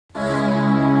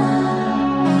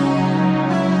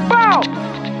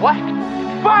What?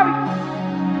 Bobby!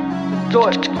 Do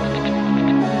it.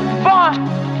 Vaughn!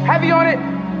 Heavy on it.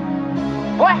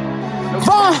 What?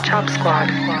 Vaughn! Top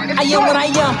Squad. I am what I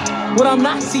am. What I'm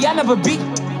not, see, I never beat.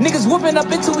 Niggas whooping up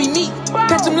until we meet.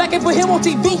 Catch him like I put him on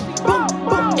TV.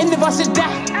 And if I should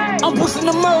die, I'm boosting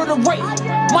the murder rate.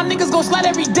 My niggas gon' slide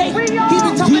every day. He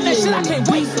been talking that shit, I can't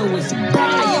wait. So it's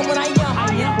I am what I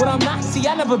am. What I'm not, see,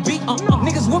 I never beat.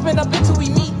 Niggas whooping up until we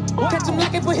meet. Catch him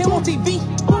like I put him on TV.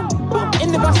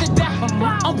 And if I should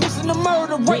die, I'm boosting the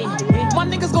murder rate. My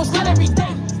niggas gon' slide every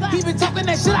day. He been talking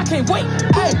that shit, I can't wait.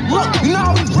 Hey, look, you know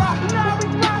how we rock.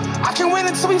 I can't wait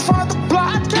until we find the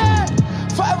block.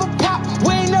 Forever pop,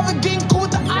 we ain't never getting cool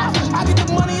with the ops. I get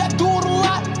the money, I do it a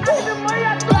lot.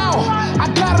 Bow, I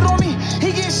got it on me,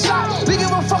 he get shot. They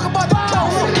give a fuck about the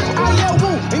dough. I yeah,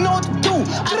 woo, they know what to do.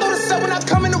 I know the set when I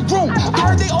come in the room. I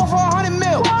heard they offer 100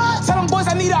 mil. Tell them boys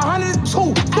I need 102.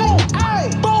 Boom,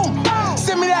 boom.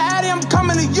 Send me that Addy, I'm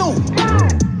coming to you.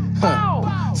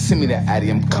 Send me that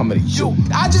Addy, I'm coming to you.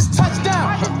 I just touched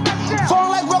down.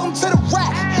 Falling like welcome to the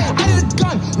rack. I need a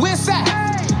gun, where's that?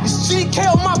 It's GK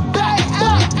on my back.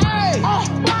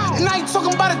 And I ain't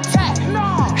talking about attack.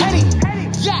 Henny,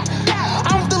 yeah.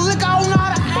 I'm the liquor, I don't know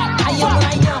how to act. I am what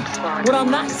I am. What I'm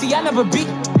not, see, I never beat.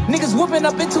 Niggas whooping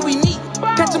up until we meet.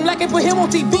 Catch him like I put him on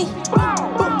TV.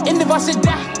 And if I should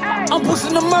die, I'm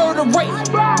boosting the murder rate.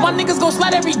 My niggas gon'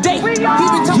 slide every day. He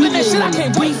been talking that shit, I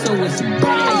can't wait. So it's I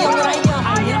am what I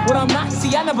am. What I'm not,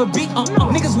 see, I never beat.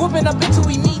 Niggas whooping up until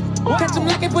we meet. Catch him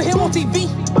like I put him on TV.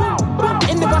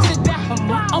 And if I should die,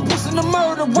 I'm boosting the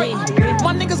murder rate.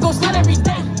 My niggas gon' slide every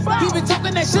day. He been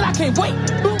talking that shit, I can't wait.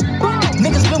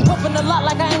 Niggas been whooping a lot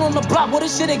like I ain't on the block. Well,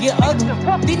 this shit get ugly.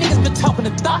 These niggas been talking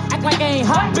the thought, act like I ain't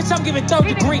hot. Bitch, I'm giving third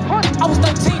degree. I was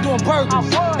 13 doing burgers.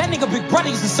 That nigga Big Brother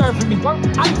used to serve for me.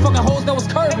 I be fucking hoes that was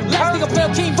curving. Last nigga play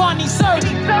King Von, he served.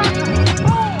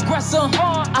 Aggressor,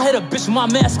 I hit a bitch with my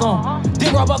mask on.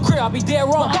 Then rob her crib, I be dead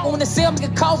wrong. I go in the cell,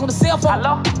 make calls on the cell phone.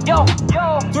 Hello? Yo,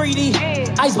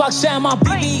 3D, icebox shine my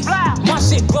BBs. My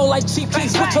shit glow like cheap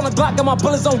keys. Switch on the Glock, got my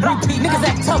bullets on repeat. Niggas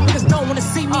act tough, niggas don't wanna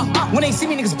see me. When they see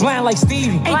me, niggas blind like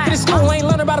Stevie. Ain't finished school, ain't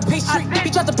learning about a P Street. He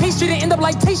dropped the P Street and end up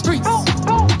like T Streets.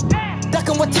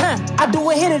 Duckin' what time? I do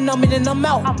a hit and I'm in and I'm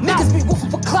out. Niggas be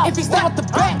woofing for clout. If he step out the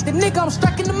back, the nigga I'm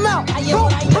striking him out. I am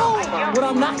what I am. What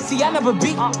I'm not, see, I never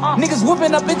beat. Niggas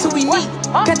whooping up until we meet.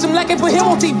 Catch him like I put him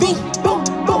on TV.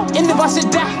 And if I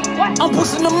should die, I'm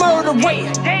boosting the murder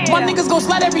rate. My niggas gon'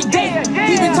 slide every day.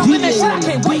 He been talking that shit, I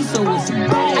can't wait. So it's I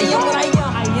am what I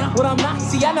am. What I'm not,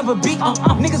 see, I never beat.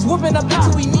 Niggas whooping up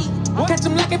until we meet. Catch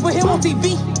him like I put him on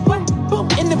TV.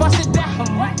 And if I should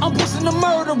die, I'm boosting the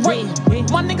murder rate.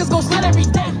 My niggas gon' slide every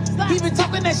day. He been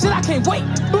talking that shit, I can't wait.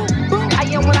 I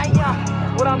am what I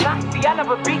am. What I'm not, see, I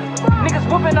never beat. Niggas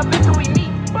whooping up until we meet.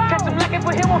 Catch him like I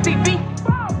put him on TV.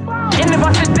 And if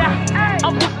I should die,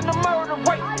 I'm boosting the murder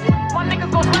rate. My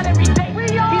niggas gon' slide every day. He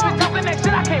been talking that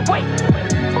shit, I can't wait.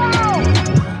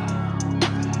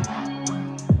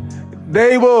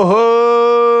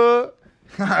 Neighborhood.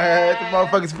 Alright, the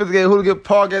motherfucking sophisticated hooligan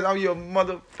podcast. I'm your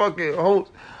motherfucking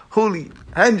host, Hooli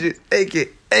Hendrix,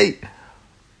 aka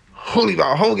Hooli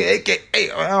Bob Hogan,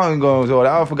 aka I don't even go into all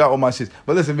that. I forgot all my shit.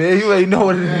 But listen, man, you already know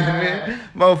what it is, man.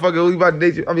 Motherfucking Hooli Bob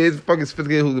Nature. I mean, it's fucking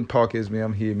sophisticated hooligan podcast, man.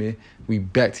 I'm here, man. We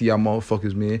back to y'all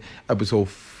motherfuckers, man. Episode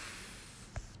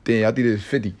damn, I think it's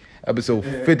 50. Episode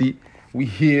 50. We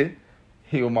here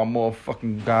with my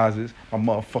motherfucking guys, my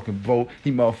motherfucking bro.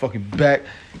 He motherfucking back.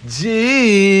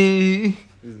 G.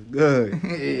 Good.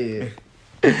 Yeah.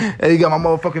 And you got my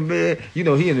motherfucking man. You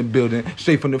know he in the building.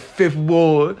 Straight from the 5th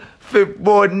Ward. 5th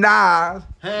Ward Nas.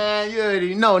 Hey, you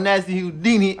already know Nasty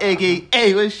Houdini,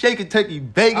 a.k.a. what's shaking turkey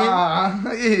bacon?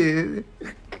 Yeah.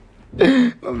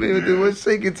 My man with the what's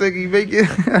shaking turkey bacon.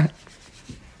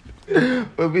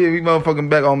 But man, we motherfucking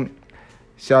back on.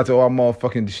 Shout out to all our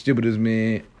motherfucking distributors,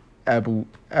 man. Apple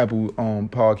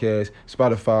Podcast,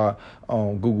 Spotify,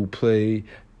 Google Play,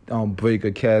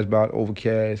 Breaker, Castbox,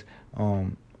 Overcast.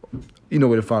 You know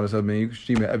where to find us up, man. You can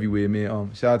stream it everywhere,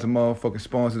 man. Shout out to motherfucking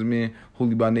sponsors, man.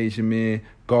 Hooli by Nation, man.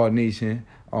 God Nation.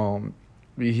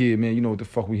 We here, man. You know what the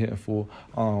fuck we hitting for.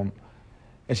 And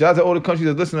shout out to all the countries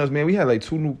that listen to us, man. We had like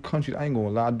 2 new countries. I ain't gonna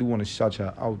lie. I do want to shout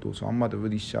y'all out, though. So I'm about to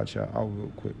really shout y'all out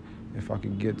real quick. If I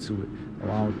can get to it.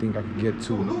 Well, I don't think I can get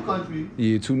to it. 2 new countries?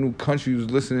 Yeah, 2 new countries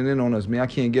listening in on us, man. I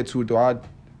can't get to it, though.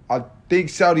 I think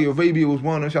Saudi Arabia was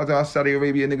one of them. Shout out to our Saudi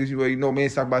Arabia niggas. You already know, man.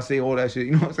 Stop by say all that shit.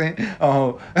 You know what I'm saying?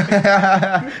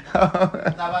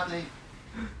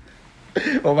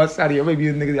 Oh, my Saudi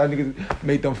Arabia niggas, y'all niggas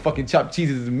made them fucking chopped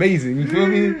cheeses amazing. You feel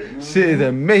me? Shit is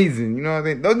amazing. You know what I'm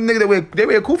saying? Those niggas they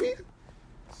wear kufis?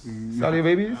 Saudi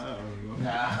Arabians?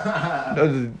 Nah.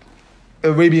 Those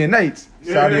Arabian Nights.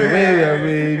 Saudi Arabia,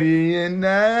 Arabian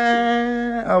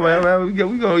Nights. All right, we know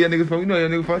where y'all niggas from. We know y'all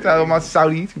niggas from. Shout out my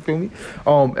Saudis, you feel me?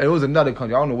 And it was another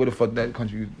country. I don't know where the fuck that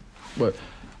country is, but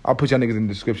I'll put y'all niggas in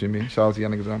the description, man. Shout out to y'all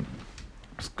niggas.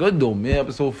 It's good though, man.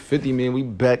 Episode 50, man. We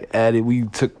back at it. We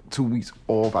took 2 weeks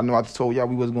off. I know I told y'all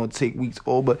we wasn't gonna take weeks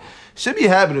off, but shit be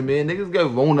happening, man. Niggas get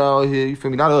Rona out here. You feel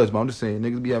me? Not us, but I'm just saying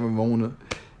niggas be having Rona,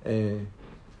 and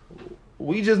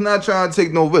we just not trying to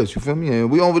take no risks. You feel me? And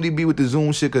we don't really be with the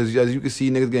Zoom shit because as you can see,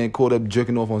 niggas getting caught up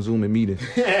jerking off on Zoom and meetings.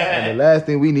 And the last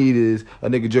thing we need is a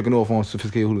nigga jerking off on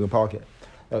Sophisticated Hooligan Podcast.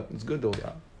 It's good though,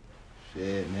 y'all.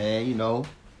 Shit, man, you know.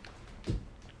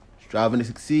 Striving to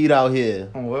succeed out here.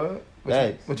 On what?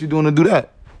 Thanks. What you doing to do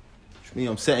that? Me,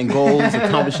 I'm setting goals,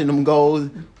 accomplishing them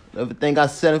goals. Everything I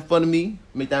set in front of me,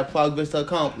 make that progress to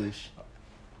accomplish.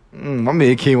 My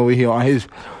man came over here on his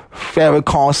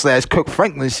Farrakhan / Kirk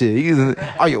Franklin shit. He's,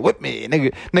 are you with me?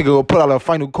 Nigga will put out a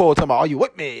final call talking about, are you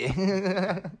with me?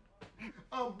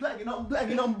 I'm black and I'm black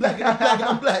and I'm black and I'm black and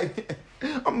I'm black.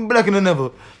 I'm blacker than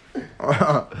ever.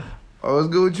 What's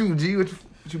good with you, G? What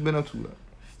you been up to? Like?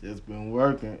 Just been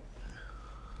working.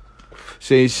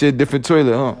 Same shit, different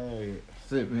toilet, huh? Hey,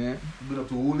 That's it, man. Been up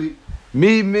to Woolly.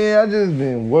 Me, man, I just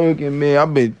been working, man.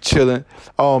 I've been chilling.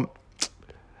 Alright,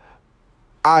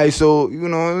 so, you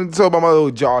know, talk about my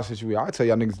little job situation. I'll tell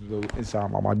y'all niggas a little inside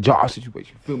about my job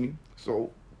situation, feel me? So,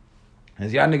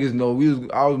 as y'all niggas know,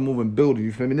 I was moving buildings,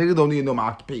 you feel me? Niggas don't even know my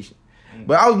occupation.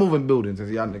 But I was moving buildings, as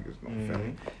y'all niggas know, feel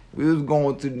me? We was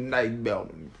going to the night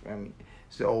building, you feel me?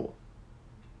 So,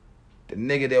 the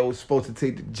nigga that was supposed to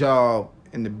take the job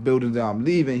in the building that I'm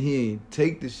leaving, he ain't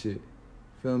take the shit,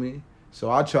 feel me?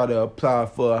 So I try to apply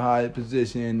for a higher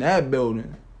position in that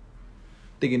building,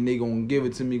 thinking they gonna give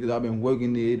it to me because I've been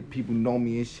working there, the people know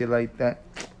me and shit like that.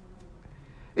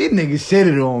 These niggas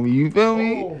shitted on me, you feel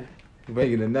me?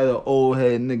 Making another old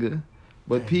head nigga.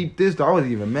 But peep this though, I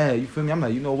wasn't even mad, you feel me? I'm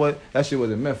like, you know what? That shit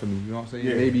wasn't meant for me, you know what I'm saying?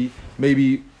 Yeah.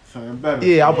 Maybe something better.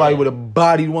 yeah, I probably would have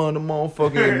bodied one of the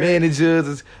motherfucking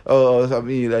managers,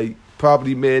 like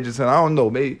property managers, and I don't know,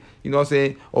 maybe, you know what I'm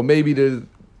saying? Or maybe the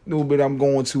new bit I'm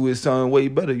going to is something way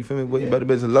better, you feel me? Way better,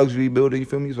 but it's a luxury building, you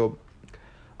feel me? So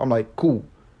I'm like, cool.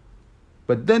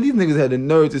 But then these niggas had the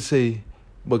nerve to say,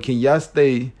 but can y'all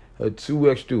stay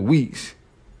 2 extra weeks?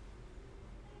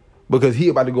 Because he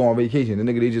about to go on vacation,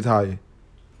 the nigga they just hired.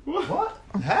 What?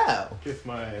 How? Kiss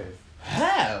my ass.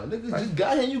 How? Niggas just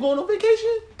got here and you going on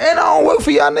vacation? And I don't work for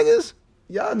y'all niggas.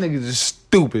 Y'all niggas is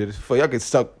stupid. For y'all can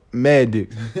suck mad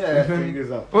dicks. Yeah,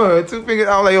 fingers up. Well, 2 fingers.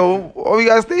 I was like, oh, we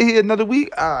gotta stay here another week?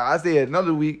 I stay here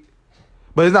another week.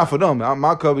 But it's not for them.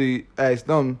 My company asked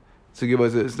them to give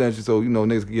us an extension so, you know,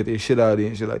 niggas can get their shit out of there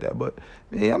and shit like that. But,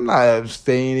 man, I'm not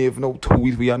staying here for no 2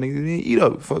 weeks for y'all niggas. Eat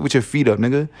up. Fuck with your feet up,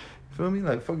 nigga. You feel me?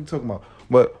 Like, fuck you talking about?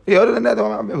 But, yeah, other than that,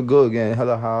 though, I've been good again.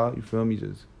 Hella high. You feel me?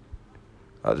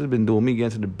 I just been doing me,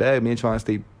 getting to the bag, man, trying to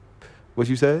stay. What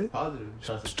you said?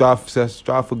 Positive.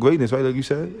 Strive for greatness, right? Like you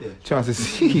said? Yeah. Trying to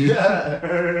see.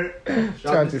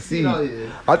 Trying to see. out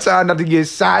here. I try not to get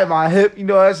shot in my hip, you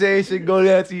know what I'm saying? Shit go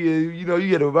down to you. You know, you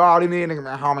get a rod in there, nigga,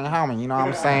 man, homie, you know what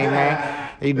I'm saying, man?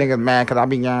 These niggas mad cause I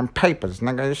be getting papers,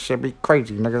 nigga. This shit be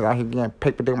crazy. Niggas out here getting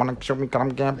paper, they wanna show me cause I'm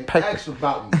getting Ask papers.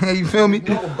 about me. You feel me?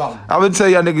 Know about me. I would tell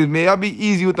y'all niggas, man, I be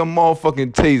easy with the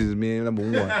motherfucking tasers, man, number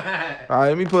one. Alright,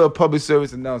 let me put a public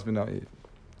service announcement out here.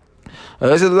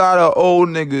 There's a lot of old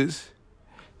niggas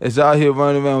that's out here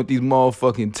running around with these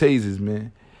motherfucking tasers,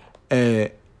 man.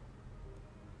 And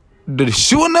the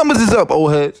shooting numbers is up,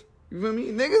 old heads. You feel me?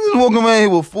 Niggas is walking around here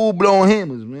with full-blown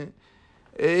hammers, man.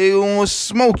 They gonna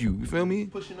smoke you, you feel me?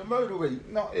 Pushing the murder rate.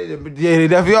 No, yeah, they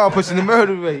definitely are pushing the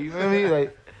murder rate, you feel me?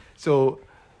 Like, so,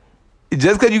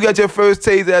 just because you got your first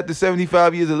taser after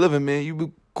 75 years of living, man, you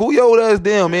be cool your old ass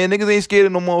down, man. Niggas ain't scared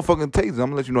of no motherfucking tasers. I'm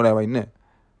gonna let you know that right now.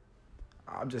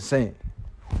 I'm just saying.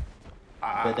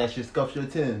 Bet that shit scuffs your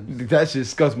Timbs. That shit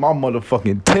scuffs my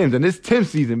motherfucking Timbs. And it's Tim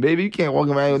season, baby. You can't walk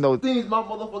around with no Things my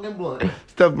motherfucking blunt.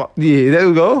 stuff. Yeah, there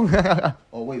we go.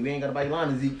 Oh wait, we ain't got a bite line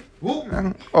of Zeke.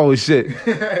 Whoop. Oh,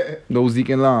 shit. No Zeke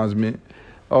and lines, man.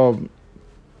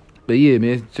 But yeah,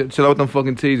 man. Chill out with them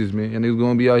fucking tasers, man. And niggas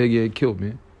gonna be out here getting killed,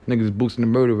 man. Niggas boosting the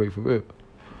murder rate for real.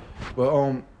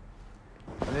 But,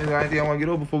 is there anything I want to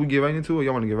get over before we get right into it?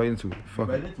 Y'all want to get right into it? Fuck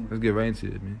Right it. into it. Let's get right into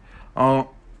it, man.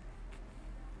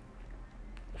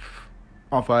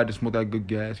 If I had to smoke that good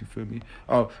gas, you feel me?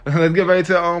 Let's get right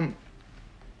into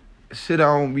shit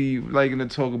I don't be liking to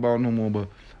talk about no more, but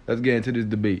let's get into this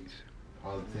debate.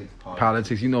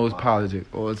 Politics, you know it's politics.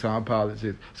 All the time,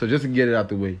 politics. So just to get it out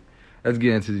the way, let's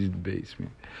get into these debates,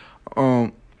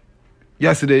 man.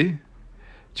 Yesterday,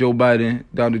 Joe Biden,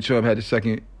 Donald Trump had the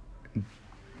second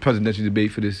presidential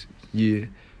debate for this year.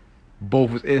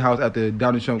 both was in-house after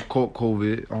Donald Trump caught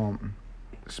COVID.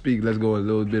 Let's go a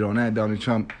little bit on that. Donald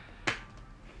Trump,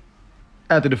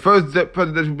 after the first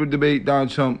presidential debate, Donald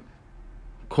Trump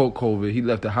caught COVID. He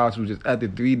left the hospital just after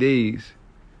 3 days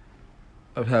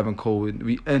of having COVID.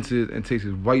 Re-enters and takes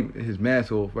his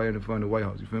mask off right in front of the White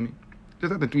House. You feel me?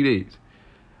 Just after 3 days.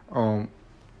 A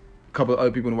couple of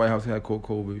other people in the White House had caught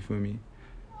COVID. You feel me?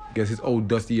 Guess his old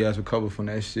dusty ass recovered from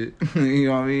that shit. You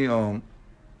know what I mean?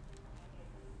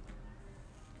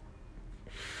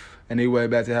 And they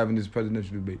went back to having this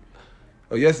presidential debate.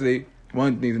 Yesterday,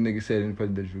 one thing the nigga said in the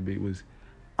presidential debate was,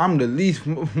 I'm the least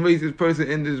racist person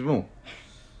in this room.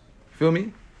 Feel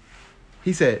me?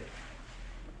 He said,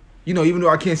 you know, even though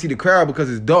I can't see the crowd because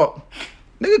it's dark,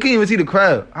 nigga can't even see the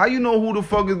crowd. How you know who the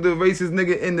fuck is the racist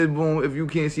nigga in this room if you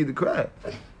can't see the crowd?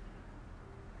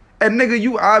 And nigga,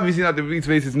 you obviously not the least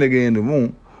racist nigga in the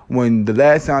room when the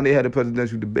last time they had a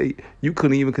presidential debate, you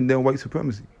couldn't even condemn white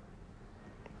supremacy.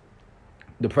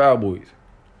 The Proud Boys.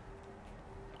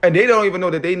 And they don't even know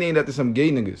that they named after some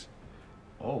gay niggas.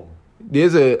 Oh.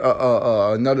 There's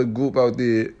another group out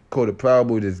there called the Proud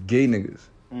Boys that's gay niggas.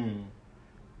 Mm.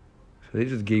 So they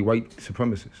just gay white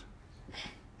supremacists.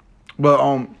 But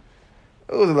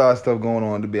there was a lot of stuff going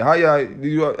on in the debate. How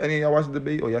y'all, any of y'all watch the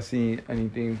debate or y'all seen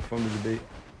anything from the debate?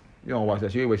 You don't watch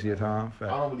that shit, you ain't wasting your time.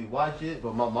 Fact. I don't really watch it,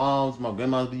 but my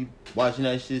grandma's be watching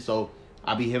that shit, so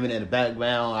I be hearing it in the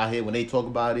background. I hear when they talk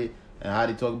about it and how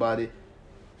they talk about it.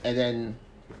 And then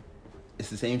it's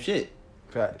the same shit.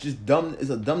 Fact. Just dumb. It's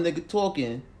a dumb nigga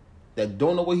talking that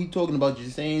don't know what he talking about.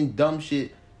 Just saying dumb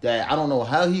shit that I don't know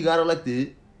how he got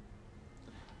elected.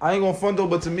 I ain't gonna front though,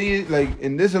 but to me, like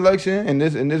in this election, in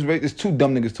this race, it's two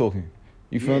dumb niggas talking.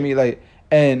 You feel me? Like,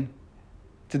 and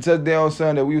to touch down on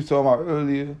something that we was talking about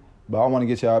earlier, but I want to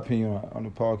get your opinion on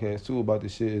the podcast too about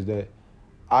this shit, is that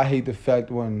I hate the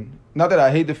fact when, not that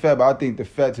I hate the fact, but I think the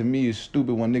fact to me is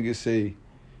stupid when niggas say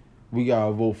we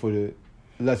gotta vote for the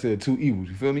lesser of two evils.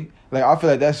 You feel me? Like, I feel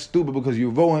like that's stupid because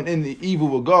you're voting in the evil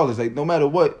regardless. Like, no matter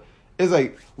what, it's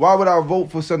like, why would I vote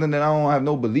for something that I don't have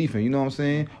no belief in? You know what I'm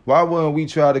saying? Why wouldn't we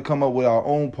try to come up with our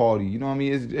own party? You know what I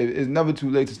mean? It's never too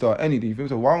late to start anything. You feel me?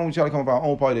 So why don't we try to come up with our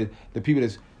own party, the people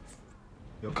that's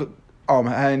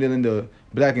handling the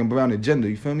black and brown agenda?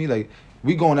 You feel me? Like,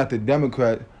 we going after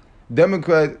Democrat, them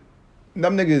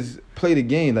niggas play the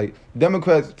game. Like,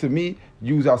 Democrats, to me,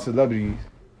 use our celebrities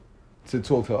to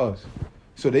talk to us.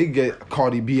 So they get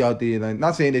Cardi B out there, like,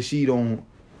 not saying that she don't,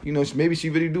 you know, maybe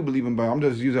she really do believe in, but I'm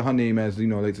just using her name as, you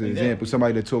know, like, as an example,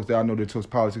 somebody that talks, that I know that talks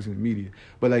politics in the media.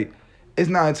 But, like, it's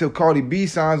not until Cardi B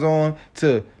signs on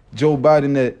to Joe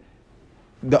Biden that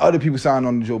the other people sign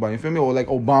on to Joe Biden, you feel me? Or, like,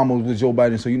 Obama was Joe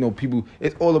Biden, so, you know, people,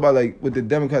 it's all about, like, with the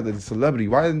Democrats, the celebrity.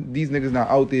 Why are these niggas not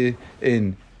out there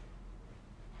in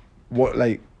what,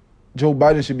 like, Joe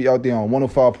Biden should be out there on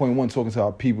 105.1 talking to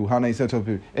our people, how 97 talking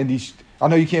to people. And these, I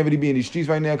know you can't really be in these streets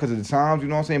right now because of the times, you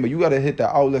know what I'm saying? But you got to hit the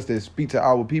outlets that speak to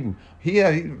our people. He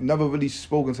never really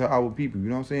spoken to our people, you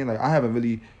know what I'm saying? Like, I haven't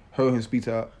really heard him speak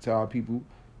to our people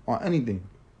on anything.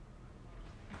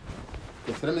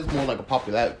 For them, it's more like a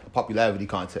popularity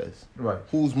contest. Right.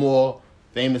 Who's more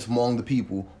famous among the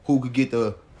people? Who could get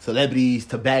the celebrities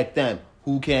to back them?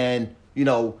 Who can, you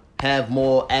know, have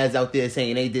more ads out there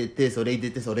saying they did this or they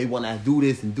did this or they want to do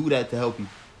this and do that to help you.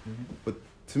 Mm-hmm. But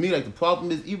to me, like, the problem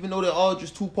is, even though there are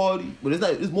just two parties, but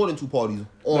it's more than two parties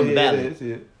on the ballot.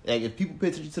 Like, if people pay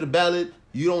attention to the ballot,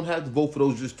 you don't have to vote for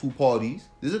those just two parties.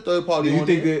 There's a third party. Do you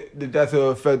think that that's an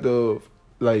effect of,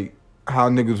 like, how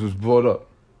niggas was brought up?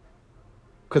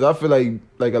 Because I feel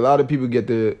like a lot of people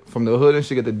from the hood and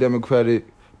shit, get the Democratic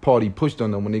Party pushed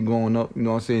on them when they growing up. You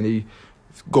know what I'm saying? They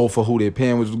go for who their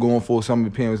parents was going for. Some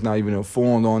of the parents not even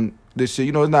informed on this shit.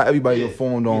 You know, it's not everybody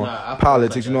informed on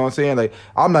politics. Like, you know what I'm saying? Like,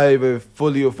 I'm not even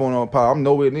fully informed on politics. I'm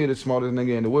nowhere near the smartest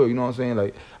nigga in the world. You know what I'm saying?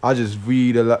 Like, I just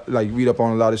read up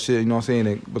on a lot of shit. You know what I'm saying?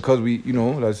 And because we, you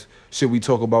know, that's shit we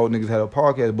talk about. Niggas had a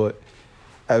podcast, but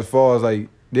as far as, like,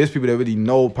 there's people that really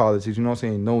know politics. You know what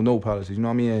I'm saying? Know politics. You know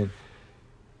what I mean? And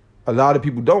a lot of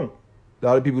people don't. A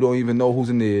lot of people don't even know who's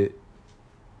in their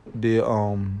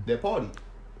party.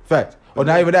 Fact. Or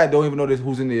not even that, don't even know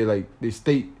who's in there, like, their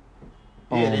state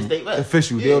their state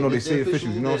officials. Yeah, they don't know their state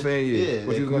officials, you know what I'm saying? Yeah.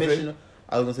 What you was gonna say?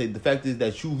 I was gonna say the fact is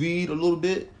that you read a little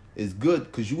bit is good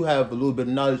because you have a little bit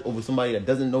of knowledge over somebody that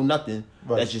doesn't know nothing,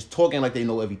 that's just talking like they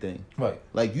know everything. Right.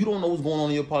 Like, you don't know what's going on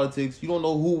in your politics. You don't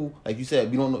know who, like you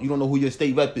said, you don't know who your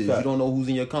state rep is. Fact. You don't know who's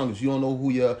in your Congress. You don't know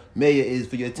who your mayor is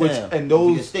for your town, for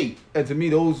your state. And to me,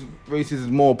 those races is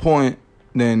more important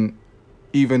than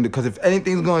even because if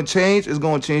anything's gonna change, it's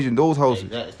gonna change in those houses.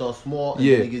 It starts small and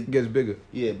it gets bigger.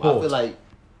 Yeah, but I feel like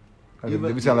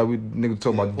Like, we sound like we niggas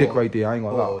talking about dick right there. I ain't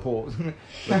gonna lie. Pause.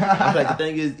 I feel like the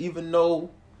thing is, even though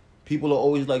people are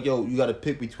always like, yo, you gotta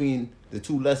pick between the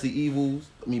two lesser evils.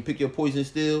 I mean, pick your poison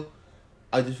still.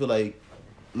 I just feel like,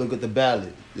 look at the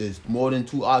ballot. There's more than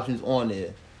 2 options on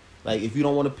there. Like, if you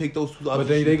don't want to pick those 2 options, but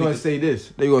they gonna say this.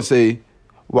 They gonna say,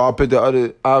 well, I'll pick the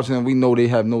other option. We know they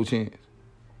have no chance.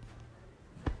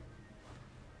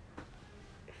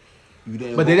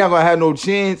 But they not gonna have no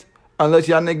chance unless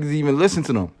y'all niggas even listen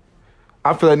to them.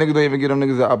 I feel like niggas don't even give them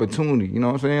niggas an opportunity. You know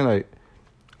what I'm saying? Like,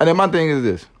 and then my thing is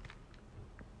this.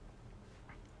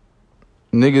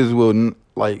 Niggas will,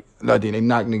 like they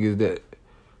knock niggas that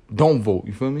don't vote.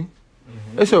 You feel me?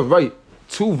 Mm-hmm. It's a right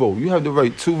to vote. You have the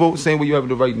right to vote, same way you have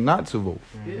the right not to vote.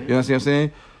 Mm-hmm. You know what I'm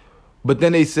saying? But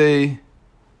then they say,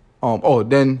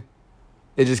 then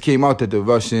it just came out that the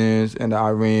Russians and the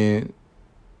Iran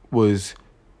was,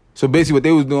 so basically what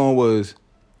they was doing was,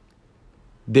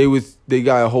 they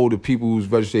got a hold of people's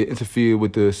registration, interfere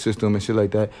with the system and shit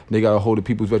like that. They got a hold of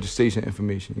people's registration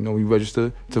information. You know, when you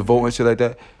register to vote and shit like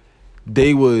that.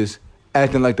 They was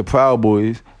acting like the Proud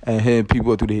Boys and hitting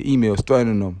people up through their emails,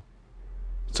 threatening them.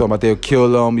 Talking about they'll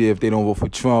kill them if they don't vote for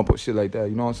Trump or shit like that.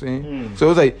 You know what I'm saying? So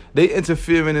it's like they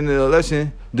interfering in the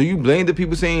election. Do you blame the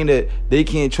people saying that they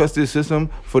can't trust this system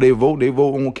for their vote? Their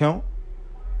vote won't count?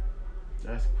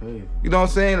 That's crazy. You know what I'm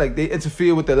saying? Like, they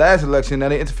interfered with the last election. Now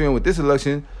they interfering with this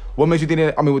election. What makes you think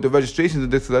that, with the registrations of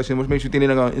this election, what makes you think they're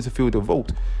not going to interfere with the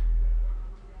vote?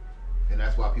 And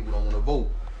that's why people don't want to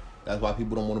vote. That's why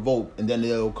people don't want to vote. And then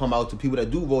they'll come out to people that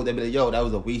do vote. They'll be like, yo, that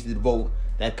was a wasted vote.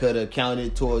 That could have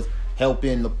counted towards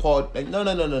helping the party. Like,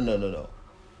 no.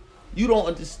 You don't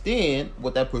understand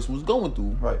what that person was going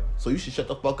through. Right. So you should shut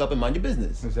the fuck up and mind your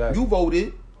business. Exactly. You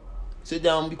voted. Sit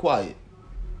down and be quiet.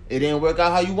 It didn't work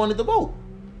out how you wanted to vote.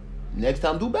 Next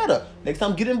time, do better. Next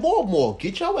time, get involved more.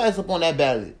 Get your ass up on that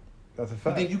ballot. That's a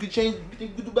fact. You think you could change? You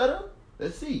think you could do better?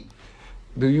 Let's see.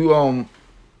 Do you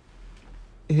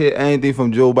hear anything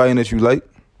from Joe Biden that you like?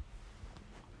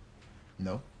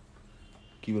 No.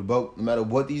 Keep it about. No matter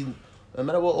what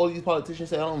all these politicians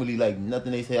say, I don't really like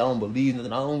nothing they say. I don't believe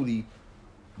nothing. I don't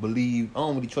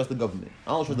really trust the government.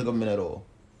 I don't trust the government at all.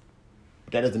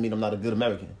 But that doesn't mean I'm not a good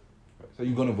American. So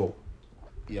you gonna vote?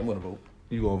 Yeah, I'm gonna vote.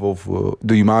 You gonna vote for?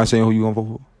 Do you mind saying who you gonna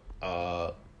vote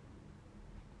for?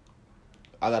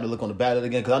 I got to look on the ballot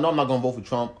again because I know I'm not gonna vote for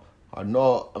Trump.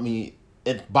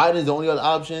 If Biden's the only other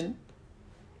option,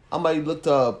 I might look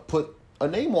to put a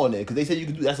name on there because they said you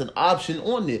could do that's an option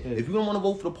on there. Yeah. If you don't want to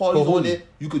vote for the parties on there,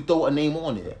 you could throw a name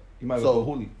on there. You might vote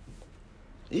for Hooli.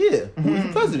 Yeah, who's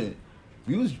the president?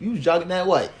 We was jogging that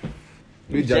what?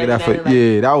 We was jogging that for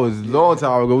that was a long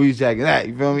time ago. We was jogging that.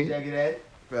 You feel me? Jogging that.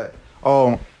 Right.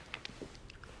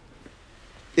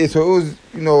 Yeah, so it was,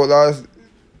 last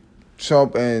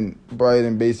Trump and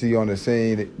Biden basically on the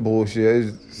same bullshit.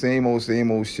 It's same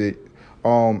old shit.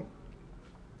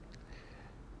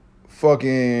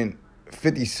 Fucking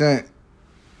 50 Cent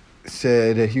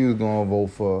said that he was gonna vote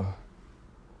for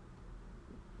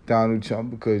Donald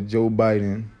Trump because Joe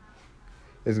Biden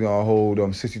is gonna hold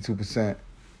 62%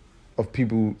 of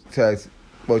people tax.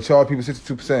 Well, charge people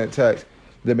 62% tax.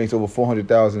 That makes over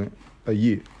 $400,000 a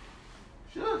year.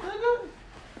 Should, nigga.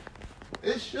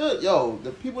 It should. Yo,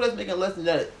 the people that's making less than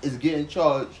that is getting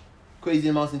charged crazy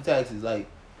amounts in taxes. Like,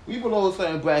 we below a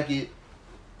certain bracket,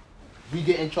 we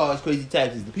getting charged crazy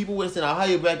taxes. The people that's in a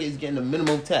higher bracket is getting the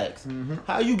minimum tax. Mm-hmm.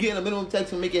 How are you getting a minimum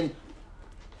tax and making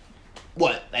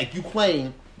what? Like, you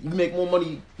claim you make more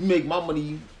money, you make my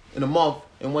money in a month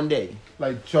in one day.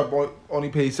 Like, Trump only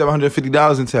paid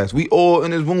 $750 in tax. We all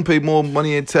in this room pay more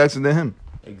money in taxes than him.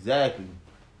 Exactly.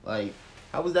 Like,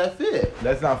 how was that fair?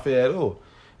 That's not fair at all.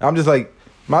 I'm just like,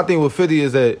 my thing with 50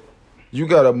 is that you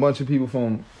got a bunch of people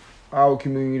from our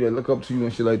community that look up to you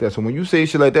and shit like that. So when you say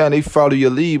shit like that and they follow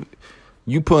your lead,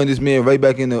 you putting this man right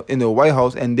back in the White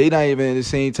House, and they not even in the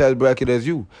same tax bracket as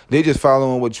you. They just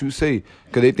following what you say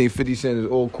because they think 50 Cent is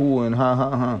all cool and ha.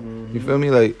 Mm-hmm. You feel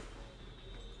me? Like,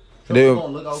 they gonna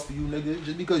look out for you, nigga.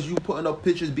 Just because you putting up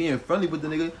pictures being friendly with the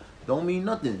nigga don't mean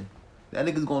nothing. That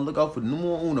nigga's gonna look out for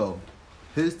numero uno.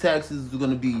 His taxes are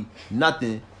gonna be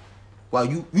nothing, while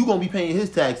you gonna be paying his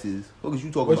taxes. What is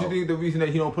you talking about? What you think the reason that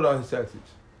he don't put out his taxes?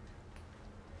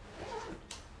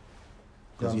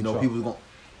 Because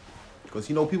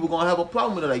people gonna have a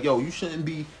problem with it. Like, yo, you shouldn't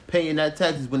be paying that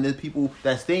taxes when there's people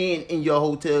that staying in your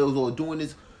hotels or doing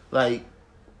this, like,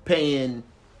 paying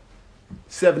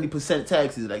 70%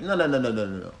 taxes. Like,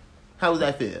 no. How is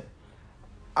that fair?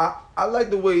 I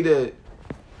like the way that,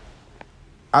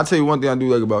 I'll tell you one thing I do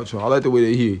like about Trump. I like the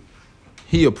way that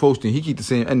he approached it. He keep the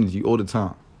same energy all the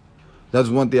time. That's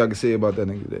one thing I can say about that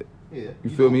nigga. That, yeah, you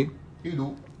feel me? He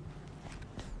do.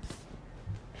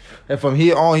 And from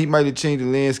here on, he might have changed the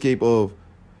landscape of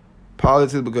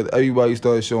politics because everybody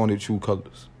started showing their true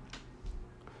colors.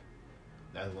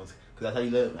 Because that's how you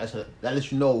that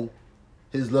lets you know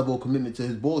his level of commitment to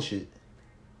his bullshit.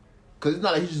 Because it's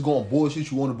not like he's just going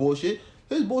bullshit you on the bullshit.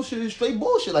 His bullshit is straight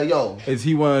bullshit. Like, yo, Is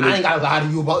he one of the... I ain't got to lie to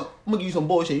you about... I'm going to give you some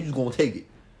bullshit. You just going to take it.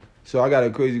 So I got a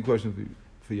crazy question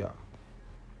for y'all.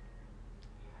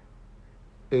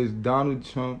 Is Donald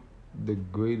Trump the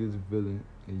greatest villain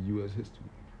in U.S. history?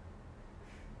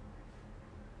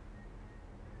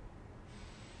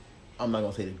 I'm not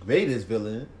going to say the greatest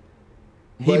villain.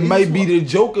 He might be the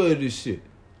Joker of this shit.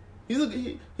 He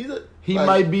He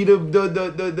might be the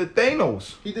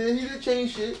Thanos. He did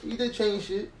change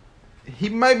shit. He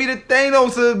might be the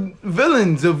Thanos of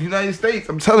villains of United States.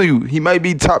 I'm telling you, he might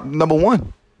be top number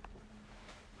one.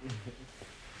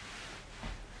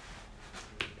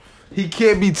 He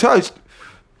can't be touched.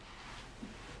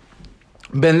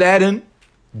 Bin Laden,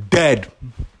 dead.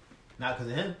 Not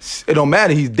because of him. It don't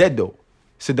matter. He's dead though.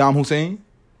 Saddam Hussein,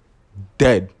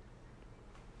 dead.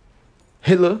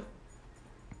 Hitler,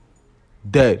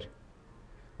 dead.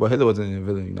 Well, Hitler wasn't a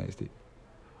villain in the United States.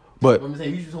 But I'm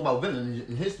saying, you talking about villains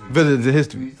in history. Villains in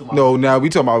history. No, now we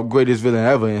talking about greatest villain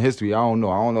ever in history. I don't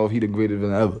know if he the greatest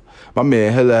villain ever. My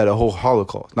man Hitler had a whole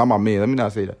Holocaust. Not my man. Let me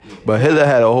not say that. But Hitler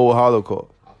had a whole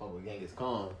Holocaust. I fuck with Genghis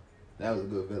Khan. That was a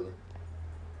good villain.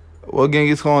 What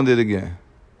Genghis Khan did again?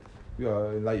 You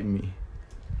gotta enlighten me.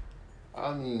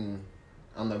 I mean,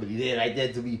 I'm not really there like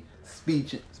that to be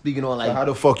speaking on like. So how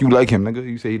the fuck you like him, nigga?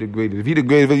 You say he the greatest. If he the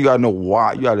greatest, you gotta know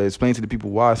why. You gotta explain to the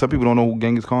people why. Some people don't know who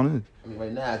Genghis Khan is. I mean,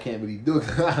 right now I can't really do it.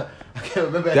 I can't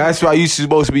remember. That's why you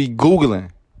supposed to be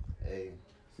Googling. Hey.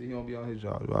 See, he don't be on his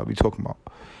job. What I be talking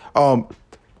about.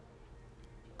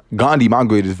 Gandhi, my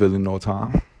greatest villain of all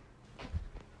time.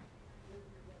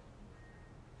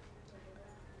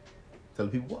 Tell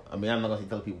the people what? I mean, I'm not gonna say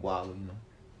tell the people why, but you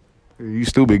know. You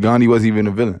stupid. Gandhi wasn't even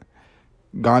a villain.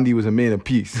 Gandhi was a man of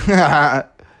peace.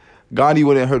 Gandhi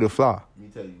wouldn't hurt a fly. Let me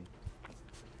tell you.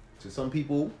 To some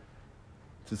people's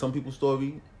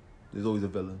story, there's always a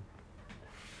villain.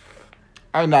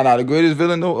 I'm not the greatest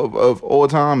villain though of all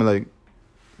time. Like,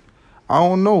 I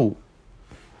don't know.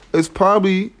 It's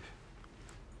probably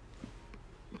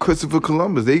Christopher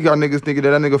Columbus. They got niggas thinking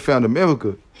that nigga found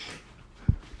America.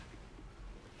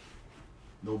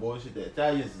 No bullshit. The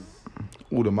Italians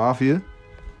is... Ooh, the mafia?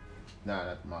 Nah,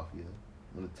 not the mafia.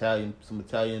 Some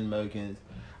Italian Americans.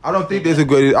 I don't think there's a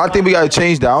greatest. I think we gotta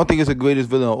change that. I don't think it's the greatest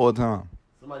villain of all time.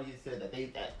 Somebody just said that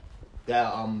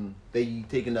they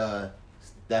taking that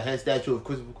head statue of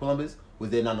Christopher Columbus was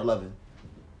there 9/11.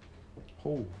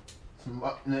 Oh. In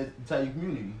the Italian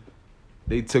community.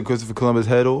 They took Christopher Columbus'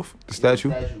 head off the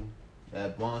statue.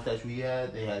 That bronze statue he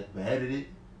had, they had beheaded it.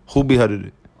 Who beheaded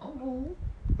it? I don't know.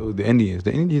 It was the Indians.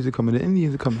 The Indians are coming.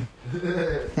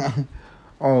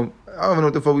 I don't even know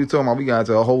what the fuck we talking about. We got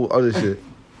into a whole other shit.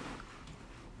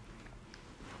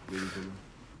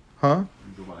 Huh?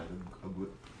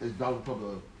 It's Donald Trump,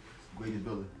 the greatest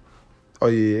villain. Oh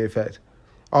yeah, in fact.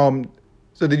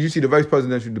 So did you see the vice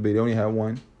presidential debate? They only had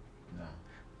one. Nah.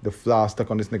 The fly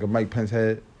stuck on this nigga Mike Pence's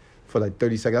head for like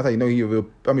 30 seconds. That's how you know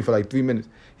for like 3 minutes.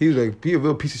 He was like, he a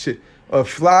real piece of shit. A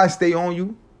fly stay on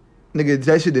you, nigga,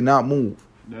 that shit did not move.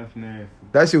 That's nasty.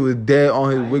 That shit was dead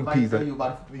on his wig piece. I tell you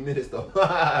about it for 3 minutes though.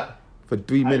 For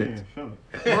 3 minutes. I didn't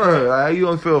feel it. Bro, like, you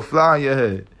don't feel a fly in your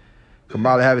head.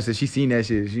 Kamala Harris said she seen that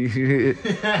shit. She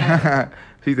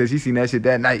said she seen that shit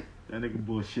that night. That nigga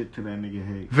bullshit to that nigga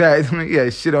head. Fact, yeah,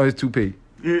 shit on his toupee.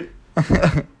 Yeah.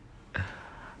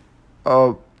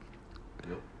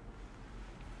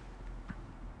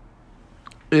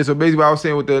 Yeah, so basically what I was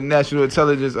saying with the national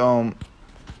intelligence,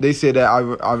 they said that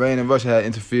Iran and Russia had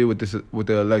interfered with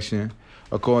the election.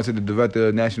 According to the director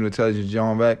of national intelligence,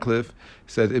 John Ratcliffe,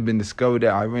 says it's been discovered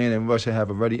that Iran and Russia have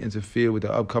already interfered with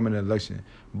the upcoming election.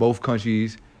 Both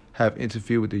countries have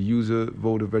interfered with the user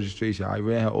voter registration.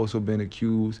 Iran has also been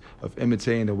accused of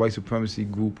imitating the white supremacy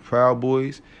group Proud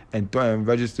Boys and threatening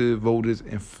registered voters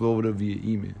in Florida via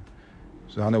email.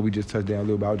 So I know we just touched down a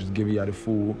little bit. I was just giving y'all the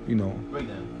full,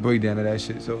 breakdown of that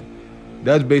shit. So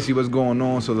that's basically what's going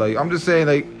on. So like, I'm just saying,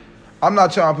 like, I'm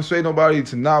not trying to persuade nobody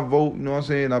to not vote. You know what I'm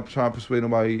saying? I'm trying to persuade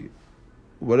nobody.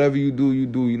 Whatever you do, you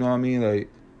do. You know what I mean? Like,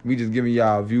 we just giving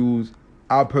y'all views.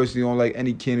 I personally don't like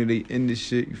any candidate in this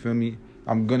shit. You feel me?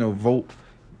 I'm gonna vote.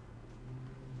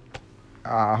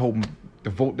 I hope the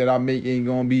vote that I make ain't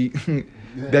gonna be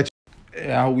that.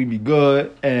 I hope we be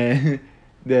good and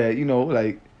that I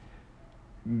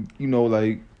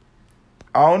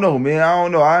don't know, man. I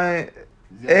don't know.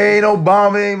 Ain't no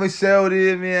Obama, ain't Michelle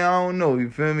there, man. I don't know. You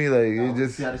feel me? Like, it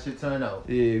just see how this shit turn out.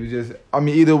 Yeah, it was just. I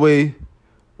mean, either way,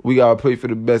 we gotta pray for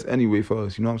the best anyway for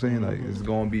us. You know what I'm saying? Like it's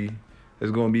gonna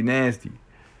be nasty.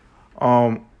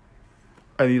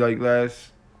 Any like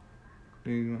last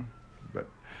thing?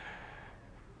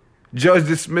 Judge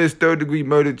dismissed third-degree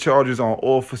murder charges on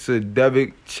Officer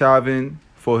Derek Chauvin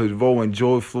for his role in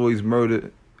George Floyd's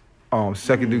murder.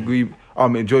 Second-degree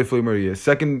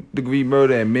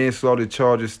murder and manslaughter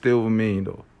charges still remain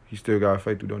though. He still got to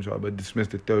fight through them charges, but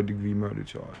dismissed the third-degree murder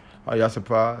charge. Are y'all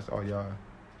surprised? Are y'all?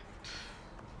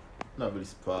 Not really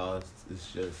surprised.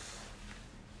 It's just,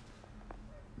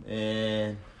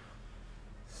 man,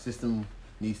 system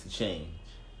needs to change.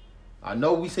 I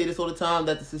know we say this all the time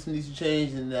that the system needs to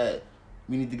change and that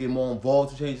we need to get more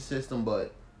involved to change the system,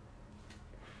 but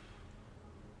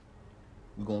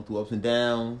we're going through ups and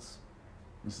downs.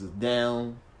 This is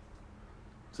down.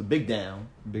 It's a big down.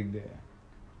 Big down.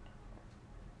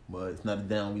 But it's not a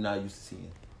down we're not used to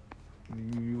seeing.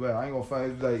 You right. I ain't gonna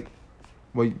find it's like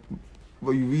when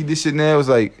you read this shit now, it's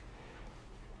like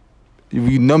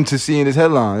you numb to seeing this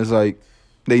headline. It's like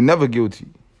they never guilty.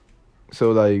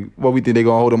 So like, what we think they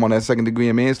gonna hold them on that second degree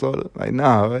of manslaughter? Like,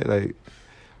 nah, right? Like,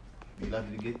 We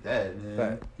lucky to get that, man.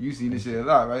 like you see this shit a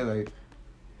lot, right? Like,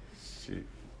 Shit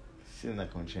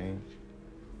not gonna change.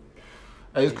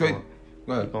 hey, it's crazy. Go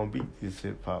They ahead. gonna beat this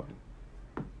shit probably.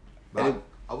 But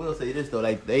I will say this though,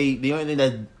 like the only thing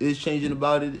that is changing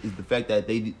about it is the fact that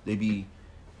they be,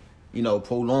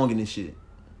 prolonging this shit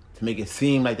to make it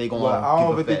seem like they gonna. Well, I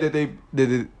don't even think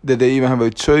that they even have a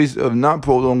choice of not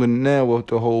prolonging now with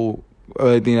the whole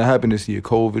everything that happened this year,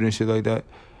 COVID and shit like that.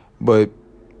 But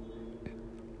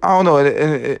I don't know, and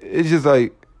it's just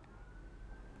like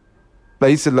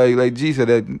he said, like G said,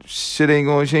 that shit ain't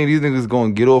gonna change. These niggas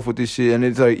gonna get off with this shit, and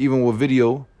it's like even with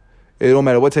video, it don't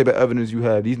matter what type of evidence you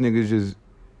have. These niggas just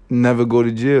never go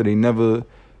to jail. They never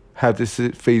have to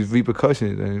face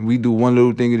repercussions. And we do one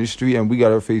little thing in the street, and we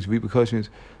gotta face repercussions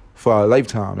for our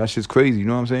lifetime. That shit's crazy. You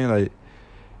know what I'm saying? Like,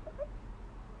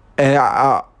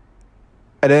 and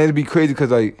and then it'd be crazy because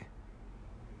like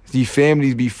these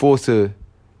families be forced to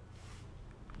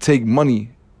take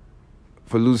money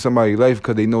for losing somebody's life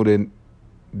because they know that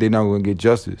they're not gonna get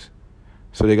justice,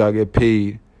 so they gotta get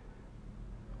paid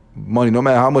money. No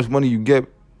matter how much money you get,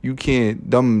 you can't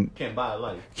buy a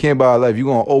life. Can't buy a life. You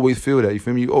gonna always feel that. You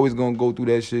feel me? You always gonna go through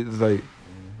that shit. It's like, you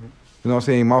know what I'm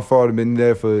saying? My father been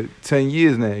there for 10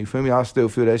 years now. You feel me? I still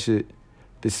feel that shit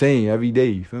the same every day.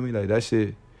 You feel me? Like that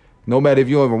shit. No matter if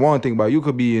you don't even want to think about it, you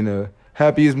could be in the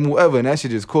happiest mood ever, and that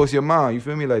shit just cross your mind. You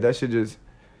feel me? Like that shit just.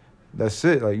 That's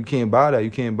it. Like you can't buy that.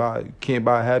 You can't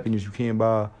buy happiness. You can't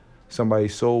buy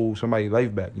somebody's soul, somebody's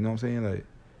life back. You know what I'm saying? Like,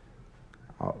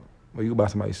 well, you can buy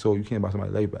somebody's soul. You can't buy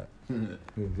somebody's life back.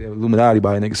 Illuminati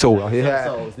buy a nigga soul out here.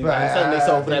 Selling they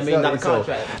sold for that $1 million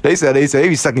contract. They said they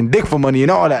be sucking dick for money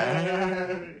and all that.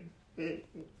 Nigga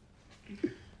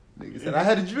said I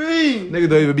had a dream. Niggas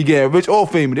don't even be getting rich or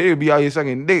famous. They be out here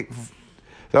sucking dick.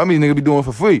 So that means niggas be doing it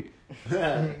for free.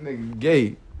 Nigga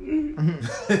gay.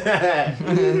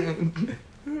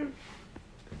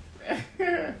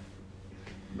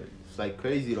 It's like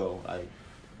crazy though. Like,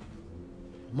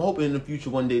 I'm hoping in the future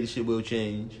one day this shit will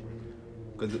change.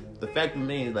 Cause the fact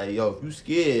remains, like, yo, if you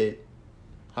scared,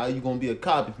 how you gonna be a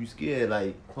cop if you scared?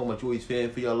 Like, how much you always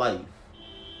fearing for your life?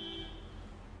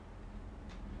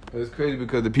 It's crazy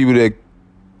because the people that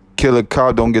kill a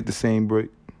cop don't get the same break.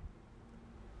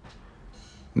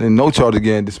 Then no charges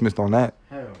getting dismissed on that.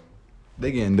 Hell,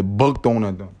 They getting the book thrown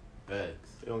at them.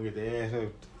 Facts. they don't get their ass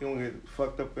up. They don't get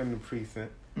fucked up in the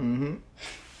precinct. Mm-hmm.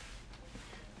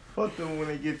 Fuck them when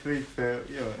they get to their cell.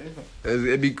 Yo,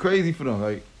 It'd be crazy for them.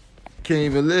 Like, can't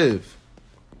even live.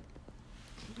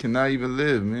 Cannot even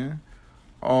live, man.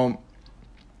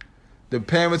 The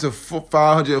parents of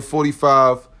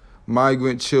 545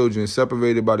 migrant children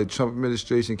separated by the Trump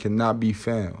administration cannot be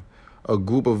found. A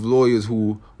group of lawyers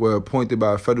who were appointed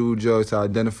by a federal judge to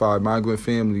identify migrant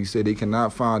families said they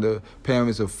cannot find the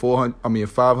parents of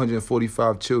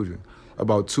 545 children.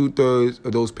 About 2/3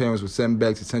 of those parents were sent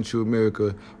back to Central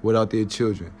America without their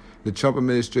children. The Trump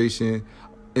administration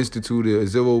instituted a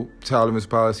zero-tolerance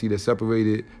policy that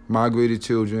separated migrated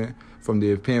children from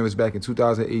their parents back in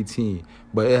 2018,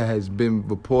 but it has been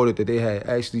reported that they had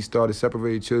actually started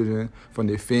separating children from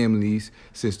their families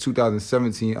since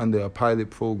 2017 under a pilot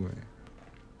program.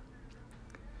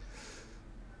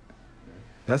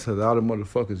 That's a lot of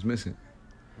motherfuckers missing.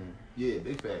 Yeah,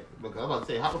 big fact. Look, I'm about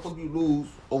to say, how the fuck you lose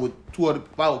over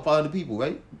 500 people,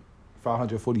 right?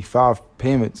 545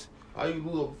 parents. How you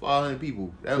lose over 500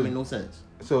 people? That don't make no sense.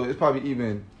 So it's probably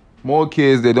even more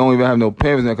kids that don't even have no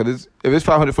parents now. Because if it's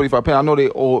 545 parents, I know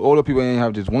all the people ain't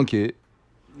have just one kid.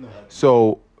 No.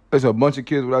 So There's a bunch of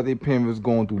kids without their parents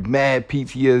going through mad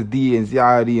PTSD,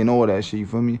 anxiety, and all that shit. You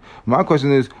feel me? My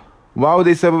question is, why would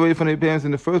they separate from their parents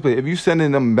in the first place? If you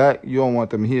sending them back, you don't want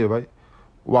them here, right?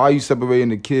 Why are you separating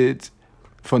the kids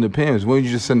from the parents? Wouldn't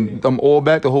you just send them all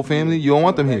back, the whole family? You don't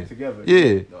want them here. Together.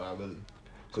 Yeah. No, not really.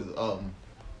 Because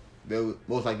they were,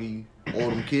 most likely all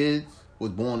them kids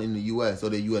was born in the U.S., so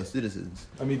they're U.S. citizens.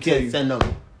 Let me You tell can't you. send them.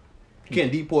 You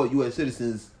can't deport U.S.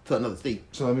 citizens to another state.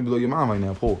 So let me blow your mind right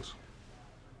now. Pause.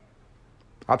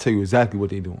 I'll tell you exactly what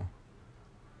they doing.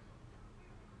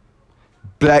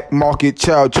 Black market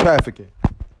child trafficking.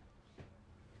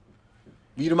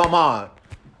 Read in my mind.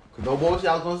 Because no bullshit,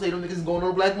 I was going to say them niggas is going on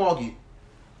the black market.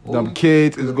 Them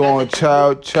kids is going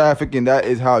child trafficking. That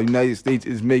is how United States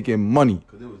is making money.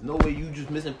 Because there was no way you just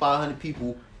missing 500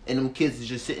 people and them kids is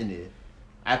just sitting there.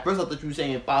 At first I thought you were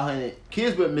saying 500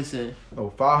 kids were missing.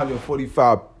 No,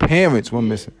 545 parents were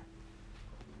missing.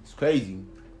 It's crazy.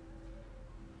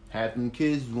 Half them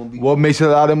kids is going to be What makes a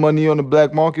lot of money on the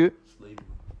black market?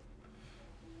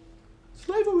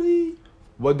 slavery.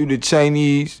 What do the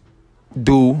Chinese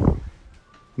do?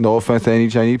 No offense to any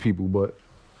Chinese people, but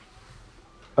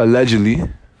allegedly,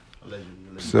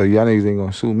 so y'all niggas ain't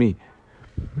gonna sue me.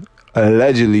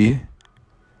 Allegedly,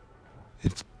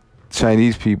 it's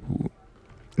Chinese people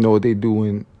know what they do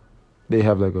when they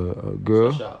have like a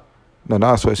girl. Sweatshop. No,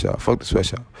 not a sweatshop. Fuck the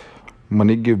sweatshop. When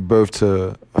they give birth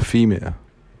to a female,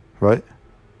 right?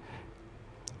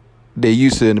 They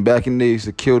used to, in the back in the day, used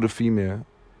to kill the female.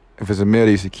 If it's a male,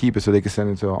 they used to keep it so they could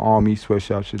send it to an army,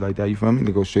 sweatshop, shit like that. You feel me?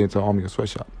 They go straight into an army or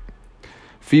sweatshop.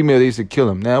 Female, they used to kill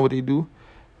them. Now what they do,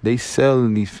 they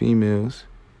selling these females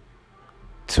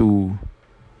to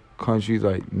countries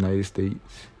like United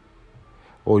States,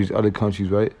 all these other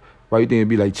countries, right? Why you think it'd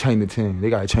be like Chinatown?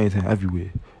 They got a Chinatown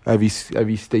everywhere. Every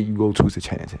state you go to is a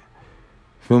Chinatown.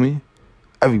 Feel me?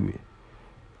 Everywhere.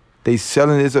 They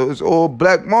selling it. It's all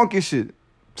black market shit. I'm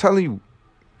telling you.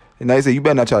 And they say, you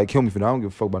better not try to kill me for that. I don't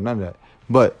give a fuck about none of that.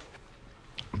 But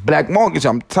black market,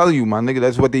 I'm telling you, my nigga,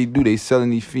 that's what they do. They selling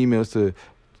these females to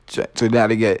now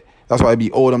they get. That's why I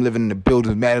be old. I'm living in the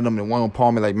buildings, mad at them in one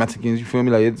apartment like Mexicans. You feel me?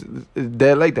 Like it's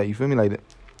dead like that. You feel me? Like that.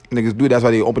 Niggas do. That's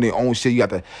why they open their own shit. You got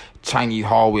the Chinese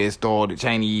hardware store, the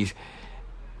Chinese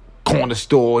corner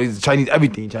store, the Chinese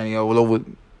everything, Chinese all over.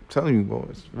 I'm telling you, bro,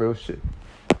 it's real shit.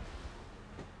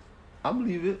 I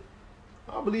believe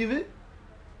it.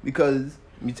 Because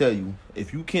let me tell you,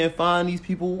 if you can't find these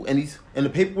people and the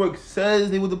paperwork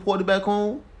says they were deported back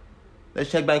home,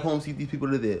 let's check back home, see if these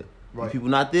people are there. Right. If people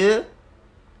not there,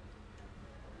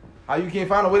 How you can't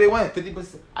find out where they went?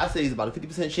 50%. I say it's about a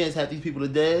 50% chance half these people are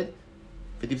dead.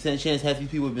 50% chance half these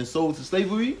people have been sold to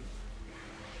slavery.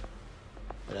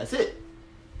 But that's it.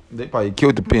 They probably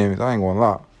killed the parents. I ain't gonna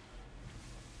lie.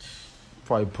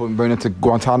 Probably bring them to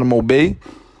Guantanamo Bay,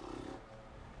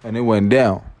 and it went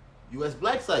down. U.S.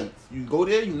 black sites. You go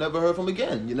there, you never heard from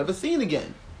again. You never seen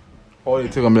again. Or they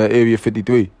took them to Area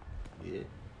 53. Yeah.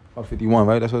 Or 51,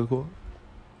 right? That's what it's called?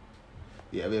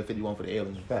 Yeah, we have 51 for the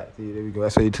aliens. Fact. Yeah, there we go.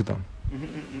 That's where they took them.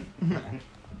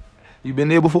 You been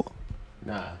there before?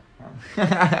 Nah.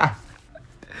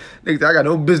 Niggas, I got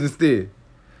no business there.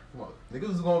 Come on. Niggas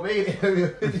was gonna raid Area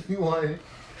 51.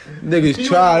 Niggas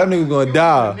tried. Them niggas gonna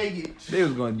die. They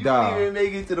was gonna You die. didn't even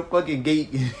make it to the fucking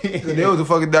gate. There was a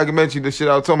fucking documentary, the shit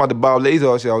I was talking about, the Bob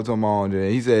Lazar shit I was talking about on there.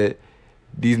 He said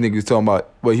these niggas talking about,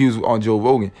 well, he was on Joe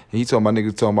Rogan, and he talking about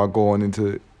niggas talking about going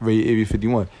into raid Area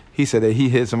 51. He said that he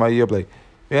hit somebody up like,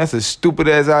 man, that's a stupid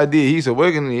ass idea. He said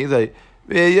working there. He's like,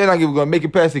 man, you're not even gonna make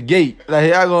it past the gate.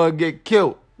 Like, y'all gonna get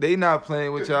killed. They not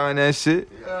playing with y'all and that shit.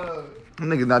 Them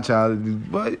niggas not trying to do,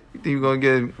 what? You think you gonna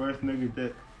get, First nigga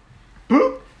that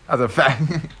that's a fact.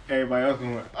 everybody else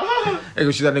going, They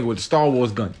gonna shoot that nigga with the Star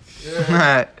Wars gun.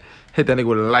 Yeah. Hit that nigga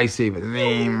with a lightsaber.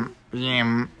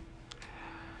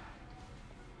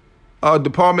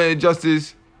 Department of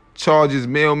Justice charges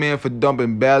mailman for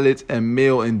dumping ballots and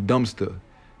mail in dumpster.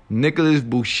 Nicholas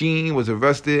Bouchine was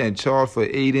arrested and charged for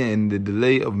aiding in the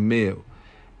delay of mail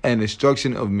and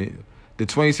destruction of mail. The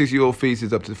 26-year-old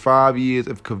faces up to 5 years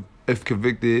if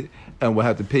convicted and will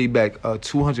have to pay back a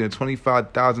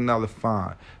 $225,000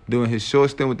 fine. During his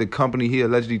short stint with the company, he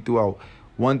allegedly threw out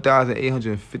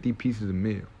 1,850 pieces of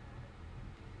mail.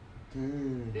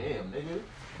 Damn, nigga.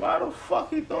 why the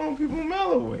fuck he throwing people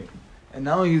mail away? And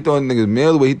not only he throwing niggas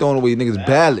mail away, he throwing away niggas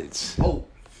ballots. Oh,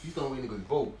 you throwing away niggas'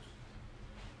 votes.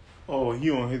 Oh,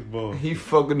 he on his boat. He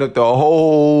fucking up the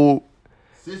whole.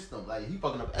 System. Like, he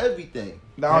fucking up everything.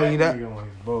 Not only that. He on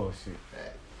his bullshit.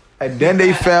 And then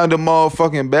they found the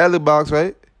motherfucking ballot box,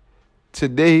 right?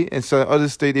 Today, in some other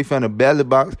state, they found a ballot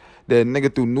box that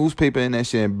nigga threw newspaper in that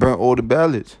shit and burnt all the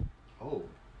ballots. Oh.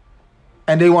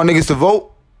 And they want niggas to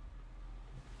vote?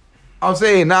 I'm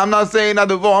saying, nah, I'm not saying not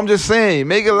to vote. I'm just saying,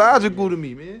 make it logical to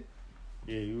me, man.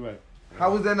 Yeah, you right.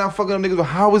 How is that not fucking up niggas?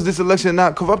 How is this election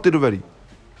not corrupted already?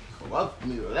 Corrupt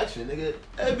the election, nigga.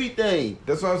 Everything.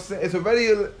 That's what I'm saying. It's already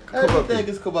Everything corrupted.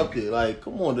 is corrupted. Like,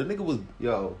 come on, the nigga was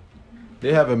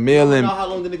They have a I don't mail-in. know how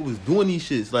long the nigga was doing these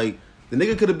shits. Like, the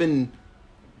nigga could have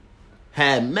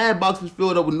had mad boxes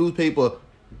filled up with newspaper,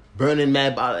 burning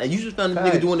mad boxes. And you just found the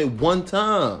nigga Facts. doing it one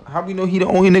time. How we know he the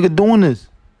only nigga doing this?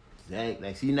 Exactly.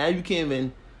 Like, see, now you can't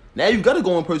even. Now you gotta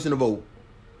go in person to vote.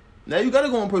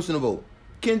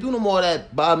 Can't do no more of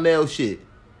that by mail shit.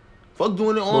 Fuck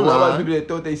doing it But what about online. people that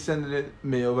thought they sent it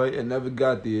mail, right, and never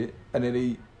got there, and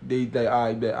then they like,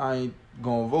 I bet I ain't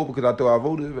gonna vote because I thought I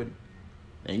voted already.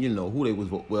 And you know who they was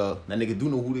voting. Well, that nigga do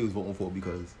know who they was voting for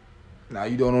because Now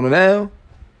you don't know now.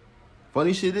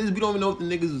 funny shit is we don't even know if the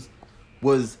niggas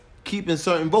was keeping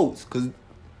certain votes. Cause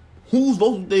whose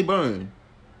votes did they burn?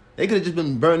 They could have just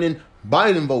been burning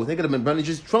Biden votes. They could have been burning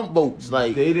just Trump votes.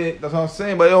 Like They didn't. That's what I'm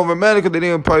saying. But it don't matter because they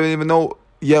didn't probably even know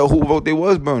yet who vote they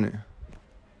was burning.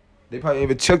 They probably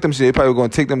didn't even check them shit. They probably gonna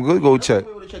take them good go check.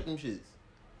 Be able to check them shits.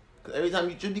 Cause every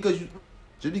time just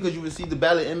because you receive the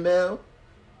ballot in mail,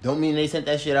 don't mean they sent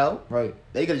that shit out. Right.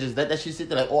 They could have just let that shit sit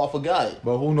there like, oh, I forgot.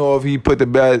 But who know if he put the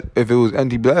ballot, if it was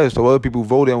empty blast, so other people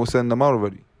voted and was sending them out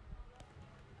already.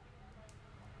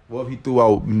 What if he threw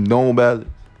out no ballots?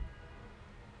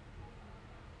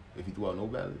 If he threw out no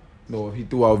ballot. No, if he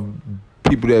threw out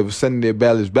people that were sending their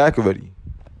ballots back already.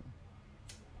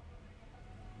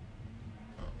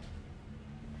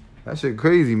 That shit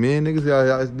crazy, man.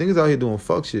 Niggas out here doing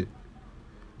fuck shit.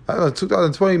 I don't know,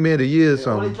 2020, man, the year or All they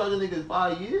something. charging niggas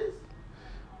 5 years?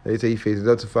 They say he faces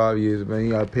up to 5 years, man. He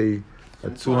gotta pay a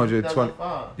 220, $250,000.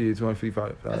 yeah,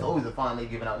 255. That's always the fine they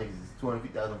giving out niggas is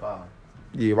 $250,000 fine.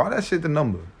 Yeah, why that shit the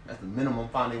number? That's the minimum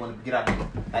fine they want to get out of me.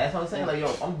 Like, that's what I'm saying. Like, yo,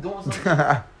 if I'm doing something,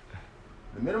 the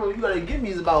minimum you gotta give me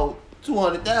is about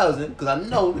 $200,000 because I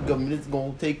know the government is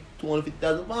gonna take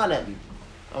 $250,000 fine at me.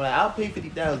 I'm like, I'll pay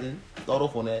 $50,000, start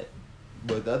off on that,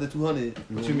 but the other $200.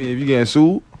 What you mean if you getting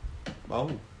sued? About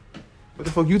who? What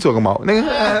the fuck you talking about,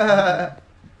 nigga?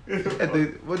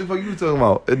 What the fuck you talking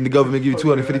about? And the government give you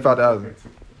 255,000.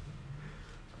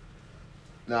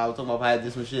 Nah, I was talking about if I had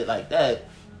this some shit like that.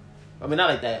 I mean, not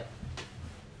like that.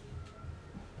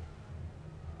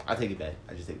 I take it back.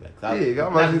 I just take it back. Yeah,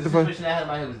 I'm about to the get the fuck- situation I had in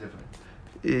my head was different.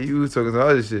 Yeah, you was talking some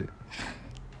other shit.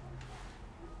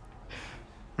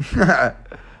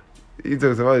 You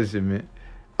talking some other shit, man.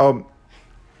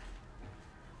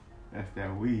 That's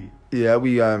that weed. Yeah,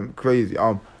 we crazy.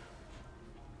 How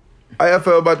y'all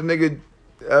felt about the nigga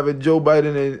having Joe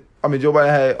Biden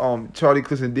had Charlie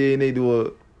Clips and DNA do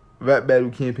a rap battle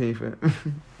campaign for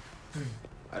him.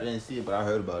 I didn't see it, but I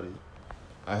heard about it.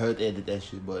 I heard they did that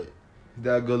shit, but Is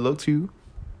that a good look to you?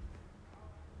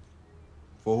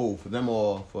 for who? For them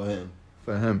or for him?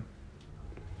 For him.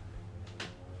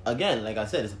 Again, like I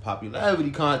said, it's a popularity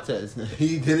contest.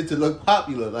 He did it to look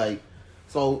popular, like.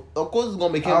 So of course it's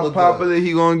gonna make him How look popular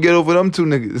he gonna get over them two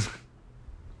niggas? good.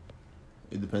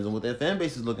 It depends on what their fan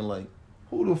base is looking like.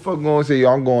 Who the fuck gonna say, yo,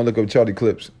 I'm gonna look up Charlie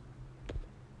Clips?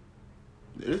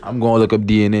 It's, I'm gonna look up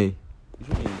DNA.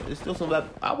 what you mean? It's still some rap.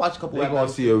 I watch a couple. They rap gonna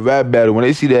battles. see a rap battle. When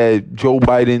they see that Joe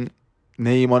Biden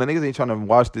name on it, niggas ain't trying to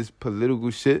watch this political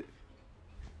shit.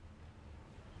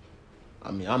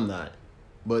 I mean, I'm not,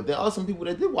 but there are some people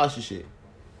that did watch the shit.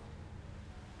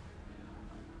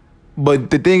 But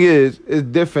the thing is, it's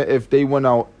different if they went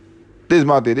out. This is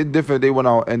my thing. It's different if they went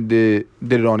out and did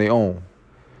it on their own.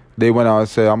 They went out and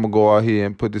said, I'm gonna go out here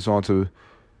and put this on to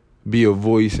be a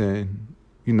voice and,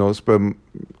 you know, spread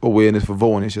awareness for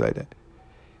voting and shit like that.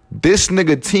 This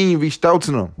nigga team reached out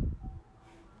to them.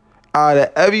 Out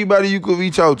of everybody you could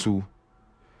reach out to,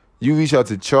 you reach out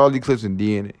to Charlie Clips and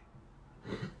DNA.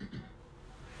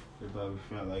 They probably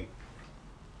felt like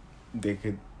they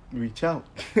could reach out.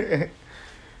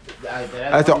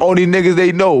 That's the only niggas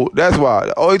they know. That's why.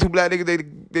 The only two black niggas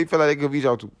they feel like they could reach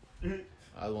out to.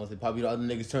 I was gonna say probably the other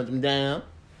niggas turned them down.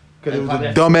 Because it was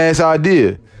a dumbass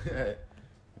idea.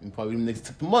 And probably them niggas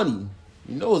took the money.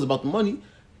 You know it was about the money.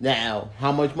 Now,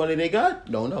 how much money they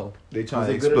got? Don't know. They trying Was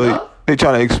to it good exploit. enough? They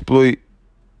trying to exploit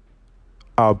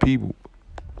our people.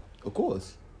 Of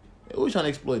course. They always trying to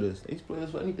exploit us. They exploit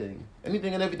us for anything.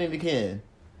 Anything and everything they can.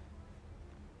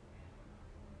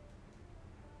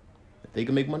 If they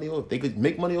can make money off, if they could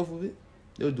make money off of it,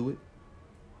 they'll do it.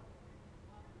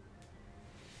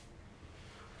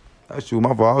 That's true.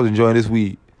 My fault. I was enjoying this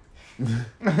weed.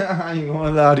 I ain't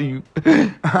gonna lie to you.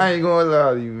 I ain't gonna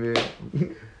lie to you,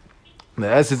 man. Nah,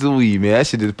 that's just a weed, man. That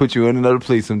shit just put you in another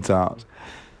place sometimes.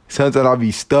 Sometimes I'll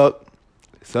be stuck.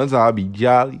 Sometimes I'll be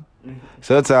jolly.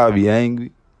 Sometimes I'll be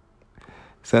angry.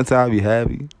 Sometimes I be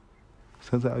happy.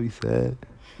 Sometimes I be sad.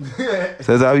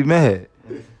 Sometimes I be mad.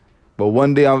 But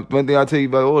one thing I'll tell you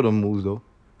about all them moves though.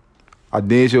 I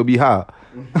damn sure be high.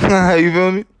 You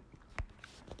feel me?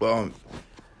 Well,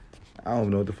 I don't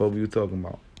know what the fuck we were talking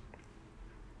about.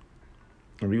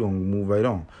 And we gonna move right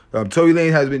on. Tory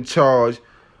Lanez has been charged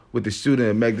with the shooting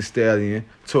of Meg Thee Stallion.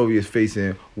 Tory is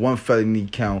facing 1 felony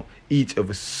count each of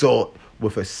assault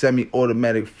with a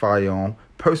semi-automatic firearm,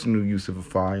 personal use of a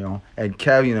firearm, and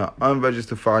carrying an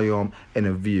unregistered firearm in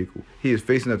a vehicle. He is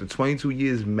facing up to 22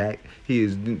 years max. He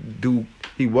was due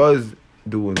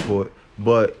in court,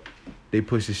 but they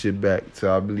pushed the shit back to,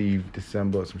 I believe,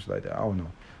 December or some shit like that. I don't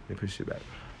know. They pushed shit back.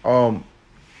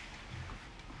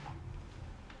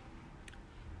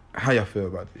 How y'all feel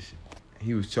about this shit?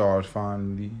 He was charged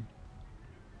finally.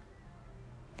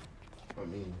 I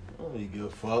mean, I don't really give a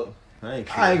fuck. I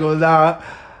ain't gonna lie.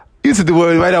 You took the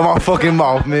word right out my fucking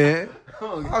mouth, man.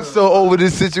 I'm so over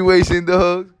this situation,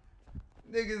 dog.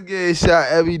 Niggas getting shot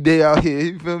every day out here.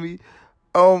 You feel me?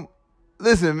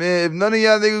 Listen, man. If none of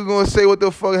y'all niggas gonna say what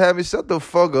the fuck happened, shut the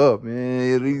fuck up,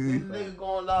 man. This nigga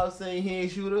going loud saying he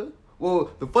ain't shoot her.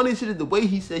 Well, the funny shit is the way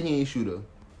he said he ain't shoot her.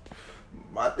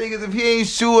 My thing is, if he ain't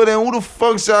sure, then who the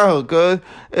fuck shot her? Cause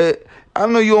I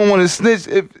know you don't want to snitch.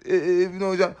 If you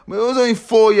know, but it was only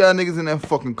 4 y'all niggas in that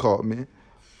fucking car, man.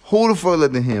 Who the fuck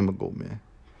let the hammer go, man?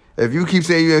 If you keep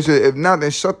saying you ain't sure, if not,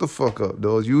 then shut the fuck up,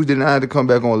 dog. You did not have to come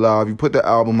back on live. You put the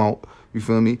album out. You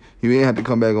feel me? You ain't have to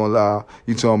come back on live.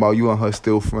 You talking about you and her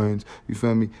still friends. You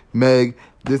feel me? Meg,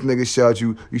 this nigga shot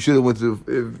you. You should have went to.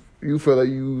 If you feel like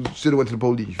you should have went to the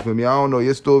police. You feel me? I don't know.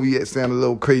 Your story sounded a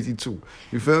little crazy too.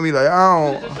 You feel me? Like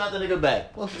I don't. Just shot the nigga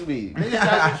back. Fuck you mean? Nigga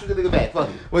shot you, shoot the nigga back. Fuck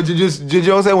it. What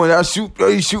you all say when I shoot,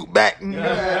 you shoot back. You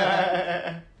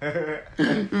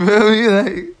feel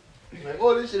me? Like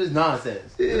all this shit is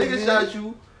nonsense. The nigga shot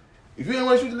you. If you ain't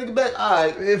want to shoot the nigga back,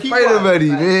 alright. Man, fight already,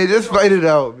 man. Just fight it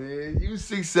out, man. You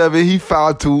 6'7", he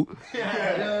 5'2".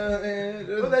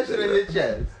 Put that shit in your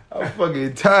chest. I'm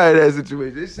fucking tired of that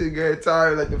situation. This shit got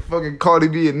tired like the fucking Cardi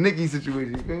B and Nicki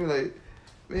situation. You feel me? Like,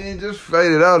 man, just fight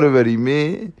it out already,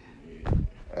 man.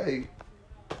 Hey,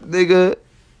 nigga,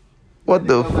 what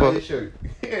the fuck?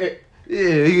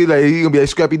 Yeah, he gonna be a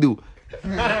scrappy dude.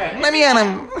 Let me at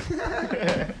him.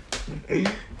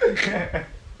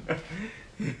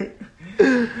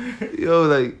 Yo,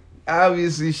 like,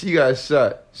 obviously she got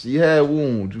shot. She had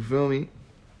wounds, you feel me?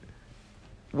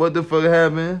 What the fuck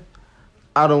happened?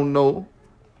 I don't know.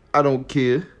 I don't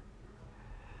care.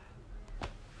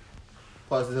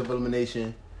 Process of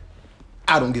elimination.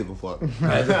 I don't give a fuck.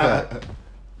 That's a fact.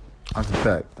 That's a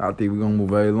fact. I think we're gonna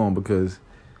move very long because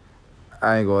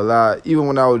I ain't gonna lie. Even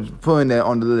when I was putting that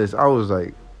on the list, I was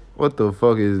like, what the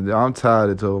fuck is that? I'm tired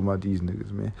of talking about these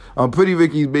niggas, man. Pretty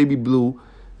Ricky's Baby Blue.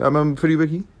 Y'all remember Pretty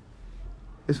Ricky?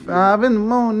 It's 5 in the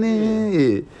morning.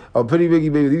 Yeah. Pretty Ricky,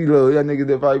 baby. These little y'all niggas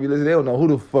that probably be listening, they don't know who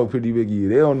the fuck Pretty Ricky is.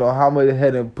 They don't know how much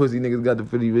head and pussy niggas got to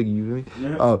Pretty Ricky, you feel me?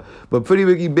 Yeah. But Pretty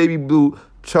Ricky, Baby Blue,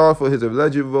 charged for his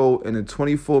alleged role in a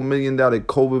 $24 million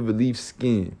COVID relief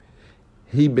scheme.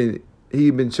 He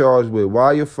been charged with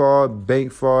wire fraud,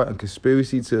 bank fraud, and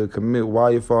conspiracy to commit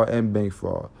wire fraud and bank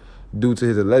fraud due to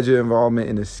his alleged involvement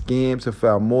in a scam to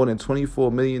file more than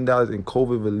 $24 million in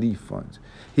COVID relief funds.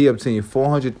 He obtained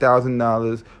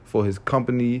 $400,000 for his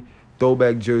company,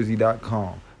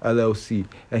 ThrowbackJersey.com, LLC.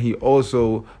 And he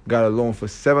also got a loan for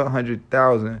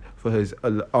 $700,000 for his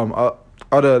other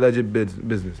alleged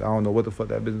business. I don't know what the fuck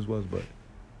that business was, but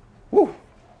woo.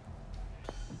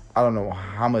 I don't know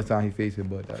how much time he faced it,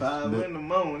 but that's 5 in the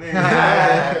morning.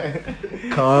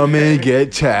 Come and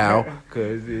get chow,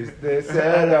 cause it's the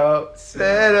setup.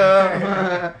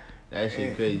 That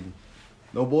shit crazy.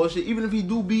 No bullshit. Even if he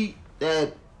do beat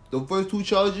the first 2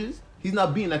 charges, he's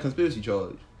not beating that conspiracy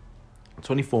charge.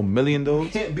 $24 million though? He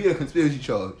can't beat a conspiracy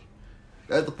charge.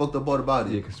 That's the fucked up part about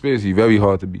it. Yeah, conspiracy very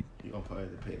hard to beat. You gonna probably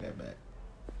have to pay that back.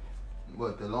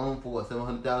 What, the loan for what,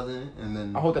 $700,000? And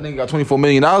then I hope that nigga got $24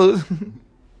 million.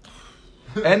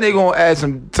 And they gonna add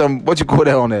some what you call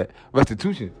that on that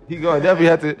restitution. He gonna definitely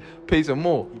have to pay some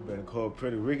more. You better call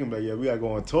Pretty Ricky, but yeah, we gotta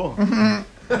go on tour. Get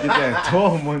that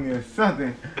tour money or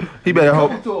something. He better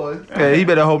hope. Yeah, he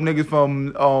better hope niggas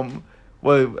from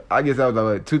well, I guess that was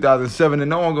like 2007 and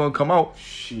no one gonna come out.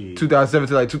 Shit. 2007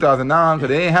 to like 2009 because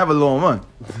they ain't have a long run.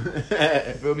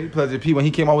 Feel me? Pleasure P when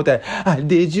he came out with that, I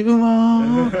did you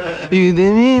wrong, you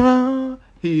did me wrong.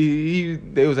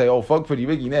 They was like, oh fuck Pretty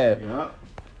Ricky now. Yeah.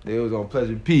 They was on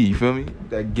Pleasure P, you feel me?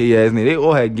 That gay ass name. They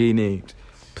all had gay names.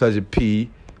 Pleasure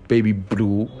P, Baby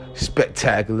Blue,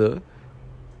 Spectacular.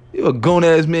 You a grown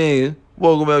ass man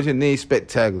walking around with your name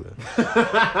Spectacular.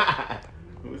 I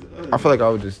feel like I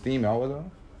was just steaming. I was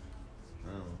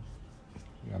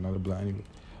another blunt anyway.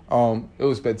 It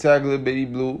was Spectacular, Baby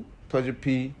Blue, Pleasure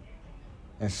P,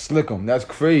 and Slickum. That's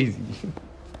crazy.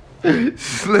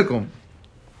 Slickum.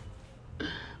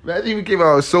 Imagine even came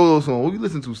out a solo song. Who you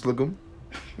listen to, Slickum?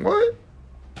 What?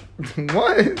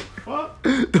 What? Fuck.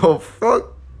 The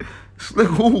fuck? Slick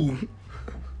who?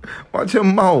 Watch your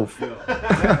mouth. Yo,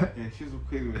 and she was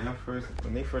crazy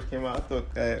when they first came out. I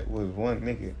thought that was one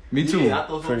nigga. Me too. Yeah, I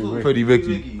thought so Pretty too. Ricky. Pretty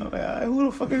Ricky. I'm like, alright, who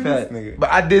the fuck is Fat. this nigga?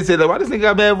 But I did say that. Why this nigga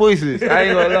got bad voices? I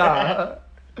ain't gonna lie.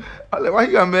 I was like, why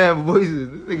he got bad voices?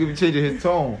 This nigga be changing his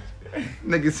tone.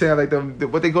 Nigga sound like them,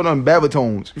 what they call them,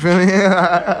 baritones. You feel me?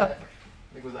 Nigga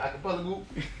was an acapella group.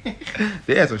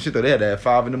 They had some shit though. They had that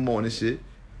 5 in the morning shit.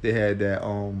 They had that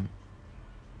oh,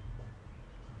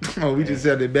 we just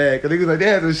said it bad. Cause niggas like they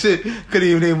had some shit. Couldn't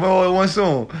even name all in one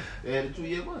song. They had a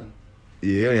 2-year one.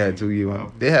 Yeah, they had 2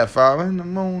 years. They had 5 in the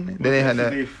morning. Then they had When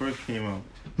that. they first came out.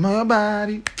 My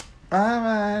body, my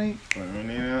body. When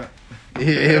they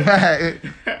Yeah, right.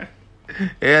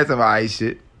 They had some alright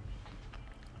shit.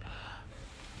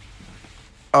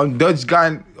 Dutch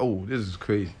guy. Oh, this is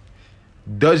crazy.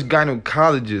 Dutch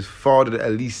gynecologists fathered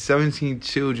at least 17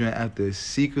 children after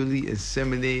secretly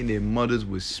inseminating their mothers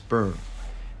with sperm.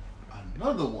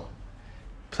 Another one.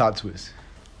 Plot twist.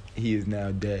 He is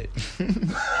now dead.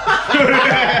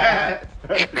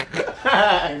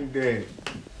 I'm dead.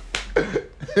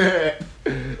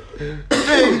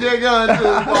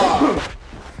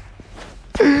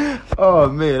 Oh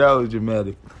man, that was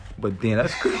dramatic. But damn,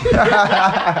 that's crazy.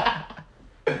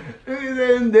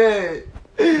 Him dead.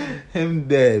 Him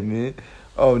dead, man.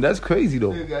 Oh, that's crazy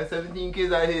though. Nigga got 17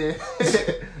 kids out here.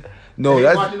 No, They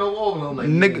that's watching over them like,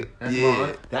 nigga. That's Yeah.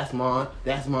 mine. That's mine.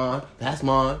 That's mine. That's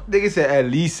mine. Nigga said at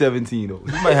least 17 though.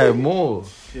 He might have more.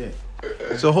 Shit.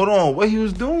 So hold on, what he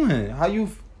was doing? How you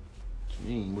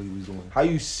What he was doing? How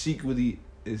you secretly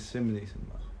inseminate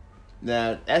somebody?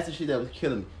 Now that's the shit that was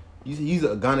killing me. He's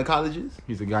a gynecologist.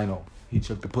 He's a gyno. He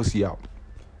checked the pussy out.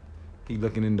 He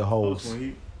looking in the holes.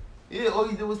 When Yeah, all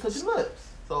he did was touch his lips.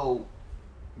 So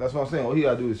That's what I'm saying. All he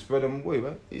gotta do is spread them away,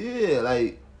 right? yeah,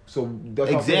 like So that's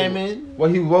what I'm saying. examine.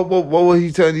 What was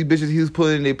he telling these bitches he was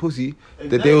putting in their pussy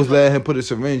that they was letting him put a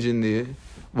syringe in there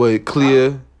with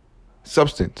clear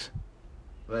substance?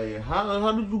 Like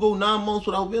how did you go 9 months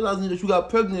without realizing that you got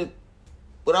pregnant?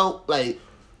 Without like,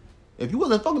 if you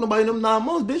wasn't fucking nobody in them 9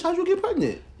 months, bitch, how'd you get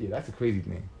pregnant? Yeah, that's a crazy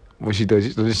thing. What she thought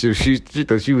she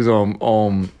thought she was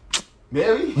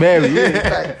Mary. Mary.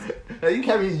 Yeah. Like, you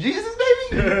carrying Jesus,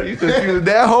 baby? You thought she was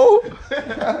that hoe?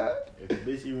 if the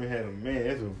bitch even had a man,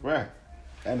 that's a wrap.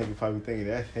 That nigga probably thinking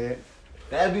that's head.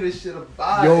 That'd be the shit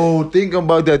about it. Yo, think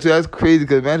about that too. That's crazy.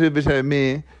 Cause imagine if a bitch had a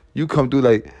man, you come through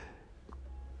like,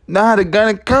 nah, the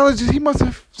gynecologist, he must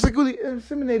have secretly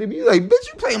inseminated me. You like, bitch,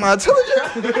 you playing my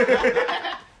intelligence?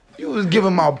 You was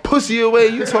giving my pussy away.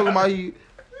 You talking about you?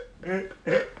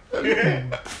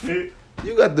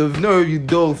 You got the nerve, you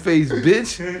dog face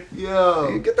bitch.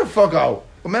 Yo. Get the fuck out.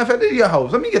 Matter of fact, this is your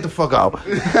house. Let me get the fuck out.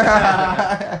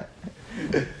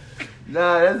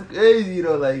 Nah, that's crazy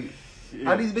though. Like,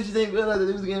 how these bitches ain't realize that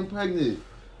they was getting pregnant?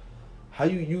 How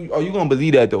you are you gonna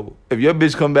believe that though? If your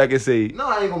bitch come back and say, No,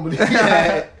 I ain't gonna believe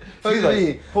that. What she's you like,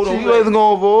 mean? hold on, She you like- wasn't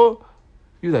going for?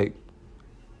 You like,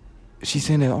 she's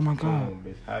saying that, oh my Come God. on,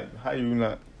 bitch. How you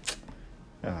not?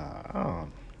 I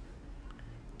don't.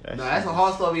 Nah, that's a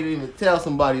hard story to even tell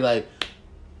somebody. Like,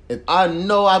 if I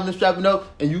know I've been strapping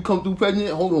up and you come through pregnant,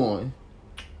 hold on.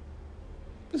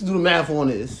 Let's do the math on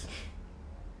this.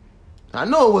 I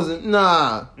know it wasn't.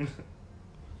 Nah.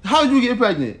 How'd you get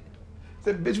pregnant?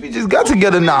 Said, bitch, we just got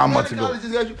together 9 months ago.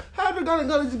 How did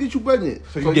gynecologist get you pregnant?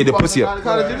 So you get the fucking pussy up.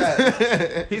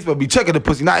 gynecologist? He's supposed to be checking the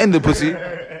pussy, not in the pussy.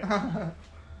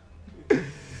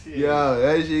 Yo,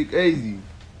 that shit crazy.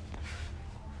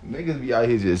 Niggas be out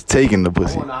here just taking the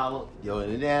pussy. I wanna holler. Yo,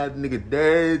 and that nigga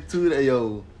dead too. That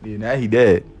yo, Yeah, now he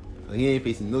dead. he ain't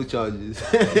facing no charges.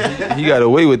 He got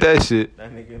away with that shit.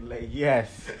 That nigga like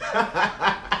yes.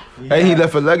 And he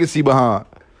left a legacy behind.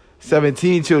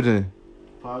 17 children.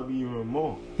 Probably even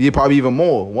more. Yeah, probably even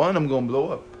more. One of them gonna blow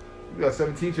up. You got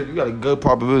 17 children, you got a good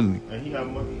probability. And he got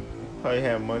money. He probably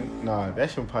had money. Nah, that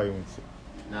shit probably went to.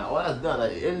 Nah, all that's done.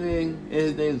 Like everything in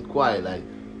his name is quiet. Like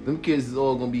them kids is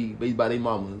all gonna be raised by their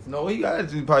mamas. No, he got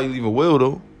to probably leave a will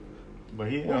though. But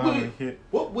he What know how to hit.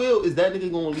 will is that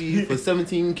nigga gonna leave for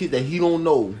 17 kids that he don't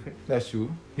know? That's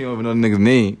true. He don't even know the niggas'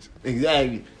 names.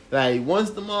 Exactly. Like once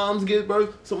the moms give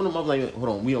birth, some of them moms like, hold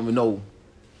on, we don't even know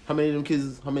how many of them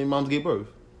kids, how many moms gave birth.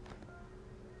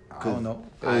 I don't know.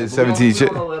 Alright, but 17 we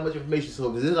children. don't know that much information, so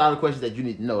because there's a lot of questions that you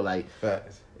need to know, like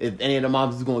Facts. if any of the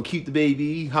moms is gonna keep the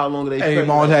baby, how long are they? Hey, pregnant?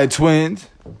 mom had twins.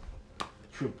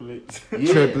 Triplets.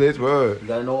 Yeah. Triplets, word. You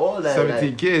gotta know all that.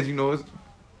 17 kids, you know.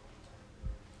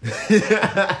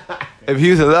 If he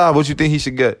was alive, what you think he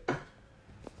should get?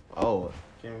 Oh,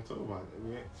 Can't even talk about it,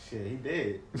 man. Shit, he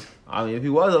dead. I mean, if he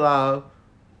was alive,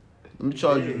 let me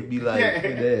charge you to be like, Yeah. he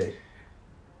dead.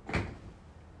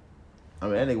 I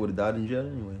mean, that nigga would have died in jail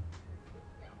anyway.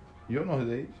 You don't know his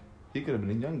age. He could have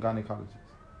been a young gynecologist.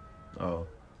 Oh,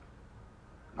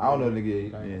 I don't know the nigga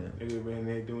age. yeah. Nigga been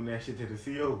there doing that shit to the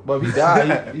CO. But if he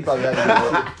died, he probably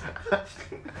had to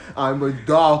I'm a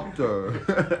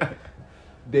doctor.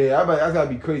 Yeah, that's gotta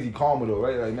be crazy karma though,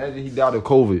 right? Like imagine he died of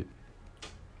COVID.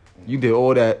 You did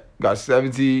all that, got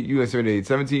 17, you inseminated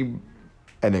 17,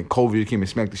 and then COVID came and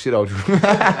smacked the shit out of you.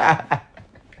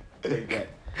 Take that.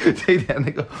 Take that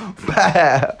nigga.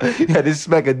 Wow. You had to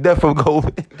smack a death from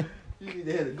COVID. You need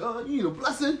to hit a gun. You need a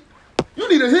blessing. You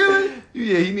need a healing.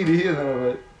 Yeah, he need to hear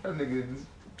that, but that nigga is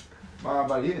my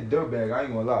body. He a dirtbag, I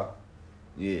ain't gonna lie.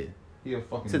 Yeah. He a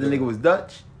fucking Said the dirtbag. nigga was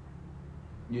Dutch.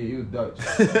 Yeah, he was Dutch.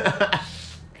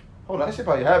 Hold on, that shit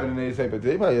probably happened in they say, but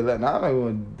they probably let. Nah, I'm not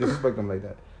gonna disrespect them like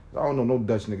that. I don't know no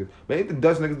Dutch niggas. But ain't the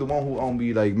Dutch niggas the one who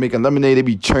be like making lemonade? They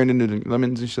be churning the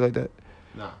lemons and shit like that.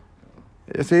 Nah.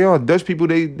 I say, yo, Dutch people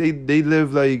they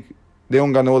live like they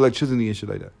don't got no electricity and shit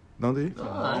like that, don't they?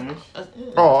 Nah.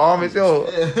 Oh, Amish, yo.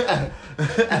 It's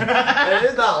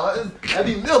not. That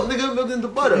be milk, nigga, milk into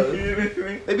butter.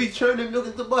 They be churning milk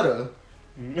into butter.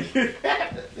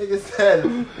 Nigga said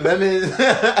lemon.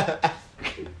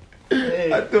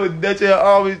 I thought Dutch and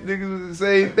Amish niggas was the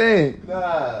same thing.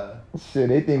 Nah. Shit,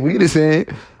 they think we the same.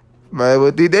 Man,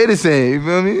 but they the same, you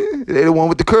feel me? They the one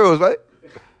with the curls, right?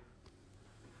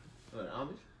 What,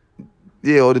 Amish?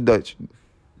 Yeah, or the Dutch.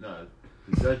 Nah.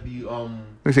 The Dutch be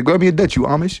They say, grab me a Dutch, you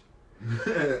Amish.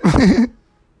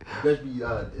 Dutch be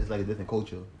it's like a different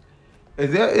culture.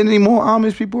 Is there any more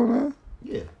Amish people around?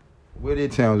 Yeah. Where their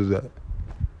towns is at?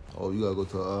 Oh, you gotta go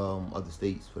to other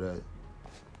states for that.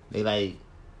 They like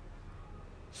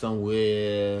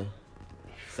somewhere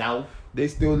south. They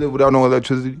still live without no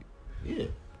electricity? Yeah.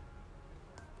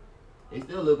 They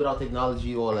still live without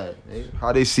technology, all that. They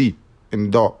How they see in the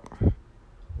dark?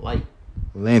 light,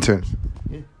 Lanterns.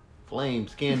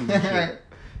 flames, candles, and shit.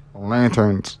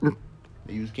 Lanterns.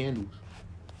 They use candles.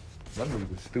 That nigga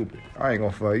was stupid. I ain't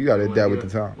gonna fuck. You gotta adapt with the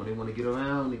time. When they want to get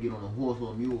around, they get on a horse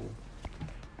or a mule.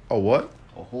 Oh, what?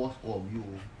 A horse or a mule.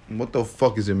 What the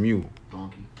fuck is a mule?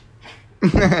 Donkey.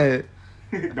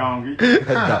 Donkey.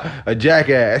 A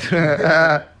jackass.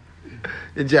 A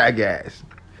jackass.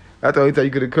 I thought you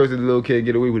could have cursed at the little kid and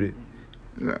get away with it.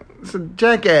 No, it's a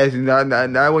jackass.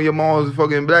 Not when your mom's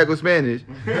fucking black or Spanish.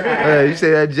 You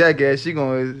say that jackass, she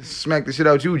gonna smack the shit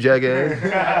out you,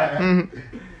 jackass.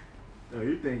 Oh,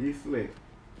 you think he's slick?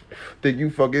 Think you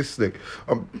fucking slick.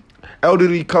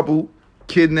 Elderly couple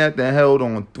kidnapped and held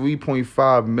on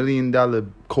 $3.5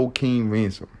 million cocaine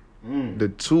ransom. The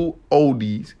two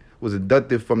oldies was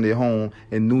abducted from their home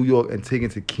in New York and taken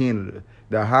to Canada.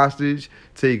 The hostage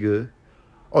taker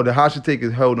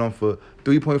held on for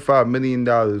 $3.5 million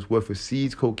worth of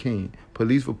seized cocaine.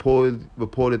 Police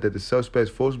reported that the suspects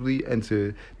forcibly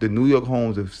entered the New York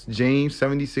homes of James,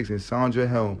 76, and Sandra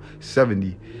Helm,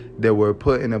 70. They were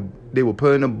put in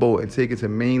a boat and taken to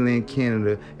mainland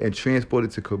Canada and transported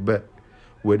to Quebec,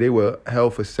 where they were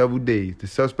held for several days. The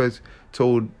suspects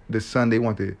told the Sun they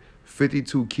wanted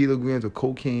 52 kilograms of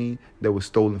cocaine that was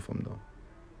stolen from them.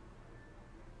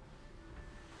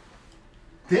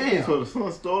 Damn. So the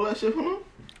son stole that shit from him?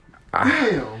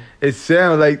 Damn. It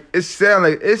sound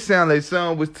like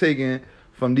someone was taken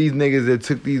from these niggas that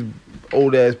took these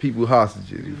old ass people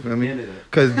hostages. You feel me? Canada.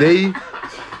 Cause they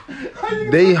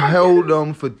held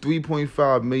them for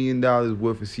 $3.5 million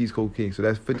worth of seized cocaine. So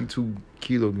that's 52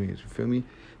 kilograms. You feel me?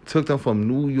 Took them from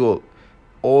New York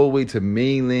all the way to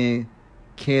mainland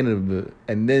Canada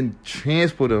and then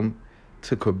transport them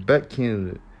to Quebec,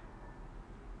 Canada.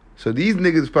 So these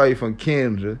niggas probably from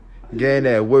Canada, getting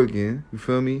that working. You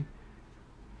feel me?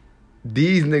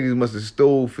 These niggas must have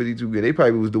stole 52 grand. They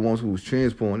probably was the ones who was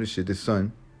transporting this shit. The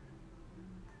Sun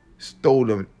stole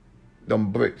them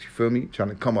bricks. You feel me? Trying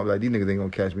to come up like these niggas ain't gonna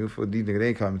catch me. These niggas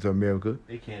ain't coming to America.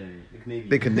 They Canadian. They Canadian.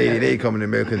 They Canadian. They ain't coming to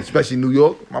America, especially New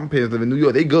York. My parents live in New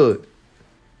York. They good.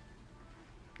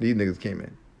 These niggas came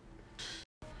in.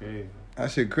 Okay.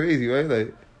 That shit crazy, right?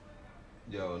 Like,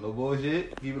 Yo, no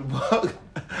bullshit. Keep it a buck.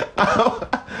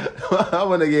 I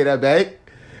wanna get that back.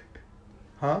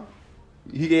 huh?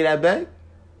 He gave that back?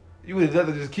 You would have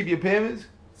rather just keep your payments?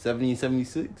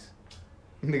 1776.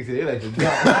 Niggas say they like to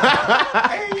jump.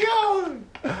 Hey yo!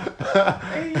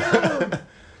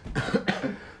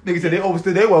 Niggas said they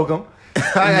overstood their welcome.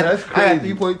 I That's got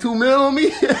crazy. 3.2 mil on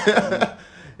me.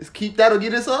 Let's keep that or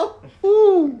get us up.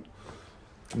 Ooh.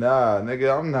 Nah,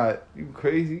 nigga, I'm not. You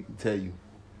crazy? I tell you.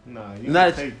 Nah, you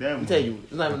Not, can take that. I tell you,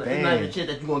 it's not even Damn. a chance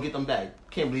that you gonna get them back.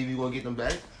 Can't believe you gonna get them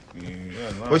back.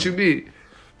 What you mean?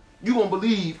 You gonna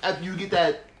believe after you get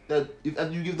that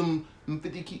after you give them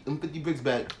 50 bricks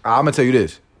back, I'm gonna tell you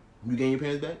this. you getting your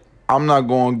parents back? I'm not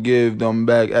gonna give them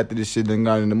back after this shit done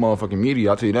got in the motherfucking media.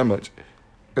 I'll tell you that much.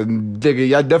 Nigga,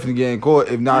 y'all definitely getting caught.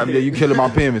 If not, you killing my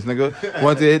parents, nigga.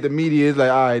 Once it hit the media, it's like,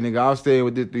 all right, nigga, I'm staying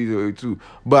with this 302.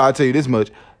 But I'll tell you this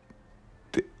much.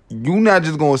 You not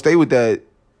just gonna stay with that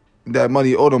money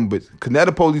you owe them, but cause now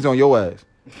the police on your ass.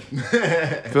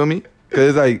 Feel me? Cause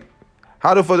it's like,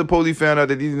 how the fuck the police found out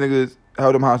that these niggas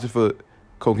held them hostage for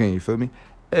cocaine? You feel me?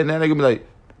 And that nigga be like,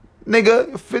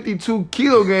 nigga, 52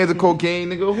 kilograms of cocaine,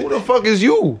 nigga. Who the fuck is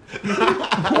you?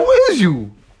 Who is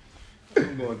you?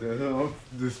 I'm going to the hood.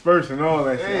 I'm dispersing all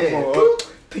that shit. Hey. I'm going up.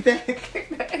 Take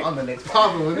that. I'm the next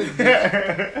problem with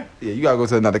this. Yeah, you gotta go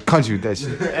to another country with that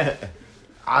shit.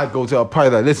 I go to a party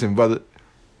like, listen, brother.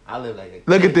 I live like a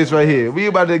Look at this right here. We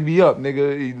about to be up,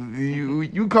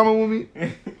 nigga. You coming with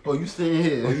me? Oh, you staying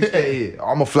here? You stay here.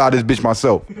 I'm gonna fly this bitch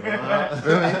myself.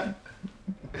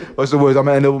 What's the words? I'm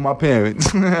gonna end up with my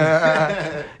parents.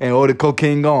 And all the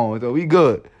cocaine gone. So we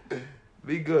good.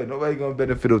 We good. Nobody gonna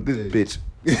benefit off this bitch.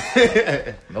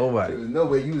 Nobody. There's no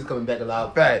way you was coming back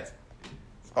alive. Facts.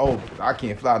 Oh, I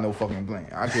can't fly no fucking plane.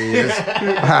 I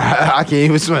can't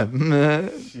even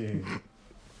swim. Shit.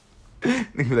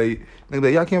 Nigga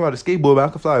like, y'all came out a skateboard, but I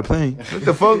can fly a plane. What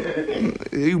the fuck?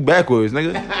 You backwards,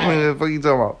 nigga. What the fuck you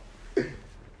talking about?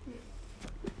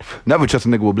 Never trust a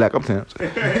nigga with black uptowns.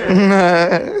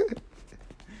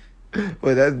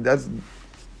 But that's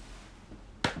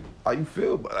how you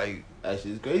feel, but like, That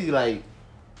shit's crazy. Like,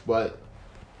 but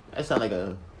that sound like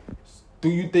a. do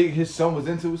you think his son was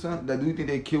into something? Like, do you think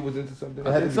that kid was into something?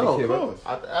 I think so. Kid, right? course.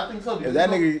 I think so. If that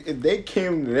nigga, if they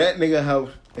came to that nigga house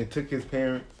and took his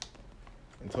parents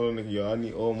and told the nigga, yo, I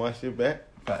need all my shit back.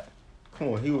 Fact. Come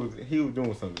on, he was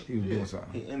doing something. He was doing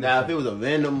something. He Now, if it was a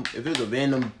random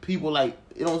people, like,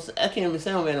 it don't. I can't even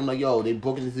sound random. Like, yo, they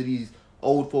broke into these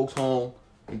old folks' home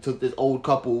and took this old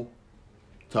couple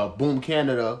to Boom,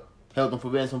 Canada, held them for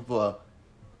ransom for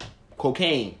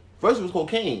cocaine. First it was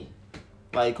cocaine.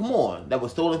 Like, come on, that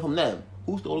was stolen from them.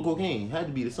 Who stole the cocaine? Had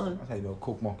to be the son. I tell you, the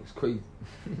coke market's crazy.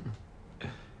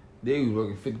 They was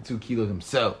working 52 kilos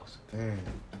themselves. Damn.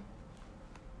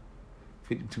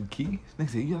 52 keys? Nigga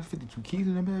said, you got 52 keys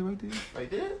in that bag right there? Right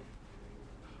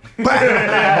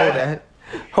there.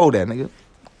 Hold that, nigga.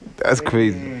 That's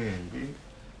crazy. Damn, B.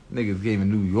 Niggas came in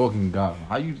New York and got him.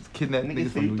 How you just kidnap niggas Nigga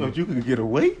said from you New thought York? you could get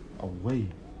away? Away.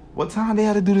 What time they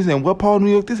had to do this in? What part of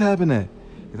New York this happened at?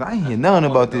 Cause I ain't hear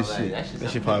nothing about this shit. That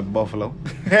shit probably Buffalo.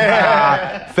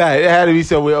 Fact, it had to be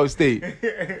somewhere upstate.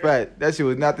 Fact, that shit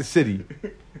was not the city.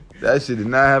 That shit did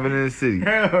not happen in the city.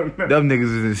 Hell no. Them niggas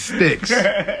was in sticks.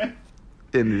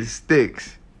 In the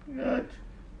sticks.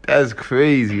 That's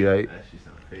crazy, right? That shit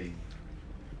sound crazy.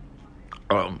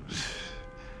 I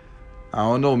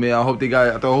don't know, man. I hope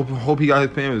hope he got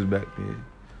his parents back, man.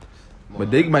 But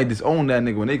they might disown that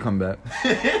nigga when they come back.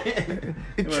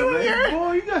 Junior!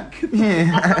 Boy, you got to get the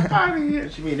Yeah. fuck out of here.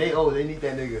 What you mean? They need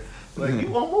that nigga. Like,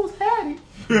 you almost had it.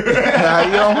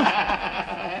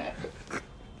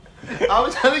 I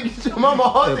was trying to get your mama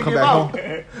hard to Come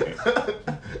get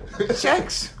back out.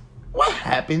 Checks. What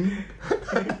happened?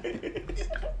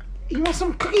 You want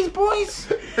some cookies,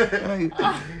 boys? Like,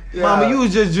 Mama, you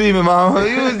was just dreaming, mama.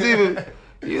 You was dreaming.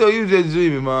 You know, you was just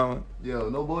dreaming, mama. Yo,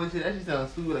 no bullshit. That shit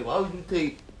sounds stupid. Like, why would you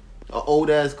take an old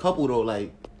ass couple though?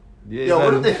 Like, Yeah, yo,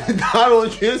 what if they died on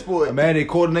transport? Man, they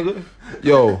caught a nigga.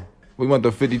 Yo, we want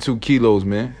the 52 kilos,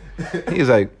 man. He's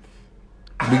like,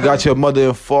 we got your mother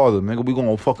and father, man. We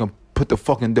gonna fucking put the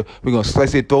fucking, we gonna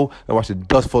slice their throat and watch the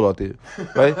dust fall out there,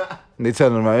 right? And they tell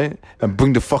them, right? And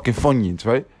bring the fucking Funyuns,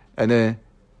 right? And then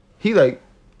he like,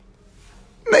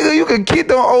 nigga, you can keep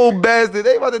them old bastard.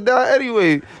 They about to die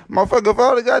anyway. My fucking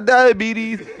father got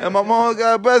diabetes and my mom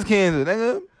got breast cancer,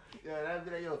 nigga. Yeah, that's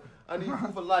it. Yo, I need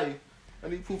proof of life. I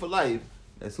need proof of life.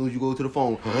 As soon as you go to the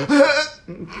phone,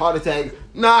 heart attack.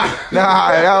 Nah,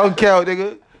 Nah, that don't count,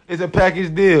 nigga. It's a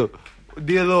package deal.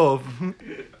 Deal off.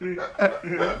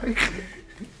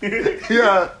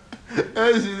 Yeah,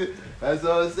 that's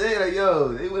what I'm saying. Like, yo,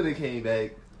 they would have came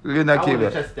back. You're not I kidding.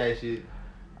 would have trusted that shit.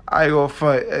 I ain't gonna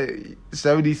front.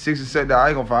 76 or 70. I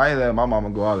ain't gonna front. I ain't letting my mama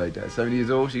go out like that. 70 years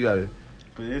old, she gotta.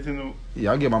 But it's in the,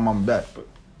 Yeah, I'll get my mama back.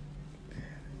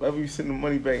 whenever you send the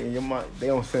money back in your mind, they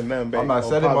don't send nothing back. I'm not Or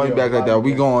sending money probably back like that.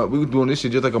 We back. doing this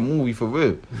shit just like a movie for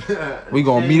real. We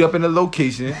gonna meet up in the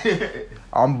location.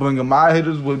 I'm bringing my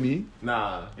hitters with me.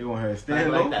 Nah, You gonna have not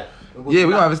stand like like that. Yeah,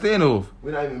 we gonna have a standoff.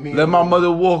 We're not even mean. Let my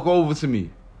mother walk over to me.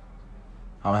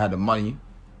 I'm gonna have the money.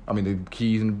 I mean, the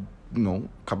keys and, a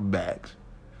couple bags.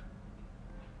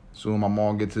 So when my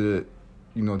mom get to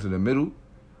the middle,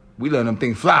 we let them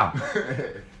things fly.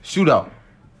 Shoot out.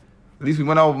 At least we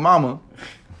went out with mama.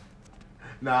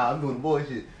 Nah, I'm doing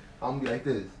bullshit. I'm gonna be like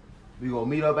this. We gonna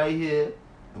meet up right here.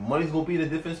 The money's gonna be in a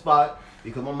different spot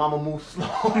because my mama moves slow.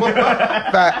 But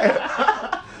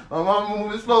My mama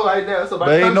moving slow right now. So by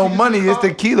the ain't time no she gets money, to it's the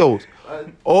car- kilos.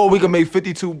 Or we can make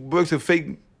 52 bricks of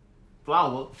fake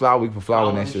flour. flour. We can flour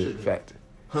in that and shit. sugar. Fact.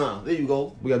 Huh, there you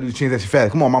go. We gotta do the transaction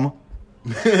fast. Come on, mama.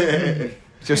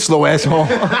 Just slow ass home.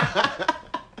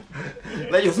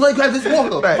 Like, yo, somebody grab this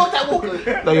walker. Right. Fuck that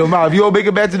walker. Like, yo, ma, if you don't make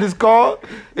it back to this car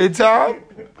in time,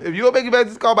 if you don't make it back to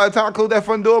this car by the time I close that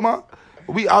front door, ma,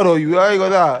 we out on you. I ain't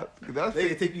gonna lie. That's They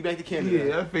can take you back to Canada.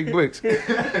 yeah, that's fake bricks. They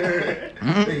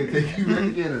can take you back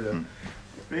to Canada.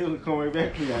 They gonna come right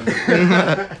back to y'all.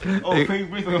 Oh, fake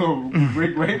bricks gonna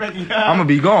break right back in y'all. I'm gonna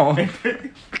be gone.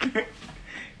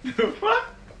 What?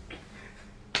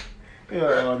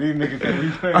 Yeah, these niggas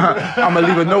can replay. I'm gonna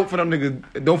leave a note for them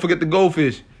niggas. Don't forget the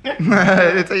goldfish. They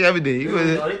tell you everything. Oh,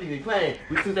 they think they playing.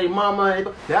 We took their mama.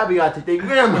 They'll be out to their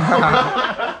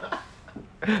grandma.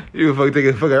 You gonna take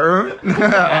a fucking urn?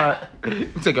 You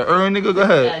take an urn, nigga? Go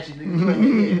ahead. Actually,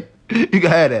 niggas, You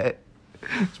can have that.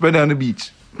 Spread down the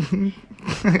beach.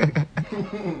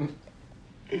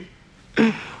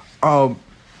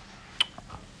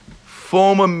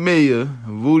 Former mayor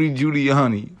Rudy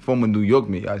Giuliani, former New York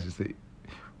mayor, I should say,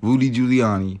 Rudy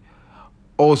Giuliani,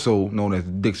 also known as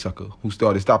the dick sucker, who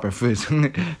started Stop and Frisk,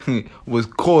 was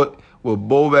caught with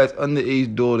Borat's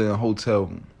underage daughter in a hotel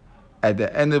room. At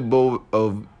the end of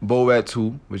Borat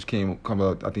 2, which come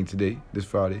out, I think today, this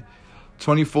Friday,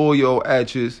 24-year-old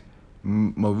actress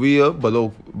Maria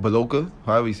Baloka,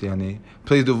 however you say her name,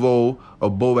 plays the role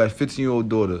of Borat's 15-year-old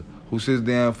daughter, who sits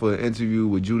down for an interview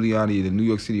with Giuliani in the New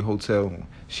York City hotel room.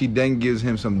 She then gives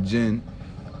him some gin,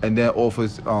 and then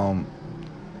offers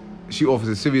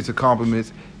a series of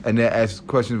compliments, and then asks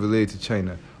questions related to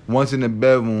China. Once in the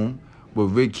bedroom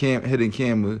with hidden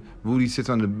cameras, Rudy sits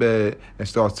on the bed and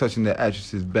starts touching the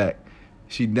actress's back.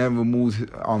 She then removes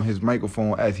his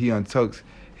microphone as he untucks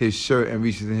his shirt and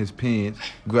reaches in his pants,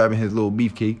 grabbing his little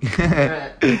beefcake.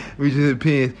 Reaches in his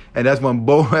pants, and that's when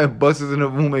Borat busts in the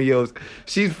room and yells,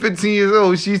 "She's 15 years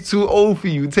old. She's too old for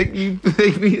you. Take me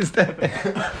instead."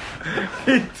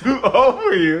 He's too old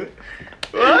for you.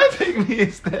 What? Take me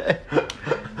instead.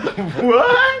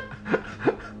 What?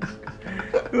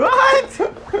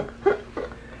 What?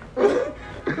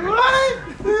 What?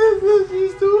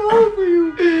 She's too old for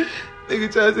you.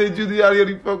 Nigga try to say Giuliani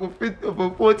only fuck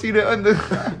with 14 and under.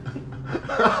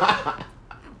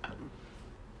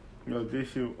 Yo, this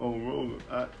shit on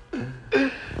roller.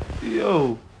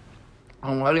 Yo,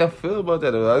 how do y'all feel about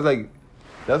that though?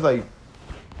 That's like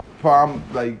prime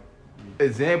like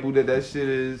example that shit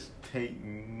is. Take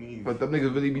me. But them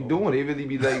niggas really be doing. They really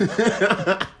be like.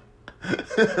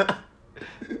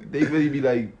 They really be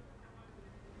like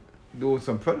doing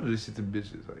some predator shit to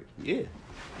bitches. Like, Yeah.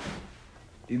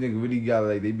 these niggas really got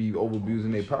like they be over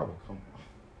abusing their power.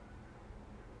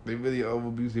 They really over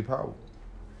abuse their power.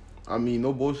 I mean,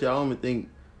 no bullshit. I don't even think.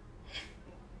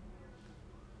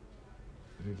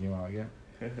 It came out again.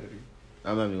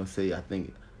 I'm not even gonna say. I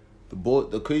think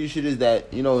the crazy shit is that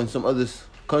in some other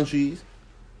countries,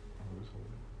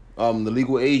 the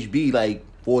legal age be like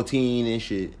 14 and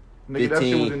shit, Nigga, that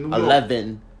shit was in 15, New York.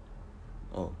 11.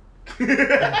 Oh,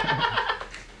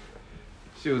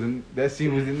 That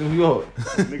scene was in New York.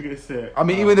 Nigga said. I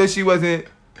mean, even though she wasn't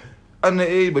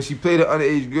underage, but she played an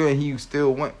underage girl, and he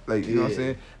still went. Like, you know what I'm Yeah.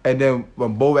 saying? And then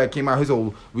when Borat came out, his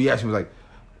whole reaction was like,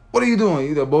 "What are you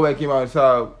doing?" Borat came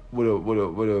outside with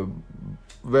a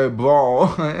red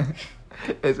bra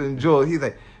and some jaws. He's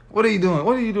like, "What are you doing?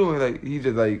 What are you doing?" Like, he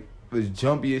just like was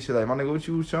jumpy and shit. Like, my nigga, what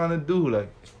you was trying to do?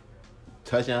 Like,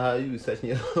 touching how you was touching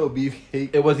your little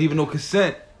beefcake. it wasn't even no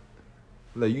consent.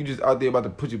 Like, you just out there about to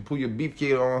pull your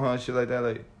beefcake on her and shit like that.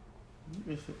 Like,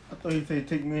 I thought he said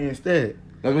take me instead.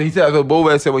 that's what he said. That's what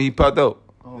Borat said when he popped out.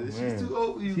 Oh, She's man. too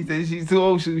old for He you. said she's too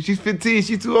old. She's 15.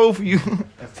 She's too old for you.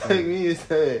 That's Take crazy. me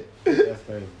instead. That's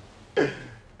crazy.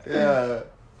 Yeah.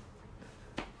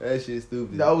 That shit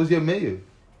stupid. That was your mayor.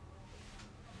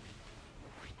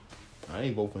 I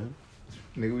ain't vote for him.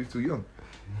 Nigga, we too young.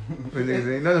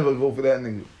 Niggas ain't none of us vote for that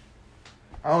nigga.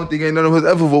 I don't think ain't none of us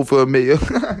ever vote for a mayor.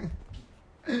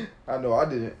 I know I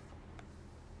didn't.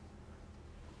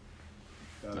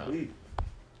 Gotta be.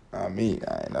 I mean,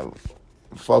 I ain't never.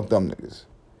 Fuck them niggas.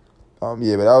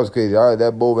 Yeah, but that was crazy. All right,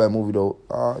 that Bobat movie though.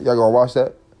 Y'all gonna watch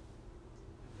that?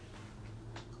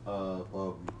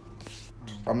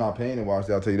 I'm not paying to watch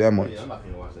that. I'll tell you that much. Yeah, I'm not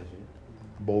gonna watch that shit.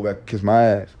 Bobat kiss my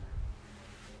ass.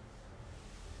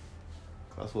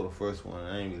 I saw the first one.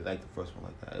 I didn't really like the first one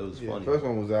like that. It was Yeah, funny. the first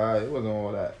one was alright. It wasn't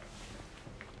all that.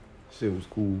 Shit was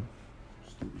cool.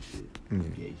 Stupid shit. Yeah.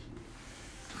 Gay shit.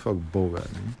 Fuck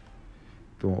Bobat, man.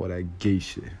 Doing all that gay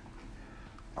shit.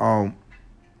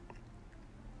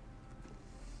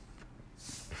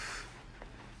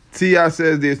 T.I.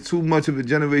 says there's too much of a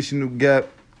generational gap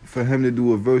for him to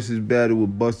do a versus battle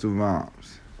with Busta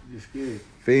Rhymes. You scared?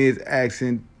 Fans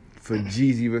asking for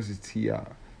Jeezy versus T.I.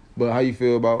 But how you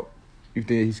feel about, you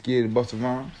think he's scared of Busta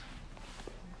Rhymes?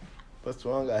 Busta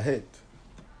Rhymes got hit.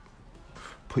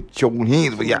 Put your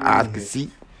hands where your eyes can see.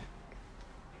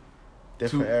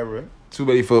 Different era. Too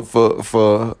ready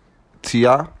for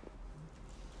T.I.?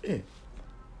 Yeah.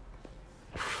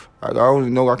 I don't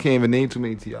even know. I can't even name too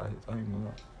many T.I. hits. I ain't gonna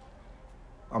lie.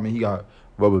 I mean, he got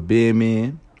Rubber Band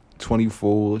Man,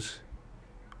 24s.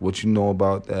 What you know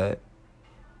about that?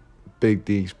 Big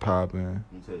things popping.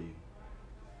 Let me tell you,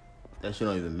 that shit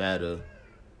don't even matter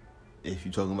if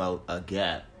you're talking about a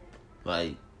gap.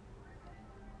 Like,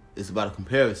 it's about a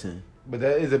comparison. But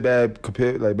that is a bad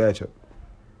matchup.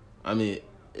 I mean,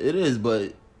 it is,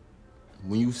 but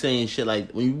when you saying shit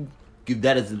like, when you give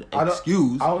that as an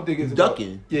excuse, I don't think it's you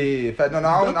ducking. Yeah. In fact, no,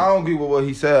 I don't agree with what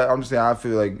he said. I'm just saying I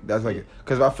feel like that's like,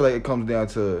 because I feel like it comes down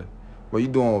to when you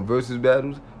doing versus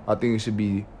battles. I think it should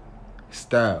be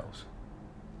styles.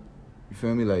 You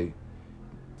feel me? Like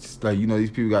you know,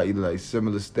 these people got either like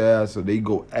similar styles, so they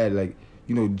go at like,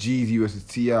 you know, Jeezy versus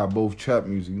T.I. both trap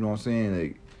music. You know what I'm saying?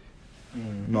 Like, you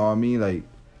know what I mean? Like,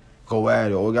 go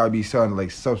at it. Or it gotta be something like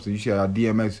substance. You should have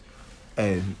DMX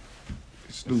and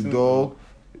Snoop Dogg,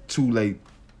 two like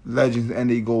legends, and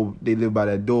they live by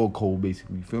that dog code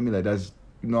basically. You feel me? Like that's,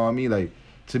 you know what I mean? Like,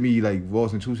 to me, like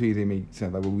Ross and 2 Chainz, they make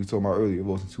sense. Like what we was talking about earlier,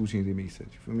 Ross and 2 Chainz, they make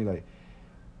sense. You feel me? Like,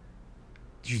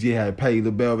 you did have Patti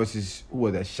LaBelle versus who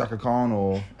was that, Shaka Khan,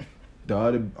 or the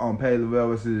other Patti LaBelle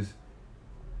versus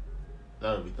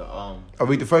That would be the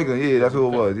Aretha Franklin. Yeah, that's what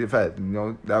it was. In fact, you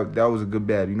know, that was a good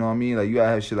battle. You know what I mean? Like you gotta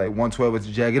have shit like 112 versus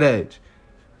Jagged Edge.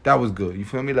 That was good. You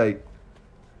feel me? Like,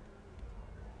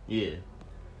 yeah.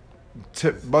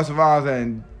 Busta Rhymes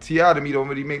and T.I. to me don't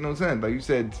really make no sense. Like you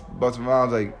said, Busta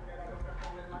Rhymes, like,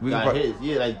 Got his.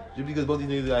 Yeah, like, just because both these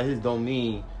niggas got his don't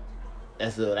mean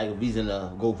that's a reason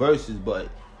to go versus, but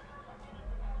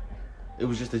it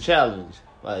was just a challenge.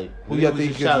 Like, who y'all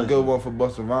think is a good one for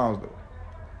Busta Rhymes though?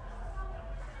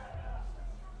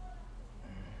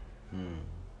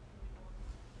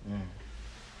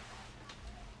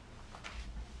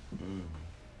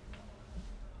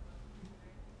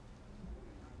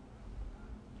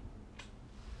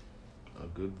 A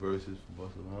good versus for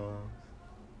Busta Rhymes.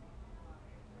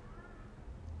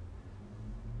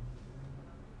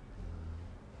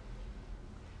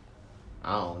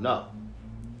 I don't know.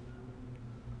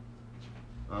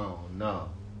 I don't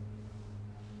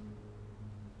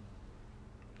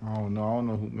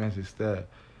know who matches style.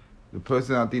 The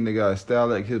person I think that got a style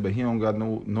like his, but he don't got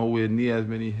nowhere near as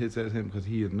many hits as him because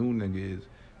he a new nigga, is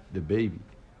the Baby.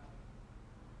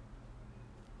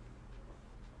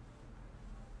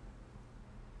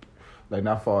 Like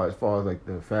not far as like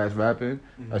the fast rapping,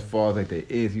 as far as like the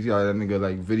ends. You see how that nigga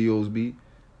like videos be,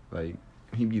 like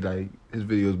he be like his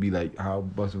videos be like how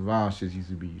Busta Rhymes shit used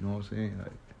to be. You know what I'm saying?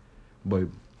 Like, but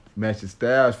match his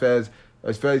style as fast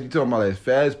as you talking about like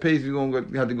fast pace. You gonna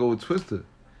have to go with Twista.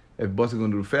 If Busta gonna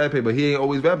do the fast pace, but he ain't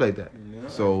always rap like that. Yeah.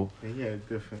 So he had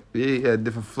different. Yeah, he had a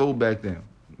different flow back then.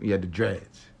 He had the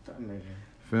dreads. That nigga.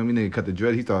 Feel me? Nigga cut the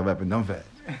dread. He started rapping dumb fast.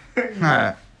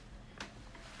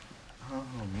 Oh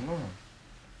no.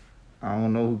 I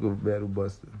don't know who could battle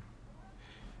Busta.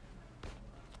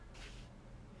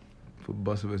 Put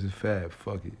Busta versus Fab.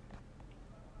 Fuck it.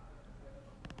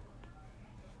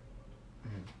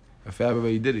 If Fab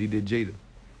already did it, he did Jada.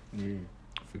 Yeah.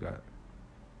 Forgot.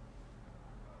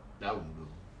 That was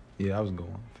good. Yeah, I was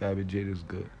going. Fab and Jada was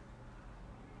good.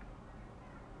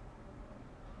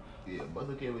 Yeah,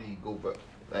 Busta can't really go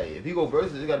like if he go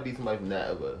versus, it gotta be somebody from that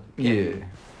ever. Yeah.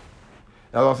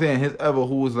 That's what I'm saying. His ever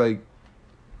who was like,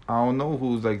 I don't know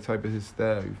who's like type of his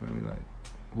style, you feel me? Like,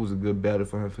 who's a good battle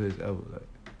for him for his ever, like.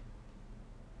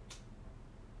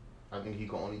 I think he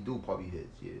can only do probably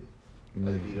hits, yeah.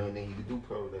 Like, the only thing he could do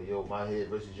probably like, yo, my hit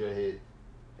versus your hit,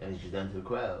 and it's just down to the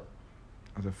crowd.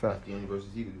 That's a fact. That's the only versus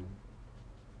he could do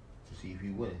to see if he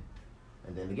win.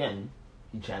 And then again,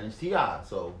 he challenged T.I.,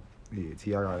 so. Yeah,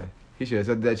 T.I. got it. He should have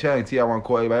said that challenge. T.I. want to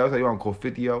call everybody else. Like, you want to call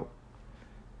 50 out?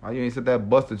 Why you ain't said that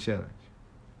Busta challenge?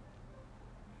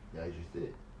 Yeah, you just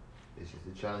did. It's just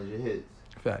a challenge your hits.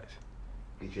 Facts.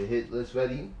 Get your hit list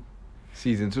ready.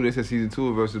 Season 2, they said season 2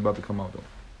 of Versus about to come out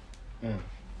though.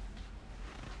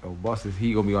 Oh, Boston,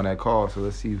 he gonna be on that call, so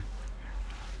let's see.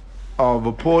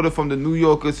 Reporter from the New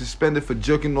Yorker suspended for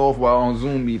jerking off while on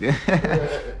Zoom meeting.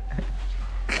 That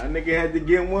nigga had to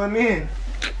get one in.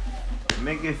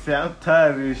 Nigga said, I'm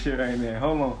tired of this shit right now.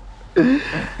 Hold on.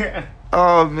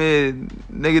 Oh man,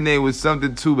 nigga name was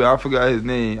something too, but I forgot his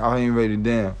name. I ain't write it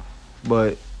down.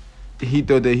 But he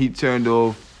thought that he turned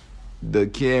off the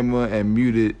camera and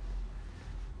muted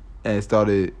and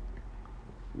started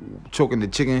choking the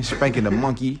chicken, spanking the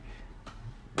monkey,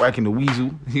 whacking the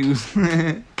weasel. He was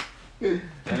That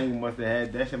nigga must have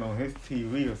had that shit on his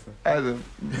TV or something. as a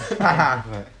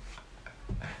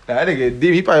that nigga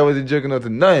deep. He probably wasn't jerking off to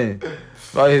nothing.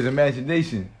 Probably his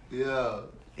imagination. Yeah.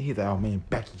 He's like, oh man,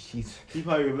 Becky, she's. He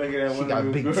probably was looking at She one got of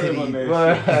those big girls titties. on that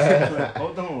Right. shit. Like,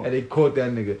 hold on. And they caught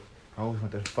that nigga. I always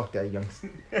want to fuck that young,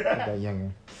 that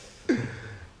youngin.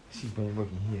 She's been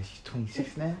working here. She's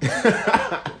 26 now.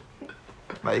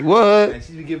 Like what? And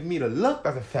she's been giving me the look.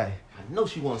 That's a fact. I know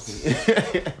she wants me.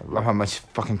 I love how much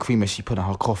fucking creamer she put on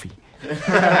her coffee.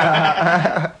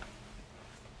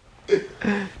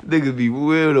 Niggas be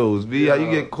weirdos, B. How you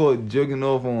get caught jerking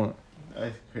off on?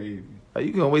 That's crazy. Are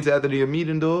you gonna wait till after your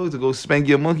meeting, dogs, to go spank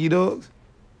your monkey dogs?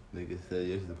 Nigga said,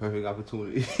 "This is the perfect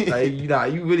opportunity." Like,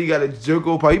 you really gotta jerk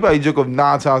off. You probably jerk off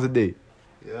 9 times a day.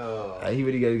 Yo. Like, he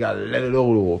really gotta let it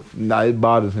all off. Nah, it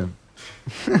bothers him.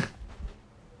 That's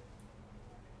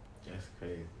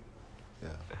crazy.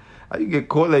 How you get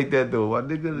caught like that though? Why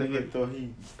nigga? Nigga thought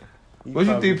he What you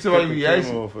probably think somebody flipped the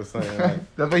reaction? camera off or something.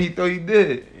 Like, That's what he thought he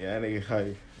did. yeah, that nigga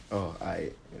like, oh,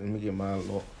 alright, let me get mine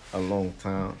a long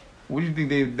time. What do you think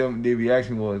their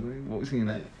reaction was? What was he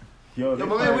like? Yo, Yo,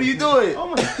 my man, what are you doing? Oh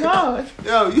my god.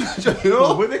 Yo, you jerking Yo,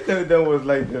 off? what they could have done was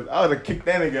like this. I would have kicked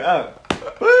that nigga out.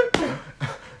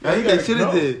 Yeah, You they gotta should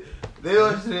have go. did. They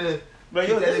all should have. Like,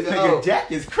 yo, Kick that this nigga nigga out.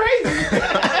 Jack is crazy.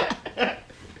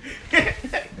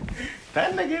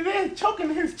 That nigga there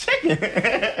choking his chicken.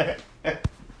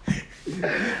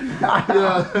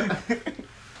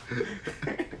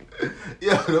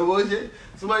 Yo, the bullshit.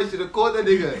 Somebody should have caught that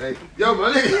nigga. Like, yo,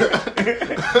 my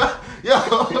nigga. Yo.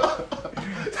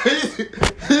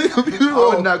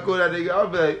 I would not call that nigga.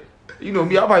 I'd be like, you know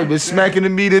me, I probably been smacking the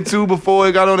meter too before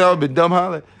it got on there. I've been dumb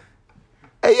hollering.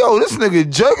 Hey yo, this nigga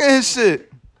jerking his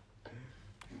shit.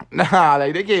 Nah,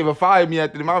 like they can't even fire me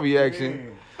after my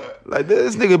reaction. Like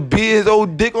this nigga beat his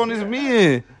old dick on his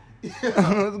meeting.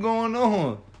 What's going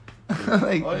on?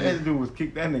 Like, All you had to do was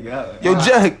kick that nigga out.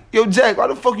 yo Jack, why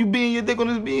the fuck you beating your dick on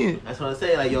his being? That's what I'm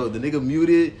saying. Like, yo, the nigga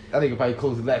muted. That nigga probably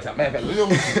closed his laptop. Matter of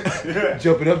fact,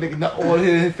 jumping up, nigga, not all in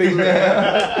his face.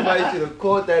 Somebody should have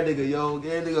caught that nigga, yo.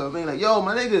 Get that nigga a ring. Like, yo,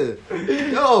 my nigga.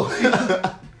 Yo.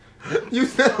 You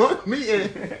said on meeting.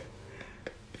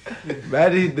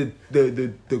 Imagine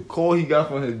the call he got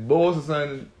from his boss or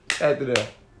something after that.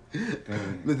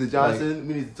 Mr. Johnson,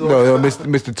 we need to talk. No,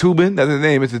 Mr. Tubin, that's his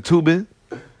name, Mr. Tubin.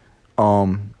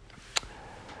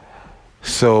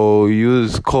 So you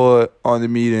was caught on the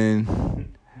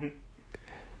meeting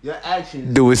Your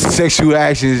actions. doing sexual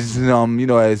actions, you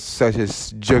know, as such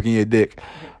as jerking your dick.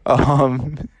 So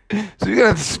you're gonna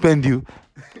have to suspend you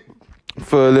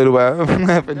for a little while,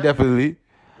 definitely.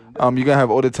 You're gonna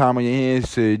have all the time on your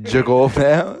hands to jerk off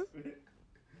now.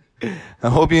 I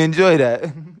hope you enjoy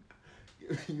that.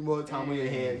 You more time on your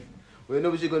hands. We don't know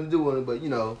what you're gonna do on it, but you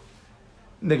know.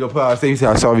 Nigga, probably say,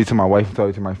 I'm sorry to my wife, I'm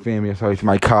sorry to my family, I'm sorry to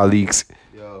my colleagues.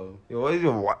 Yo. Yo, what is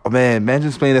your wife? Man, just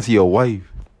explain that to your wife.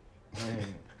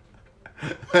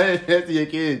 That's to your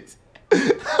kids.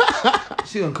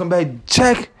 She gonna come back,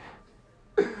 check.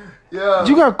 Yo.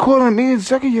 You got caught on me and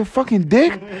sucking your fucking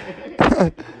dick?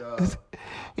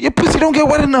 Your pussy don't get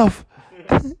wet enough.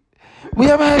 We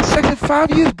haven't had sex in 5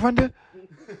 years, Brenda.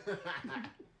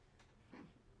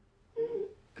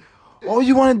 All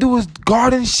you want to do is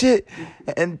garden shit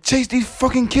and chase these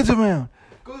fucking kids around.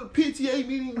 Go to PTA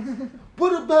meeting.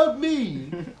 What about me?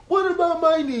 What about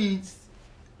my needs?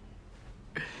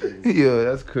 Yo,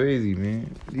 that's crazy,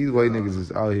 man. These white niggas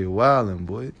is out here wilding,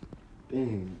 boy.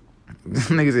 Damn. This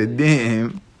nigga said,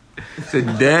 damn.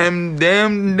 Said, damn.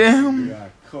 You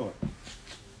got caught.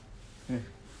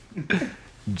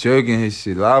 Jerking his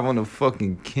shit live on the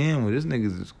fucking camera. This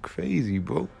niggas is crazy,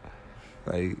 bro.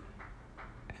 Like,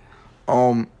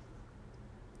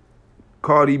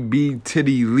 Cardi B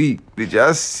titty leak. Did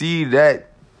y'all see that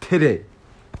titty?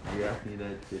 Yeah, I see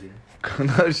that titty.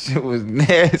 That shit was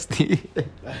nasty.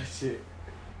 That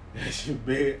shit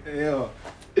big. Yo.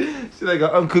 Shit like an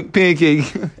uncooked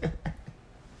pancake.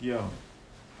 Yo.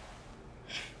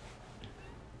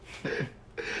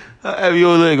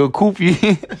 Areola like a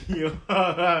koopy.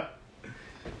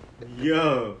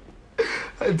 Yo.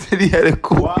 Her titty had a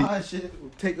koopy. Why shit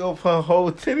take off her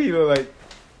whole titty though?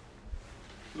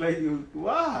 Like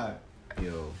why?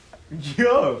 Yo.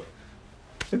 Yo.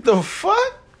 What the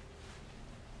fuck?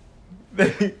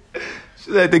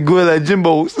 She like the gorilla at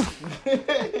Jimbo's.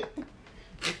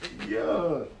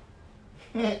 Yo.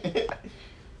 Nigga,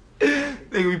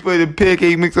 we put the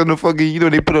pancake mix on the fucking,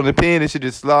 they put on the pan and shit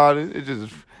just sliding. It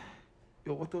just,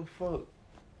 yo, what the fuck?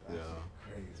 Yeah.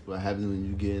 That's what happens when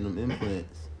you get them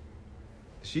implants.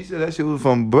 She said that shit was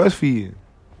from breastfeeding.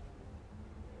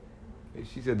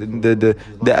 She said the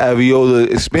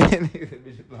areola expanded.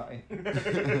 Bitch lying.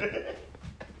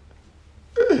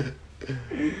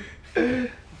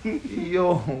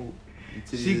 Yo,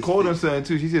 she called him something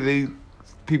too. She said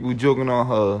people joking on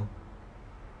her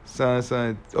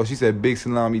son. Oh, she said big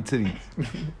salami titties.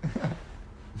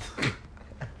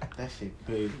 That shit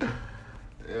crazy.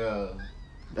 Yeah.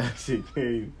 That shit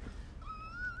crazy.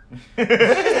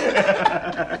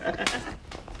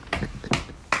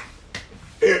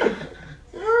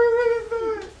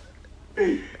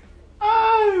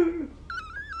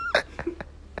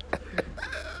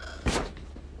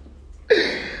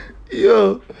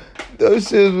 Yo, those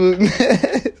shit was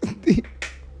nasty.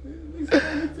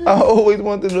 I always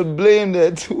wanted to blame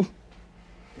that too.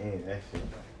 Man, that shit.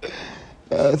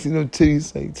 I see them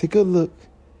titties. Like, take a look.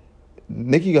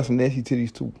 Nicki got some nasty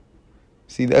titties too.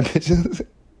 See that picture?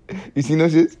 You seen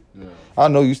those shits? No. I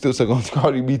know you still suck on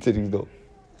Cardi B titties though.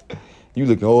 You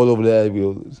looking all over the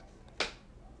areolas.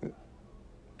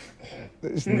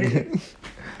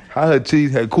 How her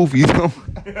titties had koofies though?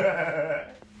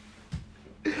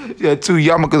 She had 2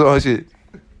 yarmulkes on her shit.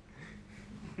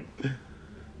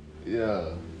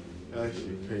 Yeah. That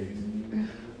shit crazy.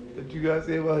 What you gotta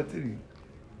say about her titties?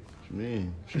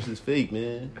 Man, this is fake,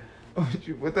 man.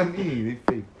 What that mean? They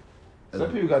fake.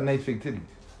 Some people got nice fake titties.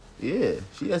 Yeah,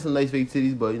 she had some nice fake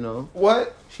titties, but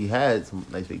What? she had some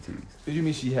nice fake titties. What you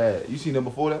mean she had? You seen them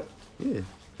before that? Yeah.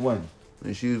 When?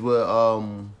 And she was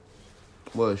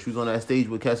with, she was on that stage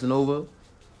with Casanova.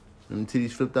 And the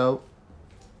titties flipped out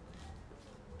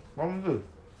When was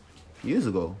years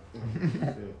ago.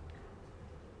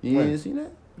 You When? ain't seen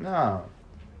that? this? Nah.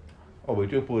 Oh,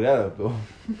 but you'll pull that up though.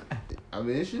 I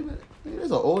mean, that's an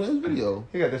old ass video.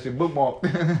 He got that shit bookmarked.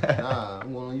 Nah,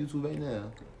 I'm going on YouTube right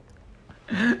now.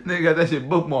 Nigga got that shit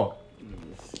bookmarked.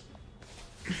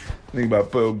 Nigga about to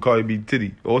put on Cardi B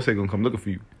titty. Also gonna come looking for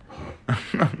you.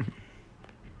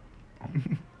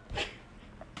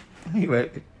 He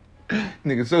like,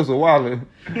 nigga Sosa Wilder.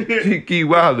 Kiki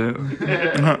Wilder.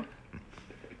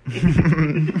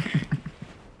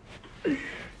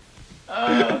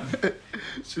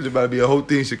 Shit about to be a whole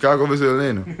thing, Chicago versus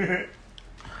Atlanta.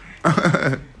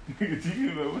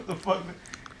 What the fuck?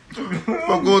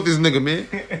 Fuck with this nigga, man.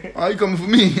 Why you coming for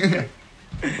me?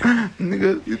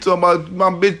 Nigga, you talking about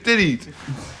my big titties.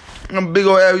 I'm big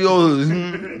old areolas.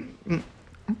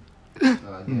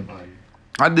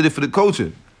 I did it for the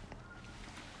culture.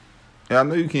 Yeah, I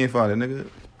know you can't find it, nigga.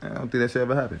 I don't think that shit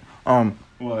ever happened.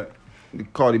 What? The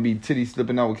Cardi B titty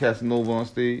slipping out with Casanova on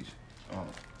stage. Oh.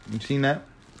 You seen that?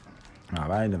 Nah,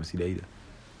 I ain't never see that either.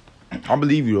 I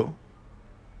believe you though.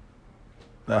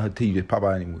 Nah, her titty just pop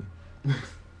out anyway.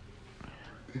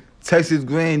 Texas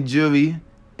grand jury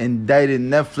indicted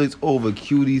Netflix over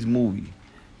Cuties movie,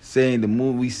 saying the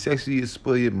movie sexually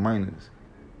exploited minors.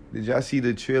 Did y'all see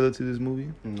the trailer to this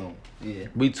movie? No. Yeah.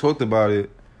 We talked about it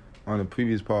on the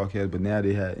previous podcast, but now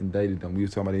they had indicted them. We were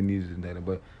talking about they needed to indict them,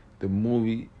 but the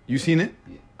movie, you seen it?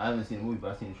 Yeah. I haven't seen the movie,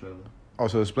 but I've seen the trailer. Oh,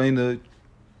 so explain the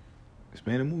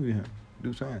movie here.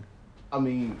 Do something. I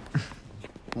mean,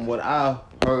 from what I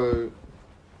heard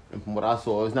and from what I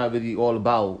saw, it's not really all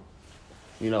about,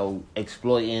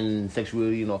 exploiting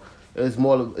sexuality. It's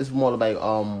more like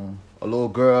a little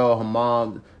girl, her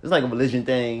mom. It's like a religion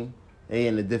thing. They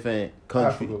in a different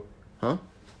country. Africa. Huh?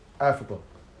 Africa.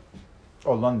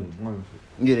 Oh, London.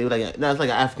 Yeah, they were like it's like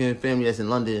an African family that's in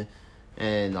London,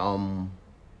 and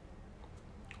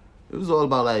it was all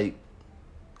about like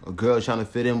a girl trying to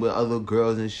fit in with other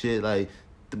girls and shit. Like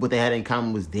what they had in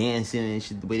common was dancing and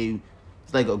shit. The way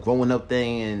it's like a growing up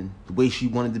thing, and the way she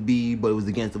wanted to be, but it was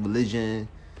against the religion.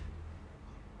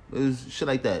 It was shit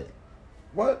like that.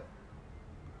 What?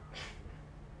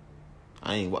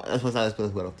 That's what I was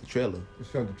supposed to off the trailer. You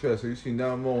saw the trailer, so you seen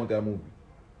nothing wrong with that movie.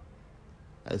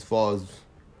 As far as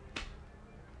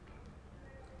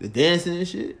the dancing and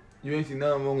shit. You ain't seen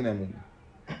nothing wrong in that movie.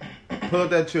 Pull up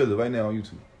that trailer right now on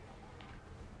YouTube.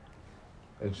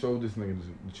 And show this nigga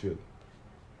the trailer.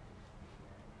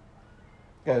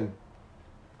 Guys,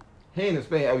 he ain't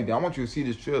explain everything. I want you to see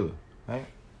this trailer, right?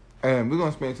 And we're gonna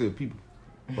explain it to the people,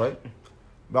 right?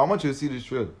 But I want you to see this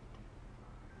trailer.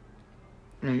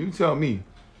 And you tell me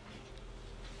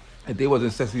if they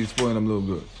wasn't sexually spoiling them little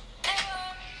girls.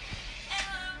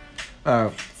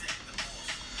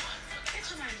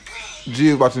 G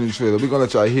is watching the trailer. We're gonna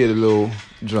let y'all hear the little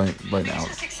joint right now.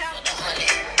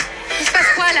 Il se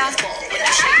passe quoi là?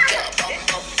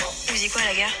 Vous dites quoi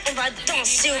la gare? On va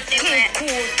danser au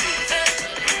concours.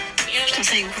 Putain,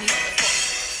 ça est où?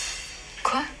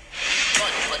 Quoi?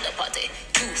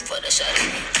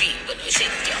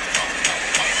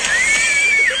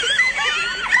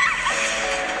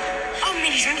 Oh mais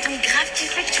les gens ils t'ont grave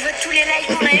kiffé que tu vois tous les likes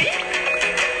qu'on a eu.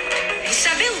 Vous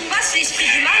savez où passe l'esprit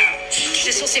du mal?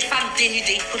 Ce sont ces femmes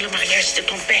dénudées pour le mariage de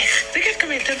ton père. Regarde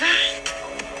comme elle te va.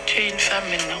 Tu es une femme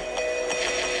maintenant.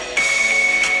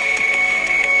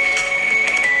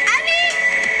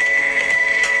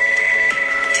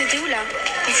 T'étais où là?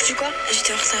 T'as foutu quoi?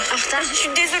 J'étais en retard. En retard? Je suis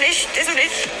désolée.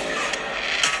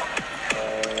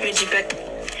 Me dis pas.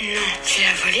 Non, tu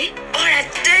l'as volé? Oh la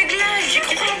thug là, j'y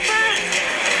crois pas.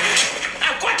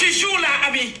 À quoi tu joues là,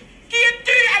 ami? Qui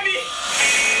es-tu, ami?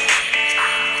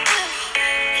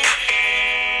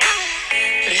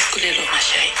 Laisse couler l'eau, ma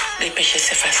chérie. Les péchés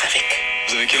s'effacent avec.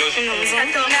 Vous avez quel âge? Non,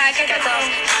 14.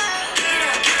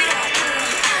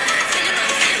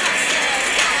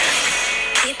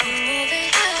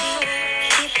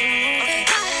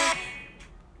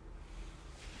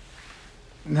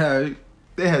 Nah,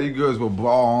 they had these girls with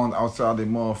bra on outside their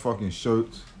motherfucking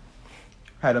shirts.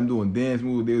 Had them doing dance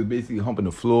moves. They was basically humping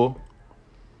the floor.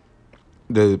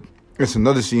 It's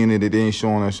another scene in there that they ain't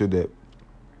showing that shit that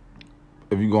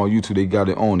if you go on YouTube, they got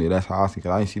it on it. That's how I see it.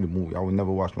 I ain't see the movie. I would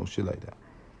never watch no shit like that.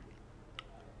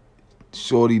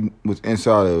 Shorty was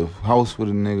inside a house with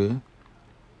a nigga.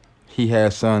 He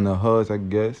had something of hers, I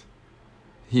guess.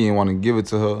 He didn't want to give it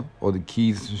to her or the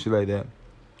keys and shit like that.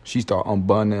 She started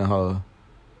unbundling her.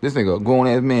 This nigga, grown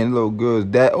ass man, little girls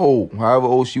that old, however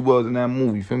old she was in that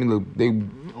movie. You feel me? Look,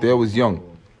 they was young.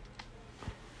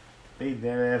 They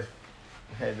damn ass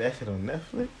had that shit on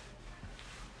Netflix.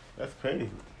 That's crazy.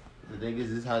 The thing is,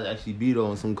 this is how it actually be though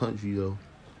in some countries though.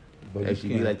 But It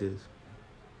actually be like this.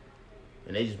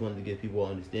 And they just wanted to get people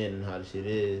understanding how the shit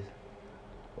is,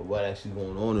 or what actually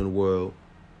going on in the world,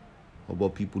 or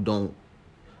what people don't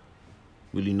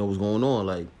really know what's going on.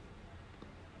 Like,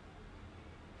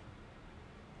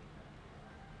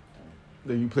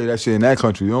 Then you play that shit in that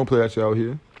country. You don't play that shit out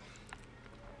here.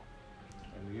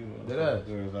 You know, That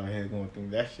girls out here gonna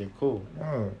think that shit cool.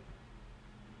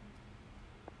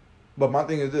 But my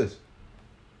thing is this.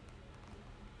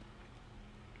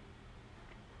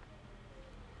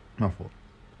 My fault.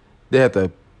 They have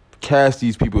to cast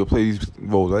these people to play these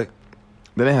roles, right?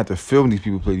 Then they have to film these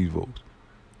people play these roles.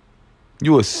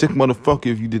 You a sick motherfucker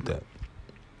if you did that.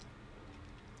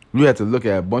 You had to look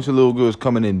at a bunch of little girls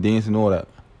coming in, dancing, all that,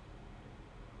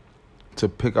 to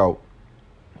pick out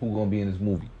who gonna be in this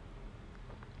movie.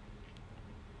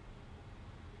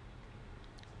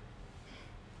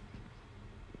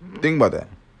 Think about that.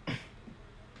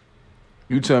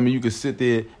 You tell me you could sit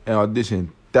there and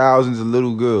audition thousands of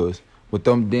little girls with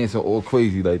them dancing all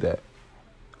crazy like that.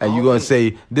 And you gonna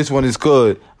say, this one is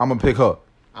good, I'm gonna pick her.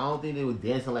 I don't think they were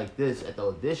dancing like this at the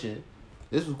audition.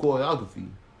 This was choreography.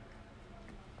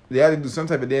 They had to do some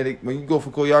type of dance. When you go for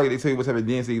choreography, they tell you what type of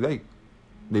dance they like.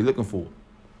 They looking for.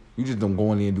 You just don't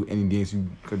go in there and do any dance you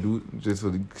could do just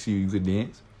for to see you could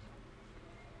dance.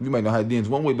 You might know how to dance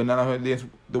one way, but not how to dance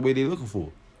the way they looking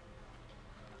for.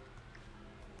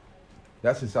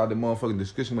 That's inside the motherfucking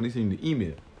description when they send you the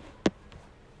email.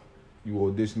 You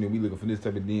auditioning, we looking for this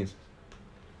type of dance.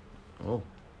 Oh,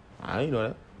 I didn't know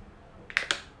that.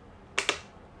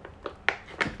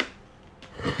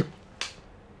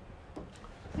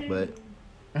 But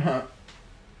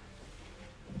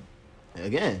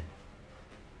again,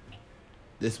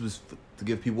 this was to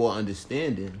give people an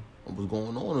understanding of what's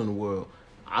going on in the world.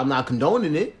 I'm not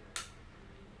condoning it,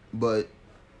 but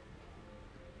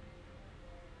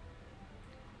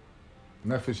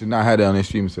Netflix should not have that on their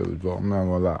streaming service, bro. I'm not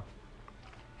gonna lie.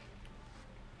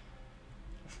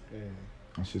 Yeah.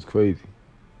 That shit's crazy.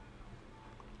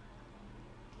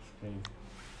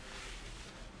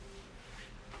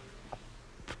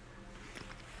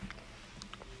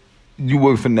 You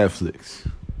work for Netflix.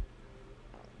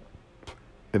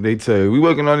 If they tell you, we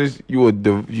working on this, you a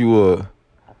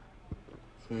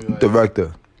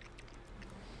director.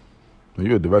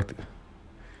 You're a director.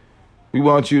 We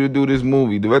want you to do this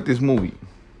movie, direct this movie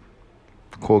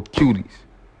called Cuties.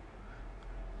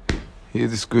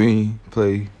 Here's the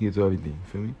screenplay, here's everything,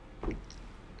 feel me?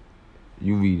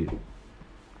 You read it.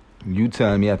 You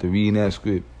telling me after reading that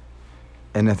script,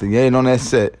 and after getting on that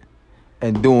set,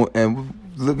 and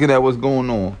looking at what's going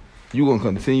on, you gonna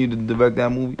continue to direct that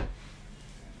movie?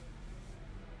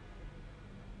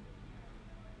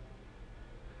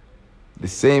 The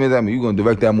same as that movie, you gonna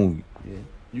direct that movie. Yeah.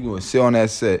 You gonna sit on that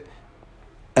set,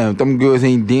 and if them girls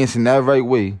ain't dancing that right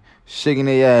way, shaking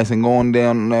their ass and going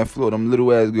down on that floor, them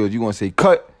little ass girls, you gonna say,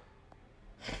 cut.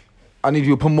 I need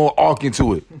you to put more arc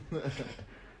into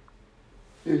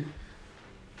it.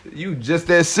 You just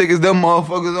as sick as them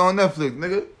motherfuckers on Netflix,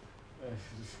 nigga. That's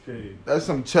just crazy. That's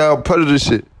some child predator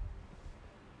shit.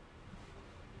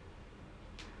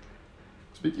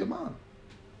 Speak your mind.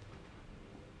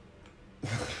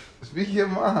 Speak your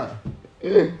mind.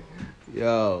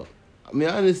 Yo, I mean,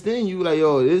 I understand you. Like,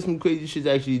 yo, there's some crazy shit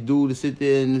to actually do to sit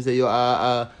there and say, yo,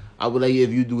 I would like it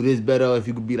if you do this better, if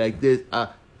you could be like this.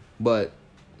 But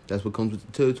that's what comes with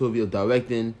the territory of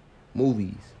directing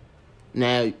movies.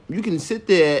 Now, you can sit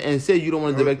there and say you don't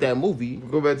want to direct that movie.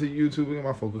 Go back to YouTube and get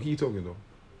my phone. Keep talking, though.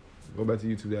 Go back to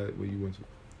YouTube, that where you went to.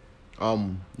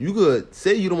 You could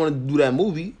say you don't want to do that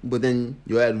movie, but then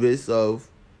you're at risk of,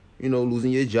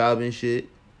 losing your job and shit.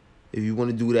 If you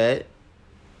want to do that,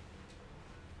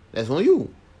 that's on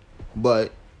you.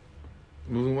 But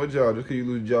losing what job? Just because you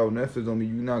lose a job on Netflix don't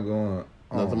mean you're not going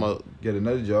to get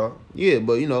another job. Yeah,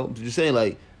 but just saying,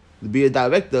 like, to be a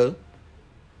director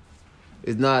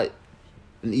is not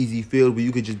an easy field where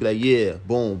you could just be like, yeah,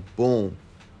 boom, boom.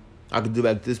 I could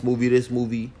direct this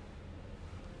movie.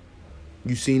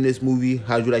 You seen this movie?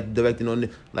 How'd you like directing on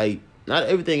it? Like, not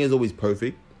everything is always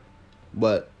perfect.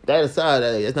 But that aside,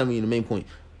 that's not really the main point.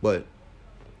 But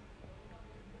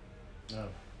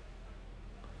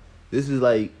this is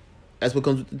like, that's what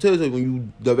comes with the territory when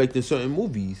you direct in certain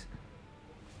movies.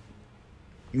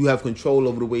 You have control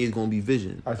over the way it's going to be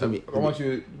visioned. I want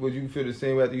you, would you feel the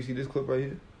same way after you see this clip right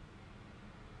here?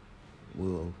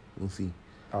 We'll see.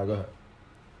 All right, go ahead.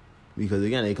 Because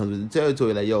again, it comes with the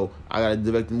territory. Like, yo, I got to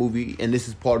direct the movie, and this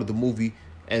is part of the movie.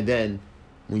 And then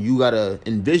when you got to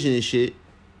envision this shit,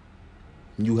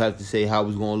 you have to say how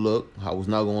it's going to look, how it's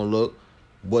not going to look.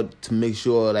 But to make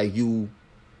sure, like, you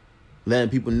letting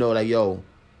people know, like, yo,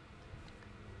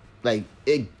 like,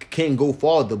 it can go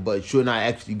farther, but you're not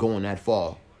actually going that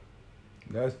far.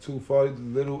 That's too far. These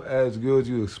little ass girls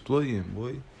you exploiting,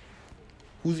 boy.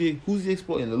 Who's he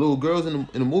exploiting? The little girls in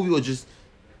the movie, or just?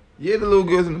 Yeah, the little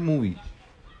girls in the movie.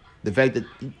 The fact that,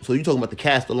 so you talking about the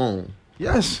cast alone?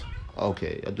 Yes.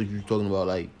 Okay, I thought you were talking about,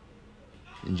 like,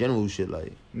 in general shit,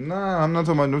 like. Nah, I'm not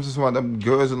talking about. I'm just talking about them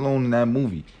girls alone in that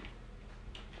movie.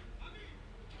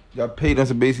 Y'all paid us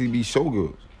to basically be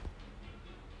showgirls.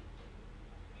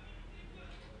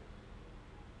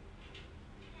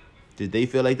 Did they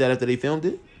feel like that after they filmed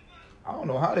it? I don't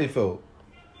know how they felt.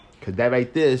 Cause that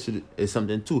right there is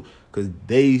something too. Cause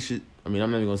they should. I mean,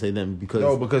 I'm not even gonna say them because.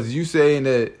 No, because you saying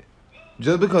that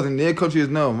just because in their country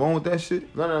there's nothing wrong with that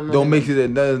shit, don't make it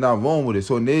that there's not wrong with it.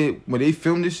 So when they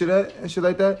film this shit and shit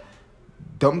like that,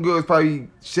 dumb girls probably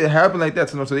shit happen like that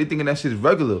to them, so they thinking that shit is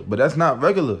regular, but that's not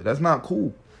regular. That's not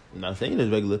cool. I'm not saying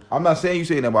it's regular. I'm not saying you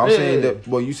saying that, but I'm saying that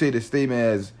when you say the statement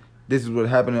as this is what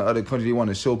happened in other countries, they want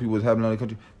to show people what's happening in other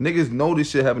countries. Niggas know this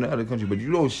shit happened in other countries, but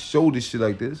you don't show this shit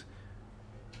like this.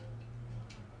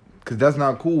 Cause that's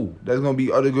not cool. There's gonna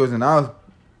be other girls in our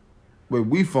where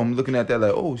we from looking at that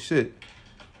like, oh shit,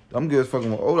 them girls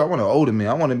fucking with older. I want an older man.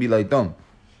 I want to be like them.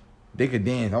 They could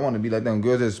dance. I want to be like them.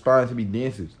 Girls that aspire to be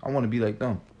dancers. I want to be like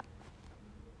them.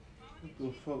 What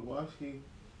the fuck? Why she?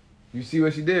 You see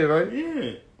what she did, right?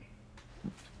 Yeah.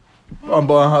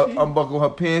 Unbuckle her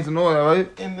pants and all that,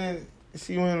 right? And then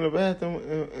she went in the bathroom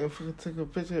and fucking took a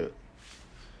picture.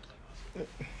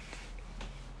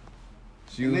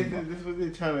 And this is what they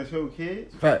trying to show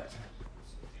kids? Facts.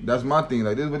 That's my thing.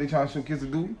 Like, this is what they trying to show kids to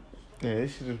do. Yeah, they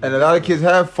should have. And a lot of kids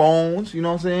have phones, you know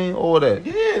what I'm saying? All that.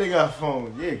 Yeah, they got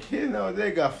phones. Yeah, kids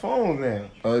nowadays got phones now.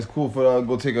 It's cool for them to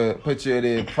go take a picture of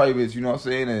their privates, you know what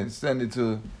I'm saying? And send it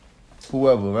to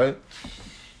whoever, right?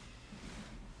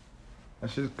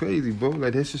 That shit's crazy, bro.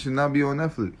 Like, that shit should not be on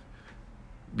Netflix.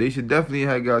 They should definitely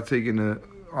have got taken to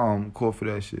court for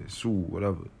that shit. Sue,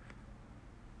 whatever.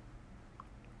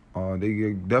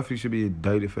 They definitely should be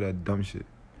indicted for that dumb shit.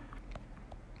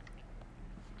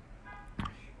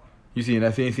 You seeing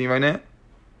that same scene right now?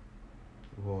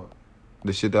 What?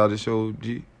 The shit that I just showed,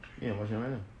 G? Yeah, watching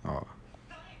right now. Oh.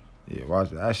 Yeah, watch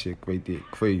that shit right there.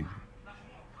 Crazy.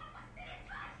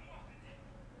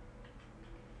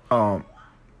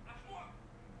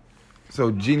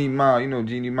 So Jeannie Ma, you know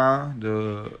Jeannie Ma?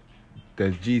 That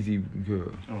Jeezy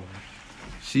girl. Oh.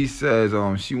 She says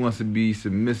she wants to be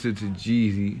submissive to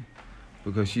Jeezy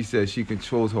because she says she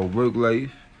controls her work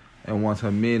life and wants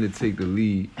her man to take the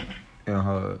lead in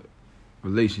her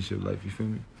relationship life, you feel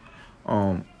me?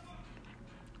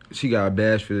 She got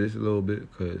bashed for this a little bit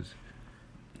because.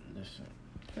 Listen,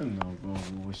 you know, bro,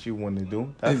 what she want to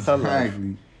do. That's her life.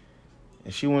 Exactly.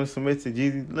 If she want to submit to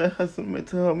Jeezy, let her submit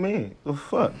to her man. The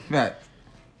fuck? Fact.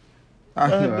 Let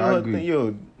her do I her agree. thing.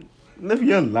 Yo, live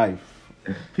your life.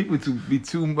 People be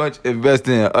too much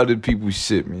invested in other people's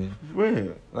shit, man.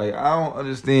 Real. Like, I don't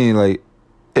understand. Like,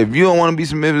 if you don't want to be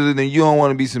submissive, then you don't want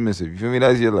to be submissive. You feel me?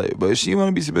 That's your life. But if she want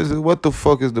to be submissive, what the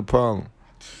fuck is the problem?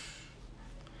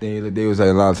 They was like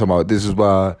a lot of talking about this is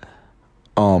why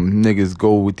niggas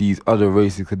go with these other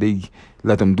races because they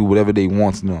let them do whatever they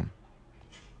want to them.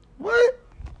 What?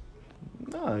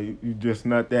 Nah, you just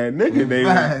not that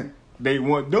nigga. They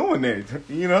weren't doing that.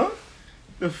 You know?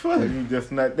 The fuck? You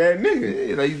just not that nigga.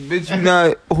 Yeah, like, bitch, you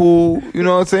not who, you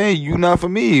know what I'm saying? You not for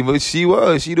me, but she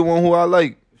was. She the one who I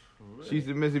like. She's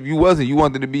submissive. You wasn't. You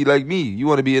wanted to be like me. You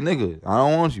want to be a nigga. I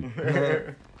don't want you.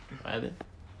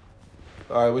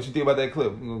 All right, what you think about that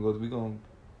clip? We gonna.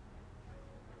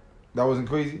 That wasn't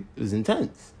crazy? It was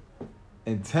intense.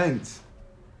 Intense.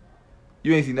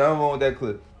 You ain't seen nothing wrong with that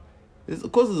clip.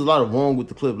 Of course, there's a lot of wrong with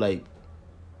the clip. Like,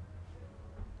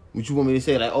 what you want me to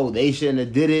say? Like, oh, they shouldn't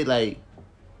have did it. Like,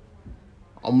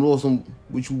 I'm lost on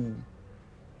what you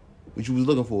was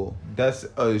looking for. That's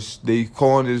they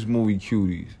calling this movie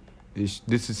Cuties.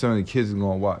 This is something the kids are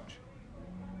gonna watch.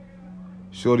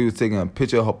 Shorty was taking a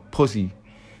picture of her pussy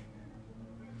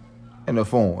in her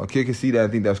phone. A kid can see that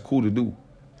and think that's cool to do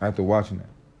after watching that.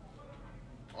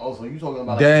 Oh, so you talking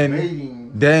about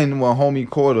Then when homie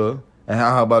caught her and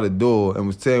had her by the door and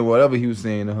was saying whatever he was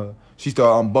saying to her, she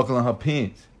started unbuckling her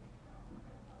pants.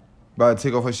 About to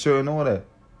take off her shirt and all that.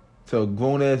 To a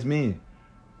grown ass man.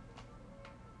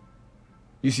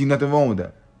 You see nothing wrong with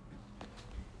that.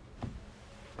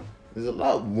 There's a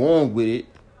lot wrong with it.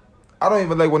 I don't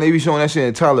even like when they be showing that shit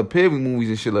in Tyler Perry movies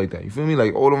and shit like that. You feel me?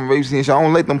 Like all them rape scenes and shit. I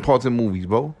don't like them parts in movies,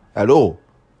 bro. At all.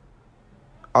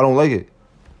 I don't like it.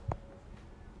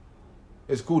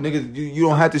 It's cool, niggas. You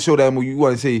don't have to show that movie. You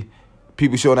want to say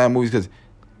people show that movies because,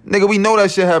 nigga, we know that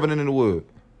shit happening in the world.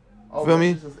 Oh, Feel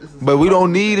me? But we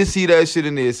don't need to see that shit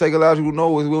in there. Psychological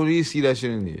noise, we don't need to see that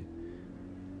shit in there.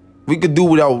 We could do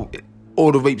without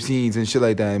all the rape scenes and shit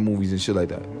like that in movies and shit like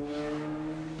that.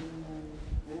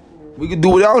 We could do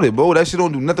without it, bro. That shit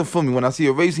don't do nothing for me. When I see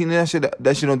a rape scene and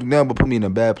that shit don't do nothing but put me in a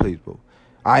bad place, bro.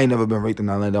 I ain't never been raped in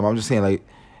nothing like that. I'm just saying, like,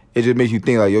 it just makes you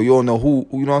think, like, yo, you don't know who,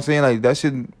 you know what I'm saying? Like, that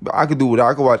shit, I could do without.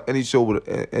 I could watch any show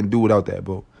and do without that,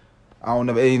 bro.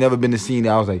 It ain't never been the scene that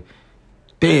I was like,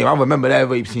 damn, I remember that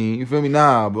rape scene. You feel me?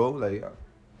 Nah, bro. Like,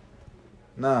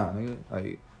 nah, nigga.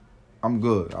 Like, I'm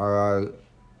good. I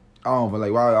don't,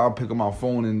 like, why I'll pick up my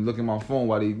phone and look at my phone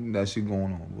while that shit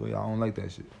going on, boy. I don't like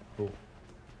that shit, bro.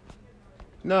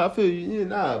 Nah, I feel you. Yeah,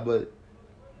 nah, but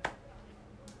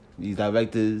these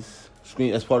directors,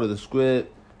 screen that's part of the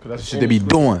script. That's the shit they be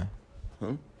doing.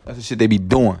 Huh? That's the shit they be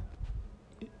doing.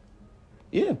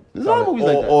 Yeah, there's a lot of movies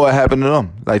like that. Or it happened to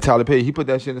them. Like Tyler Perry, he put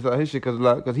that shit inside his shit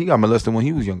because he got molested when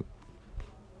he was younger.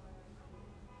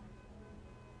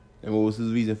 And what was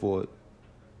his reason for it?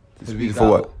 His reason for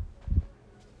what?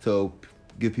 To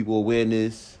give people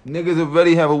awareness. Niggas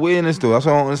already have awareness though. That's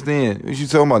what I don't understand. What you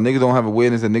talking about? Niggas don't have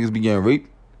awareness that niggas be getting raped?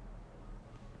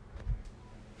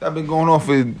 That been going on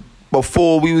for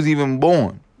before we was even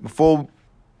born.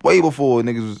 Way before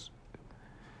niggas was.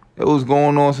 It was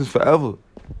going on since forever.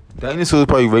 Dinosaurs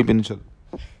probably raping each other.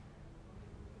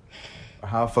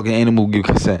 How a fucking animal give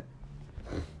consent?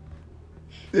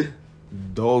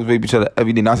 Dogs rape each other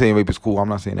every day. Not saying rape is cool. I'm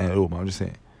not saying that at all. But I'm just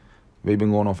saying rape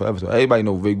been going on forever. So everybody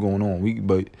know rape going on.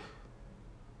 But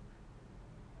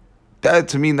that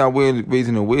to me not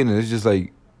raising awareness. It's just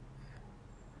like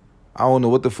I don't know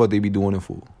what the fuck they be doing it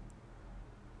for.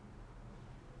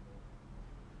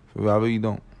 I really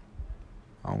don't.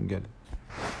 I don't get it.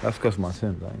 That's because my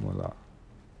sins. I ain't gonna lie.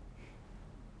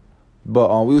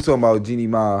 But we was talking about Jeannie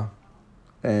Ma,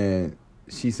 and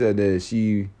she said that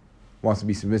she wants to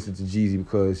be submissive to Jeezy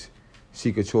because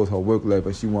she controls her work life,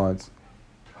 but she wants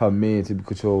her man to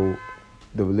control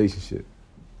the relationship.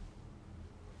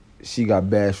 She got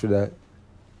bashed for that.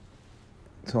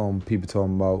 People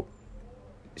talking about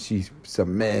she's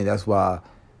some man. That's why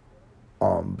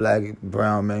black and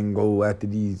brown men go after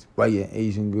these white and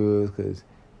Asian girls because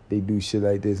they do shit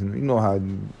like this, and you know how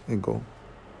it go.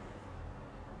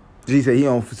 G said he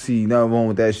don't see nothing wrong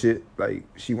with that shit. Like,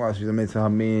 she wants to submit to her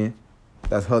man.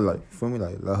 That's her life. You feel me?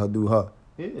 Like, let her do her.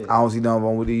 Yeah. I don't see nothing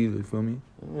wrong with it either. You feel me?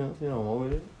 Yeah, you know wrong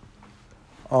with it.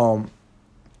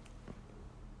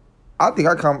 I think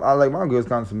I like my girls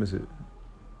kind of submissive.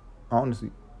 Honestly.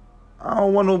 I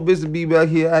don't want no bitch to be back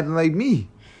here acting like me.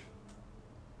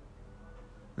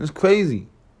 It's crazy.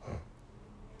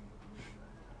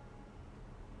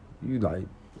 You like,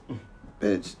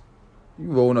 bitch,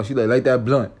 you rolling up. She like that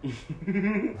blunt.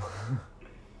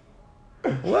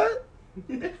 What?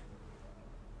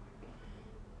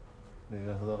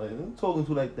 Nigga, who talking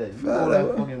to like that? You Fat know that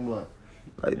ass. fucking blunt.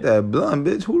 Like that blunt,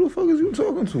 bitch. Who the fuck is you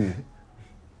talking to?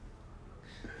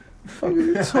 The fuck is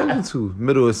you talking to?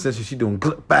 Middle of the sentence, she doing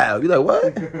bow. You like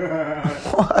what?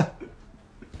 What?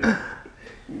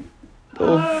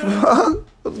 The fuck?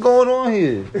 What's going on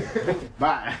here?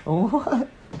 Bye. What?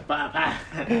 Bye.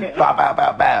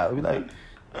 Bow, bow. You like?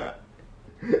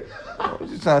 I was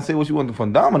just trying to say what you want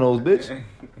from Domino's, bitch.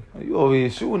 You over here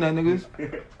shooting at niggas.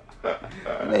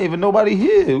 There ain't even nobody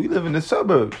here. We live in the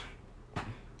suburbs.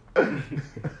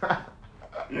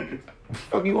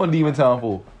 Fuck you on Demon Town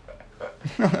for?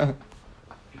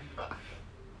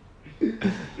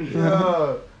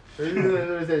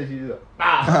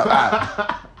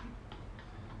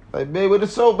 Like, babe, where the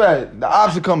soap at? The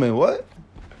ops are coming. What?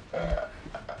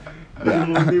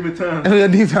 Demon Town.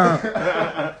 Demon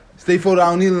Town. Stay for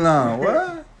down kneeling line.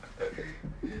 What?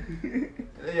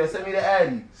 Yo, send me the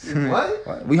Addy.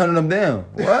 What? We hunting them down.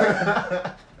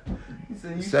 What?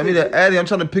 Send me the Addy. I'm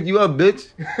trying to pick you up, bitch.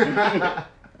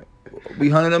 We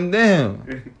hunting them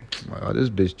down. Oh, this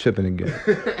bitch tripping again.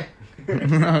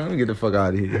 Let me get the fuck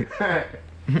out of here.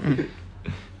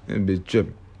 This bitch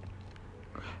tripping.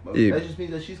 Yeah. That just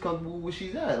means that she's comfortable where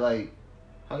she's at. Like,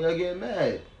 how y'all getting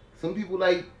mad? Some people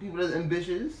like people that's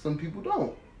ambitious. Some people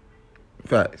don't.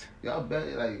 Facts. Y'all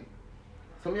bet like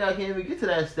some of y'all can't even get to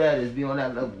that status, be on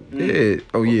that level. Yeah.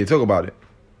 Oh yeah. Talk about it.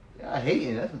 Y'all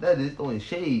hating. That's what that is. Throwing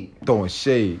shade. Throwing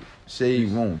shade. Shade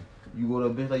room. You go to a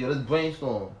bitch like, yo, let's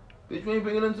brainstorm. Bitch, you ain't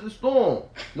bringing them to the storm.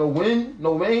 No wind,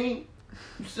 no rain.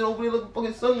 You sit over there looking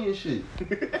fucking sunny and shit.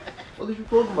 What is you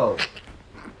talking about?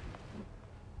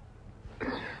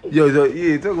 Yo,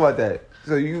 yeah, talk about that.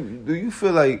 So do you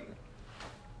feel like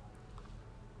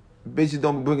bitches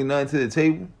don't be bringing nothing to the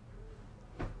table?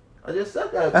 I just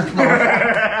said that.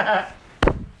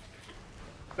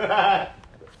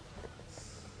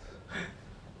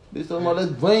 Bitch talking about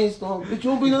let's brainstorm. Bitch, you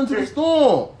don't bring nothing to the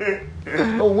storm.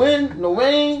 No wind, no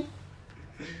rain.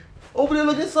 Over there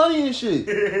looking sunny and shit.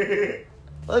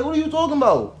 Like, what are you talking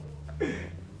about?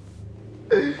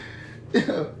 You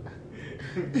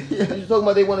talking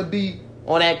about they want to be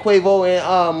on that Quavo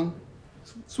and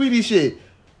Sweetie shit.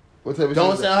 What type of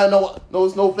Don't shit? say I no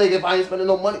snowflake if I ain't spending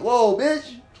no money. Whoa,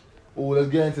 bitch. Oh, let's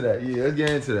get into that. Yeah, let's get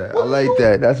into that. I like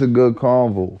that. That's a good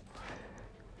convo.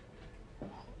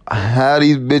 How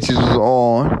these bitches was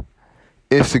on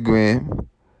Instagram,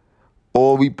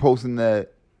 all we posting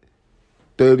that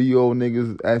 30-year-old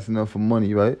niggas asking them for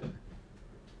money, right?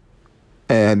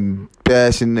 And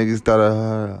bashing niggas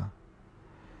that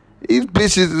these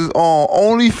bitches is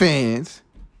on OnlyFans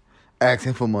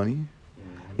asking for money.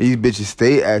 These bitches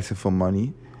stay asking for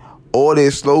money. All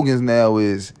their slogans now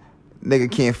is,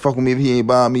 nigga can't fuck with me if he ain't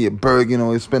buying me a burger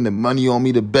or spending money on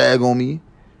me to bag on me.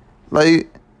 Like,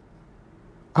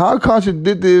 how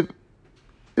contradictive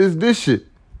is this shit?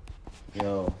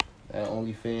 Yo, that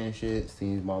OnlyFans shit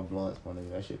steams my blunts, my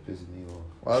nigga. That shit pisses me off.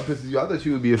 Why it pisses you? I thought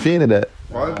you would be a fan of that.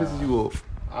 Why it pisses you off?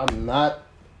 I'm not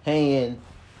paying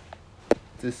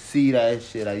to see that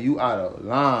shit. Like, you out of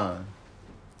line.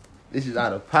 This is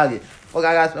out of pocket. Fuck,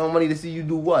 I gotta spend money to see you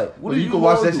do what? What Well, you can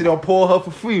watch that shit on Pornhub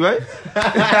for free, right?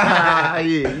 Yeah,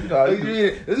 you know.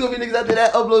 There's gonna be niggas out there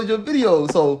that upload your video.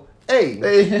 So, hey,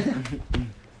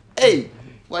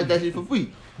 watch that shit for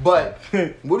free. But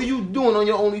what are you doing on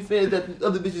your OnlyFans that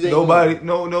other bitches ain't Nobody, doing?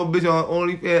 no bitch on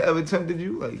OnlyFans ever tempted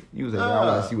you? Like, you was like, I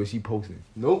want to see what she posting.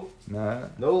 Nope. Nah,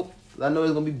 I know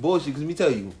it's gonna be bullshit. Cause let me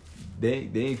tell you,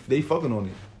 they fucking on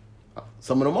it.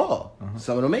 some of them are,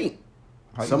 some of them ain't.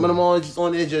 How you Some of them know? are just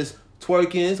on there just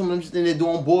twerking. Some of them just in there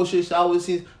doing bullshit shower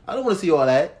scenes. I don't want to see all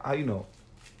that. How you know? What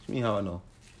you mean how I know?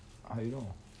 How you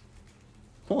know?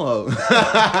 Pornhub.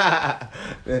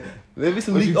 Let me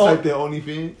some What leak you type there,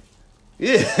 OnlyFans?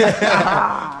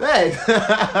 Yeah. Thanks.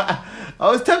 I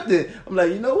was tempted. I'm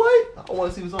like, you know what? I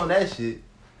want to see what's on that shit.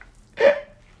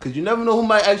 Cause you never know who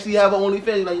might actually have an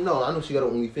OnlyFans. You're like, you know, I know she got an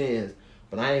OnlyFans,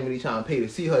 but I ain't really trying to pay to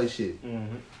see her shit.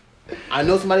 Mm-hmm. I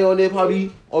know somebody on there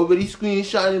probably already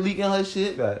screenshotting and leaking her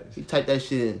shit. Right. He typed that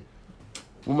shit in.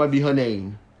 What might be her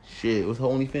name? Shit, what's her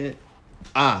OnlyFans?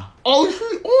 Oh,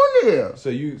 she on there. So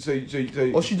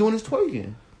All she doing is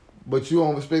twerking. but you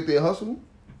don't respect their hustle?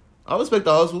 I respect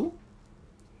the hustle,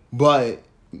 but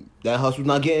that hustle's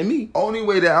not getting me. Only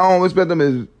way that I don't respect them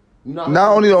is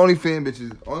not only the OnlyFans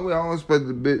bitches. Only way I don't respect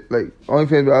the bitch, like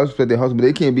OnlyFans, I respect their hustle, but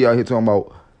they can't be out here talking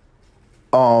about,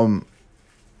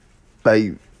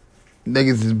 like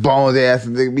niggas is balls ass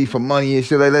and nigga be for money and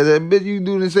shit like that. Bitch, you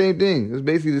do the same thing. It's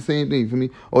basically the same thing for me.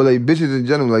 Or like bitches in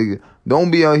general, like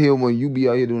don't be out here when you be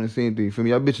out here doing the same thing for me.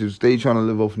 Y'all bitches stay trying to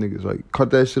live off niggas. Like cut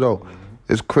that shit out.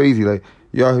 It's crazy. Like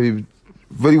y'all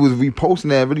really was reposting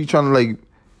that, really trying to like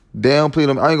downplay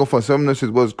them. I ain't gonna fuck. Some of them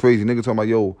shit was crazy. Nigga talking about,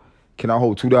 yo, can I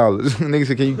hold $2? Nigga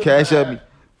said, can you cash at me?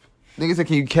 Nigga said,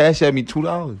 can you cash at me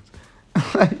 $2?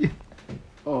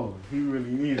 Oh, he really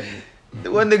needed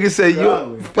it. One nigga said,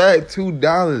 yo, fat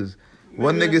 $2.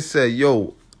 One nigga said,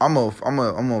 yo, I'm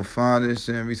gonna find this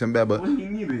shit and read something bad, but What he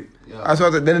needed? I saw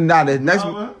that. Then the next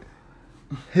one,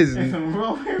 his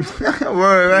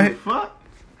word, right? Fuck.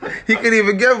 He couldn't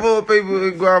even get full paper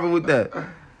and guava with that.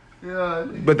 Yeah.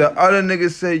 But the other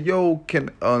nigga said, yo, can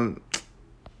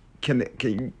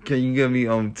you give me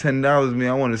 $10, man?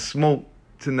 I want to smoke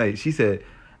tonight. She said,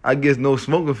 I guess no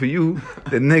smoking for you.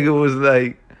 The nigga was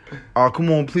like, oh, come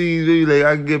on, please, baby. Like,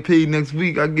 I can get paid next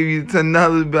week. I'll give you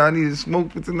 $10, but I need to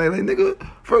smoke for tonight. Like, nigga,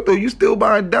 first of all, you still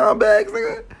buying down bags,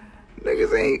 nigga?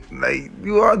 Niggas ain't, like,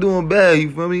 you are doing bad, you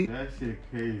feel me? That shit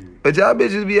crazy. But y'all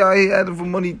bitches be out here asking for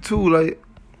money, too, like.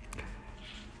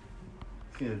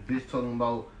 See a bitch talking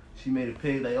about she made a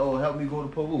pay, like, oh, help me go to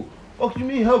Peru. Fuck you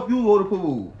mean help you go to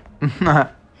Peru?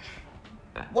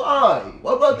 Why?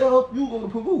 Why about to help you go to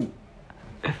Peru?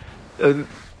 You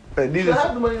should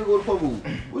have the money to go to Peru.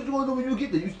 What you gonna do when you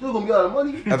get there? You still gonna be out of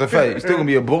money? That's a fact. You're still gonna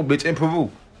be a broke bitch in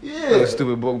Peru. Yeah. Like a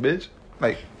stupid broke bitch.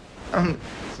 Like,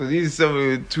 so these are some of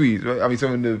the tweets, right? I mean,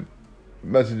 some of the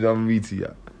messages I'm reading to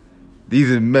y'all.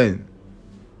 These are men.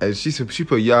 And she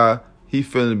put, y'all, he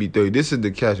feeling to be 30. This is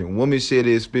the caption. Women share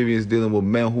their experience dealing with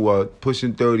men who are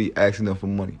pushing 30, asking them for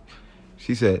money.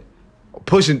 She said,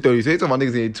 pushing 30. So they talking about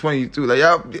niggas in 22. Like,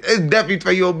 y'all, it's definitely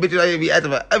 20-year-old bitches out here be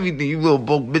asking for everything. You little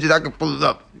broke bitches, I can pull it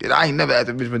up. I ain't never asked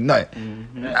a bitch for nothing.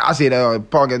 Mm-hmm. I say that on the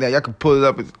podcast now. Y'all can pull it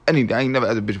up as anything. I ain't never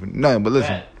asked a bitch for nothing. But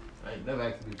listen. I ain't never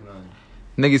asked a bitch for nothing.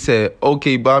 Nigga said,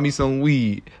 okay, buy me some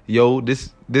weed. Yo,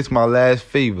 this my last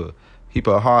favor. He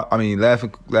put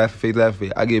laughing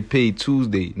face. I get paid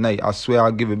Tuesday night. I swear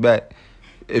I'll give it back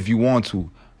if you want to.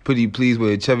 Pretty please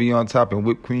with a cherry on top and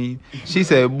whipped cream. She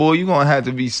said, boy, you gonna have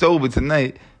to be sober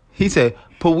tonight. He said,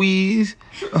 please.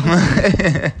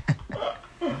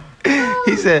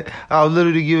 He said, I'll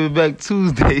literally give it back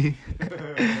Tuesday.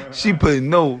 She put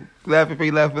no. Laughing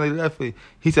face.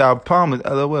 He said, I promise,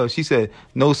 LOL. She said,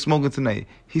 no smoking tonight.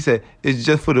 He said, it's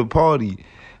just for the party.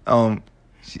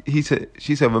 She said,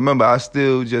 remember, I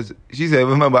still just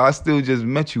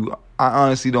met you. I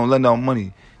honestly don't lend out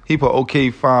money. He put, okay,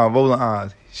 fine, rolling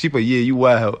eyes. She put, yeah, you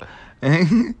wild.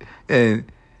 And I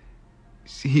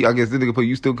guess this nigga put,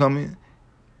 you still coming?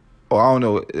 Or I don't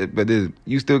know, but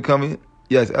you still coming?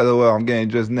 Yes, LOL, I'm getting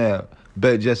dressed now.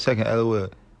 Bet just checking, LOL.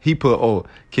 He put, oh,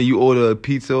 can you order a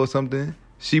pizza or something?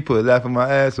 She put, laughing my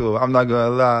ass off. I'm not gonna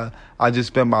lie, I just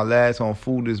spent my last on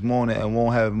food this morning and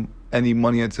won't have any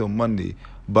money until Monday.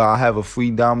 But I have a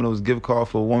free Domino's gift card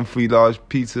for one free large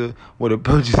pizza with a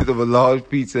purchase of a large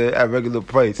pizza at regular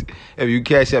price. If you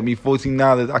cash at me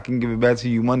 $14, I can give it back to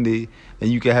you Monday and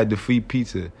you can have the free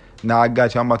pizza. Now I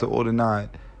got you, I'm about to order 9.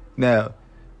 Now,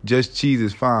 just cheese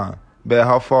is fine. Bet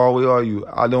how far away are you?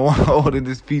 I don't want to order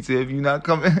this pizza if you're not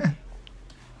coming.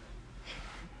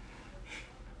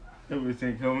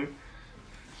 Everything coming.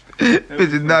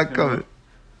 Bitch is not coming.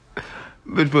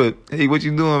 Bitch put, hey, what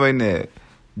you doing right now?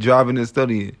 Driving and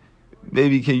studying.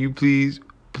 Baby, can you please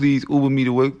Uber me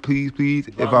to work, please?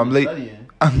 If I'm late,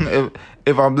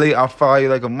 if I'm late, I'll fire you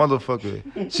like a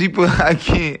motherfucker. She put, I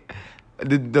can't.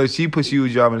 She put, she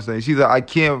was driving and studying. She's like, I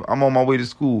can't, I'm on my way to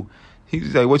school.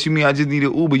 He's like, what you mean I just need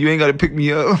an Uber? You ain't got to pick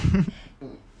me up.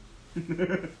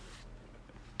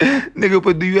 Nigga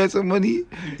put, do you have some money?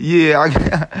 Yeah,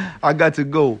 I got to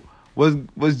go. What's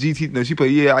GT? No, she put,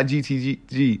 yeah, I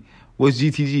GTG. What's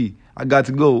GTG? I got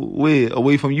to go. Where?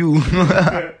 Away from you.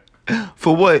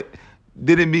 For what?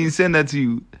 Didn't mean send that to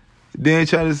you. Didn't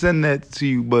try to send that to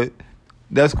you, but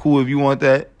that's cool if you want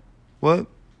that. What?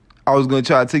 I was going to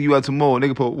try to take you out tomorrow.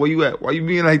 Nigga put, where you at? Why you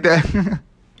being like that?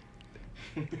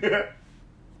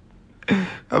 I'm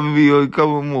going to be on a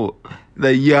couple more.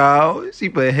 Like, yo, she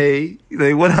put, hey. He's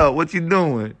like, what up? What you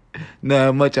doing?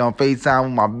 Not much on FaceTime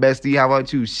with my bestie. How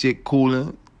about you? Shit,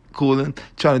 cooling.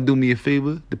 Trying to do me a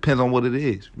favor. Depends on what it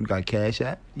is. You got cash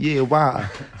app? Yeah, why?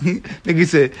 Nigga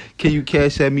said, can you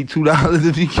cash app me $2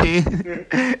 if you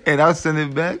can? And I'll send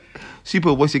it back. She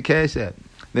put, what's your cash app?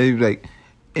 Then he was like,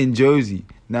 in Jersey.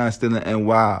 Now I'm still in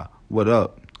NY. What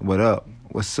up?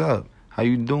 What's up? How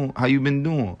you doing? How you been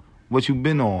doing? What you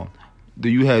been on? Do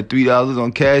you have $3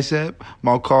 on Cash App?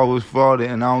 My car was frauded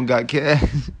and I don't got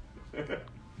cash.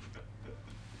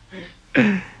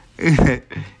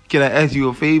 Can I ask you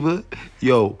a favor?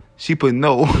 Yo, she put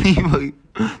no.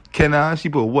 Can I? She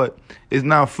put what? It's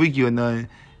not freaky or nothing.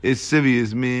 It's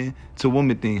serious, man. It's a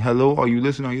woman thing. Hello, are you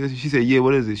listening? Are you listening? She said, yeah,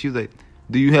 what is it? She was like,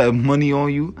 do you have money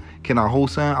on you? Can I hold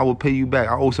something? I will pay you back.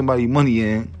 I owe somebody money,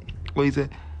 and what he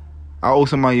said? I owe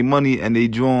somebody money, and they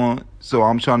drawn, so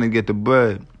I'm trying to get the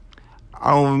bread.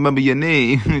 I don't remember your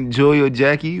name. Joy or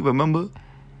Jackie, remember?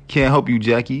 Can't help you,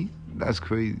 Jackie. That's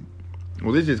crazy.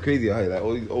 Well, this is crazy. Like,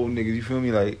 all these old niggas, you feel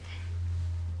me? Like,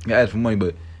 you ask for money,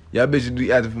 but y'all bitches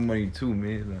be asking for money too,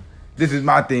 man. Like, this is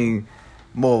my thing.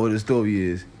 More of the story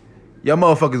is, y'all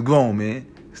motherfuckers grown, man.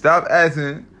 Stop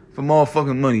asking for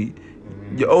motherfucking money.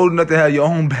 You're old enough to have your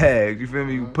own bag. You feel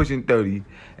me? You pushing 30.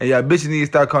 And y'all bitches need to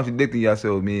start contradicting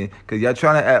yourselves, man. Because y'all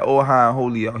trying to act all high and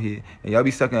holy out here. And y'all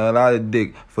be sucking a lot of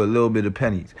dick for a little bit of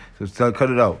pennies. So cut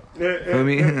it out. Feel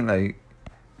me? Like,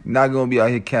 not going to be out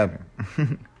here capping.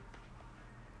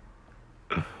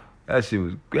 That shit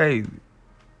was crazy.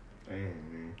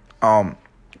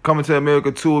 Coming to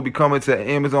America 2 will be coming to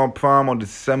Amazon Prime on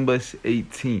December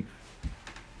 18th.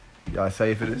 Y'all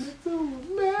excited for this?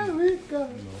 America.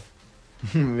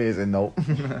 Man said no.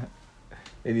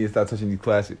 They need to start touching these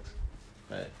classics.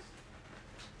 Thanks.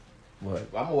 What?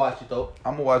 I'm gonna watch it though.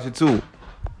 I'm gonna watch it too.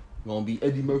 Gonna be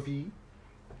Eddie Murphy.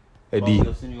 Eddie.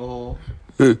 Arsenio Hall.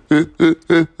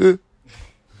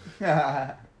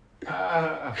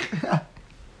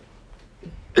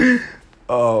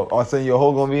 Arsenio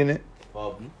Hall gonna be in it.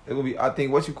 Probably. It's gonna be. I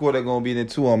think what you call that gonna be in it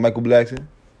too. Michael Blackson.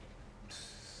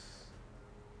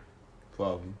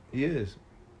 Probably. He is.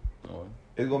 Oh.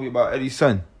 It's gonna be about Eddie's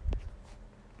son.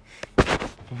 He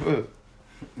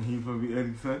gonna be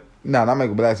Eddie's son? Nah, not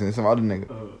Michael Blackson. It's some other nigga.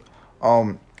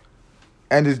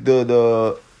 And it's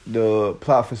the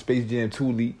plot for Space Jam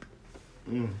 2 leak.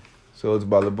 So it's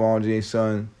about LeBron James'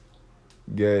 son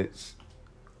gets,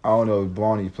 I don't know if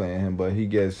Bronny's playing him, but he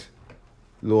gets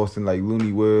lost in like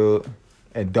Looney World,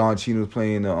 and Don Cheadle's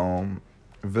playing the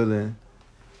villain,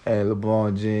 and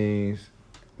LeBron James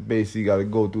basically got to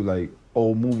go through like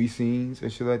old movie scenes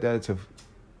and shit like that to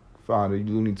find the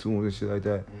Looney Tunes and shit like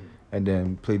that, and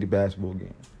then play the basketball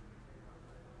game.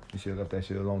 You should have left that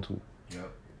shit alone too.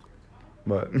 Yep.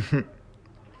 But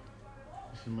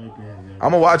She might be his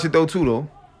I'm gonna watch it though too though.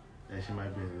 And she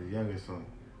might be his youngest son.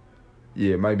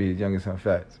 Yeah, it might be his youngest son.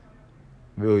 Facts.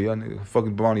 Real young nigga.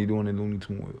 Fucking Bronny doing in Looney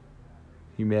Tunes world.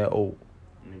 He mad old.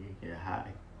 Nigga get high.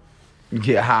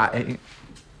 Get high.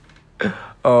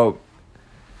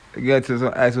 Get to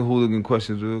some actual hooligan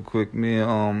questions real quick,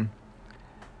 man.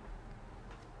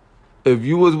 If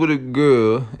you was with a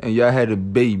girl and y'all had a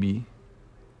baby,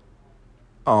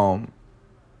 hold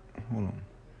on.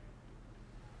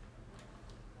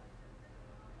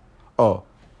 Oh,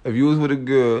 if you was with a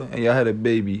girl and y'all had a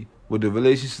baby, would the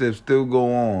relationship still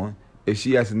go on if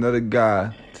she asked another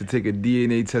guy to take a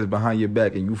DNA test behind your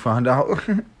back and you found out?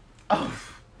 Oh,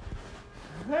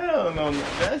 hell no,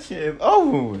 that shit is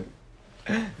over with.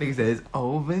 Nigga said it's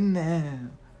over now.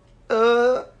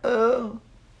 Bitch,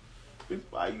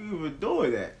 why you even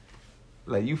doing that?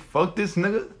 Like, you fucked this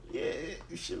nigga? Yeah,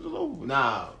 this shit was over with.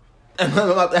 Nah. Am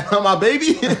I my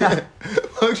baby?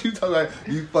 What you talking about?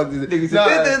 You fucked this Nigga Nah.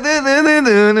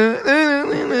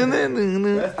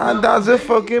 said, I dodged a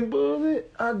fucking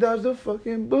bullet. I dodged a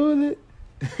fucking bullet.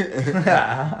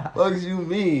 What you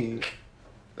mean?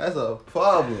 That's a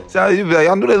problem. So you be like,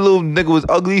 I knew that little nigga was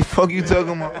ugly. Fuck you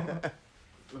talking about?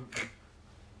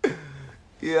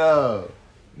 Yo.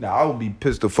 Nah, I would be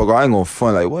pissed the fuck off. I ain't gonna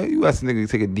front. Like, what? You asked a nigga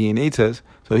to take a DNA test,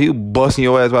 so he busting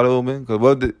your ass wide open? Cause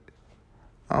what the...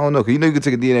 I don't know, cause you know you can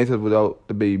take a DNA test without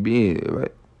the baby being here,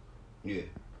 right? Yeah.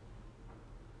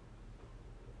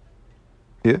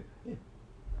 Yeah?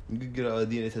 You could get a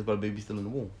DNA test by the baby still in the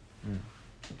womb.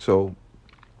 So,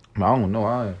 I don't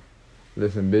know.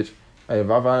 Listen, bitch. Hey, if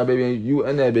I find a baby, you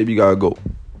and that baby gotta go.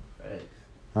 Hey.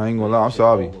 I ain't gonna lie. I'm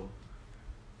sorry.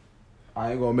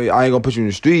 I ain't gonna put you in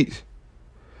the streets.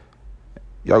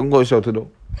 Y'all can go to shelter though.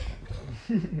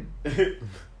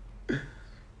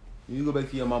 You go back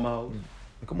to your mama house.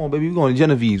 Come on, baby. We going to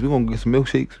Genevieve's. We gonna get some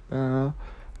milkshakes.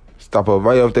 Stop her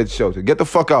right off that shelter. Get the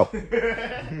fuck out.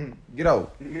 Get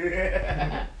out.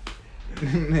 Get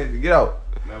out.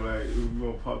 Now, like, we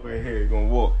gonna pop right here. We gonna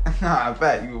walk. Nah,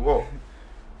 fat. You can walk.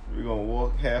 We gonna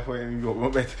walk halfway and we gonna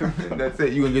run back to the That's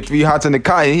it. You gonna get 3 hots in the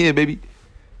car in here, baby.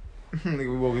 Nigga,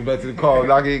 we walking back to the car,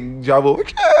 lock it, drive over.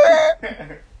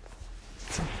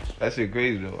 That shit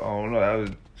crazy though. I don't know.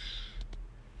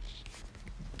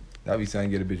 That be saying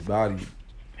get a bitch body.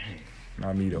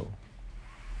 Not me though.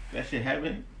 That shit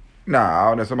happened? Nah, I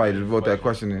don't know. Somebody just wrote that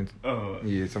question in. Oh.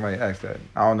 Yeah, somebody asked that.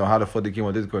 I don't know how the fuck they came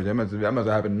with this question. That must have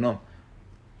happened to them.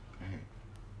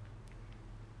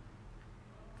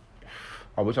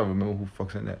 I wish I remember who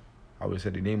fuck sent that. I would have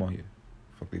said their name on here.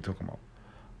 Fuck they talking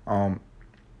about.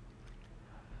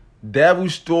 Dabble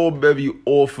Strawberry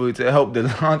offered to help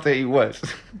Delonte West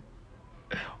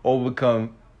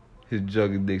overcome his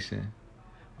drug addiction.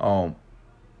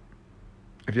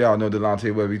 If y'all know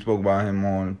Delonte West, we spoke about him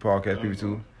on podcast people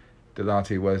too.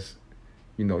 Delonte West,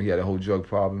 you know, he had a whole drug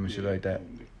problem and shit like that.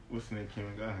 What's the name?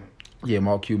 Cuban got him. Yeah,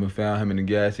 Mark Cuban found him in the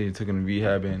gas station, took him to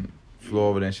rehab in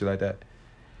Florida and shit like that.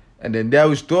 And then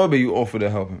Dabble Strawberry offered to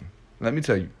help him. Let me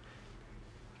tell you.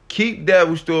 Keep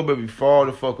Dabble Strawberry far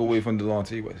the fuck away from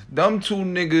Delonte West. Them two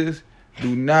niggas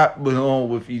do not belong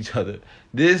with each other.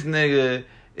 This nigga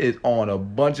is on a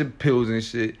bunch of pills and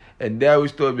shit, and Dabble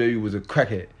Strawberry was a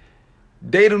crackhead.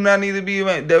 They do not need to be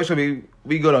around. Dabble Strawberry,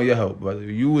 we good on your help, brother.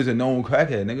 You was a known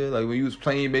crackhead, nigga. Like, when you was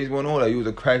playing baseball and all that, you was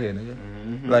a crackhead, nigga.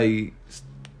 Mm-hmm. Like,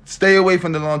 stay away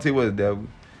from Delonte West, Dabble.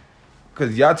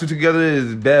 Because y'all two together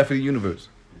is bad for the universe.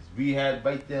 Rehab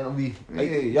right there.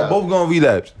 Y'all both gonna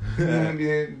relapse. You know what I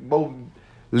mean? Both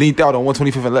leaned out on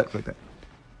 125th and left like that.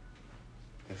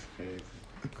 That's crazy.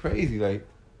 Crazy, like.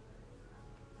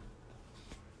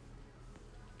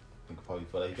 You can probably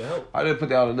feel like you can help. I didn't put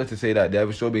that on the list to say that.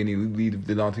 Dabble Strawberry need to leave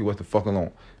Delonte West the fuck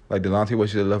alone. Like, Delonte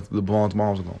West should have left LeBron's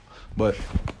moms alone. But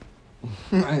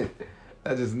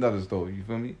that's just another story. You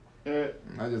feel me? Yeah.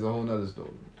 That's just a whole nother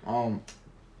story.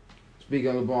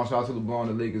 Speaking of LeBron, shout out to LeBron,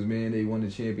 the Lakers, man. They won the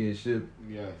championship.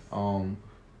 Yes.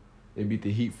 They beat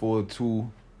the Heat 4-2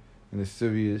 in the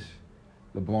series.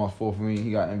 LeBron's fourth ring.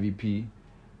 He got MVP.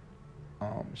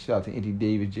 Shout out to Anthony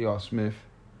Davis, J.R. Smith,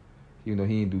 even though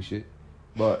he ain't do shit.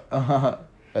 But at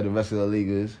the rest of the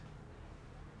Lakers,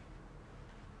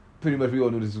 pretty much we all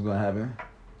knew this was gonna happen.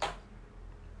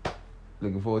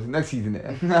 Looking forward to next season.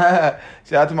 There.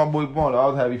 Shout out to my boy Bond. I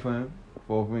was happy for him.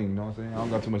 Fourth ring, you know what I'm saying? I don't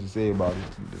got too much to say about it.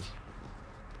 Just.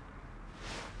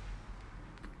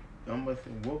 I'm gonna say,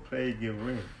 what player get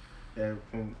ring? That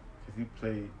from, cause he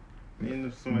played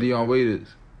in the Dion Waiters.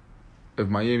 If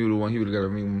Miami would have won, he would have got a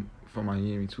ring from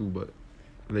Miami too. But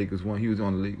Lakers won. He was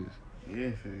on the Lakers.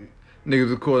 Yes. Niggas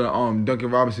was calling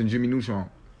Duncan Robinson Jimmy Neutron.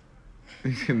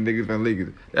 Niggas from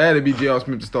Lakers. That had to be J.R.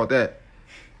 Smith to start that.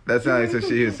 That sounded like some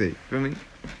shit he'd say. Feel me?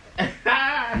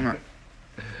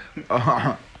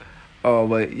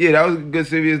 But yeah, that was a good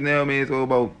series now, man. It's all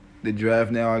about the draft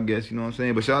now, I guess, you know what I'm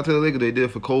saying? But shout out to the Lakers, they did it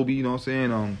for Kobe, you know what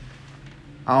I'm saying?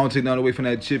 I don't take nothing away from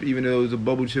that chip, even though it was a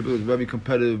bubble chip, it was very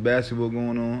competitive basketball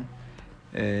going on.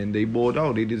 And they balled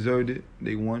out, they deserved it,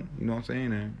 they won, you know what I'm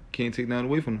saying? And can't take nothing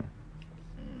away from them.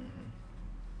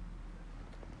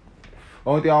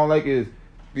 Only thing I don't like is,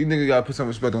 these niggas gotta put some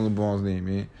respect on LeBron's name,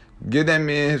 man. Give that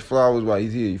man his flowers while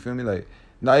he's here, you feel me? Like,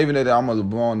 not even that I'm a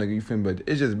LeBron nigga, you feel me? But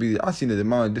it's just I seen the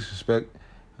amount of disrespect.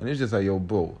 And it's just like, yo,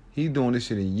 bro, he doing this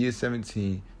shit in year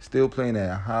 17, still playing at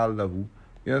a high level.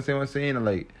 You understand what I'm saying? And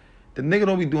like, the nigga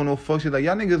don't be doing no fuck shit. Like,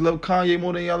 y'all niggas love Kanye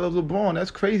more than y'all love LeBron. That's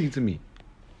crazy to me.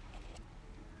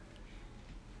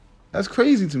 That's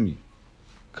crazy to me.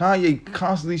 Kanye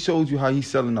constantly shows you how he's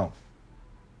selling out.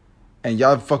 And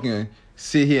y'all fucking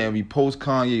sit here and repost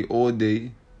Kanye all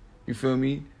day. You feel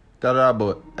me?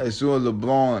 But as soon as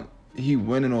LeBron, he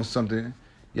winning on something,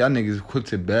 y'all niggas quick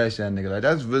to bash that nigga.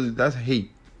 Like, that's hate.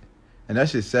 And that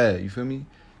shit's sad, you feel me?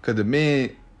 Because the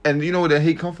man, and you know where that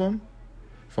hate come from?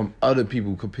 From other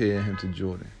people comparing him to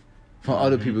Jordan. From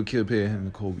other people comparing him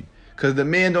to Kobe. Because the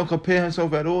man don't compare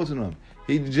himself at all to them.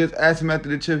 He just asked him after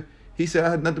the chip. He said, I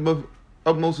had nothing but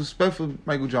utmost respect for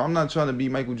Michael Jordan. I'm not trying to be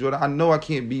Michael Jordan. I know I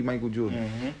can't be Michael Jordan.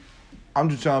 Mm-hmm. I'm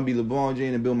just trying to be LeBron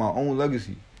James and build my own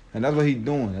legacy. And that's what he's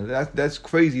doing. That's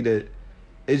crazy that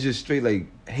it's just straight like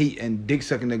hate and dick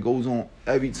sucking that goes on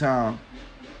every time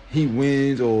he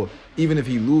wins, or even if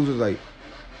he loses. Like,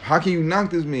 how can you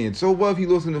knock this man? So what if he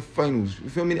loses in the finals? You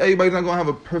feel me? Everybody's not gonna have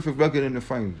a perfect record in the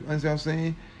finals. You understand what I'm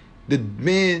saying? The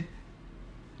man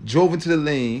drove into the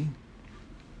lane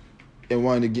and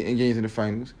wanted to get in games in the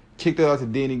finals. Kicked it out to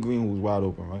Danny Green, who was wide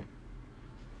open, right?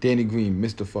 Danny Green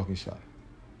missed the fucking shot.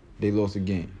 They lost the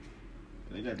game.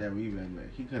 They got that rebound back.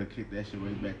 He could have kicked that shit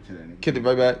right back to that nigga. Kicked it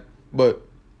right back, but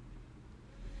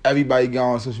everybody got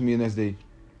on social media next day.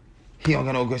 He don't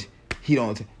got no aggression.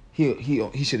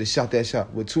 He should have shot that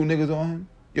shot with two niggas on him.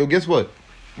 Yo, guess what?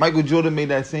 Michael Jordan made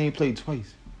that same play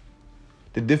twice.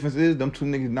 The difference is them two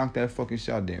niggas knocked that fucking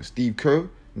shot down. Steve Kerr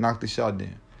knocked the shot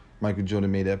down. Michael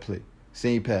Jordan made that play.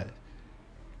 Same pass.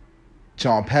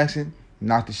 John Paxson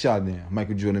knocked the shot down.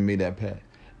 Michael Jordan made that pass.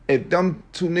 If them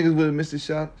two niggas would have missed the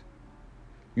shot,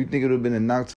 you think it would have been a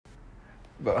knock?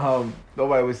 But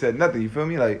nobody would have said nothing. You feel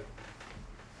me? Like,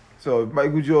 so if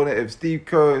Michael Jordan, if Steve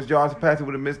Kerr, if John Paxson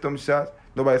would have missed them shots,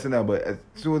 nobody said nothing. But as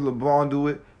soon as LeBron do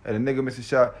it and a nigga miss a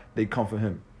shot, they come for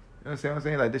him. know what I'm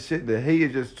saying? Like, this shit, the hate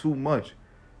is just too much.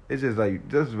 It's just like,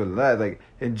 just relax. Like,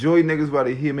 enjoy niggas while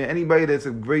they're here, man. Anybody that's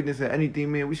a greatness in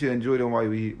anything, man, we should enjoy them while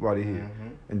they're here. Mm-hmm.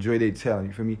 Enjoy their talent,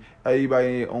 you feel me? Everybody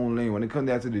in their own lane. When it comes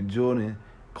down to the Jordan,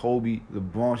 Kobe,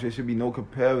 LeBron, there should be no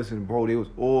comparison, bro. They was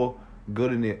all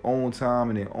good in their own time,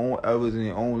 in their own eras, in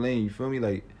their own lane, you feel me?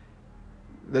 Like,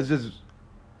 let's just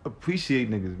appreciate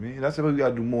niggas, man. That's what we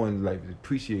gotta do more in life, is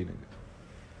appreciate niggas.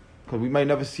 Because we might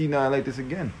never see nothing like this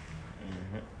again.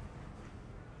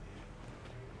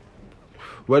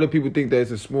 Whether people think that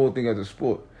it's a small thing as a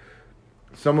sport.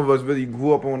 Some of us really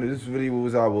grew up on it. This really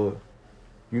was our,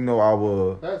 you know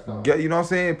what I'm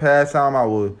saying? Pastime,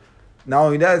 not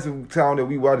only that, it's a time that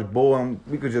we watch ball and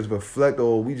we could just reflect,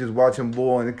 or we just watching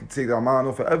ball and it could take our mind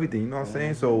off of everything, you know what I'm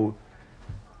saying? So,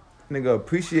 nigga,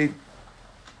 appreciate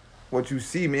what you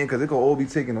see, man, because it could all be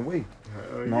taken away.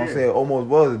 You know what I'm saying? It almost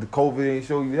was. The COVID ain't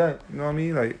show you that. You know what I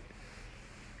mean? Like,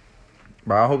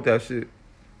 but I hope that shit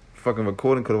fucking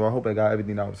recording, because I hope I got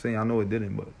everything I was saying. I know it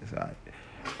didn't, but it's alright.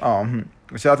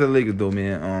 Shout out to the Lakers, though,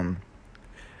 man.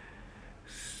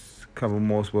 Couple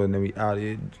more sports and then we out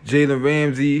here. Jalen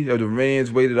Ramsey of the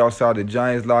Rams waited outside the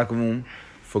Giants locker room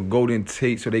for Golden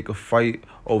Tate so they could fight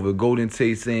over Golden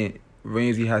Tate, saying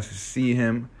Ramsey has to see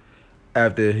him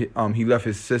after he left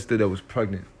his sister that was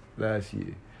pregnant last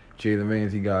year. Jalen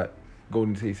Ramsey got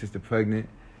Golden Tate's sister pregnant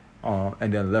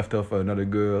and then left her for another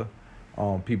girl.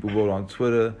 People wrote on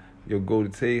Twitter, yo,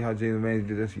 Golden Tate, how Jalen Ramsey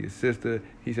did that to your sister.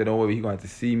 He said, don't worry, he going to have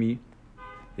to see me.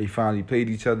 They finally played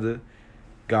each other.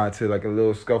 Got into like a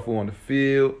little scuffle on the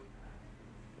field.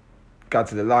 Got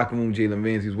to the locker room. Jalen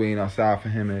Ramsey was waiting outside for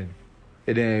him, and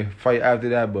it didn't fight after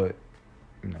that, but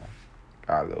you know,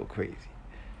 got a little crazy.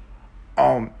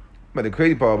 But the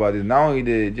crazy part about this, not only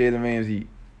did Jalen Ramsey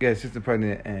get his sister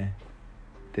pregnant, and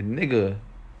the nigga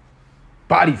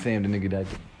body slammed the nigga that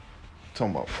day.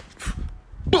 Talking about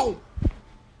boom,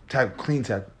 tackle, clean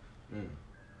tackle.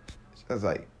 That's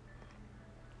like,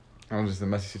 that was just a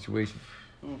messy situation.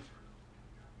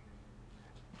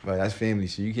 Like, that's family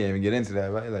shit. You can't even get into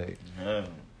that, right? Like,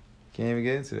 can't even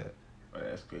get into that. Right,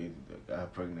 that's crazy. The guy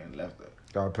pregnant and left her.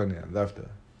 Got pregnant and left her.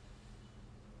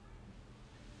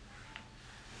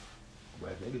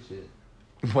 Whack nigga shit.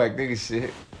 Whack nigga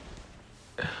shit.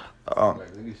 Whack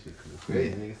nigga shit. Cause it's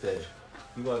crazy. Nigga said,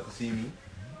 you gonna have to see me.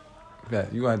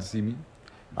 Fat, you gonna have to see me.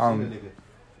 The nigga.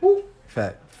 Woo.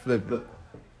 Fat, flip. Look.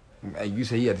 Hey, you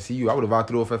said he had to see you. I would have rocked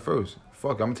it off at first.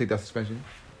 Fuck, I'm gonna take that suspension.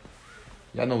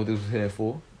 Y'all know what this was hitting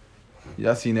for.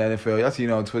 Y'all seen that NFL. Y'all seen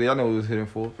it on Twitter. Y'all know what it was hitting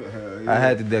for. I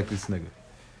had to deck this nigga.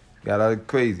 Got out of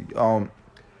crazy.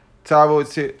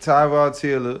 Tyrod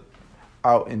Taylor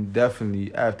out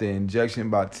indefinitely after injection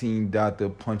by team doctor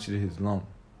punctured his lung.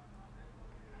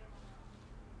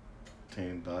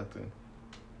 Team doctor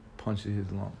punctured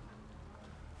his lung.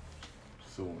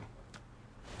 Soon.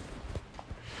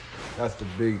 That's the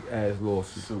big ass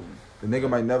lawsuit. Soon. The nigga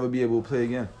might never be able to play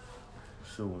again.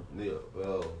 Soon. Nigga,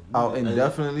 well, out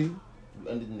indefinitely. You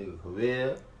ended the nigga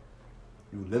career.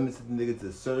 You limited the nigga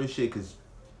to certain shit because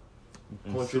you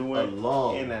punched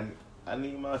along. And I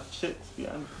need my shit, to be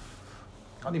honest.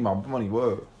 I need my money,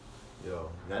 word.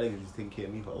 Yo, y'all niggas just taking care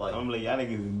of me for life. I'm like, y'all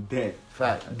niggas is dead.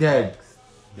 Fact. Dead.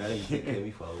 Y'all niggas taking care of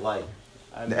me for life.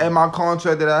 And my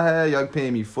contract that I had, y'all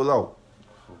paying me full out.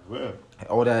 For real.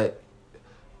 All that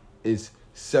is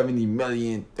 70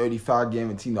 million, 35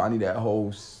 guaranteed. No, I need that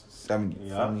whole 70.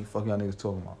 Yeah. Feel me? Fuck y'all niggas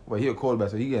talking about. Well, he a quarterback,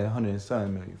 so he get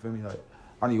 107 million. Feel me? Like,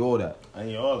 I need all that. I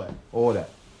need all that. All that.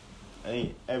 I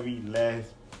need every last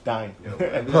dime.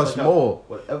 Plus more.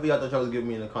 Whatever y'all thought y'all was giving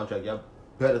me in the contract, y'all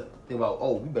better think about,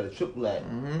 oh, we better triple that.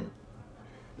 Mm-hmm.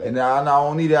 And I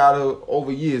don't need that out of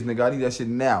over years, nigga. I need that shit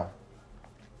now.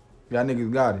 Y'all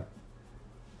niggas got it.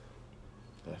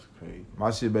 That's crazy.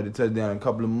 My shit better touch down in a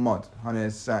couple of months.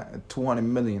 200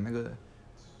 million, nigga.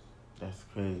 That's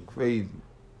crazy. Crazy.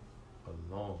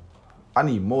 Alone. I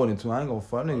need more than 2. I ain't gonna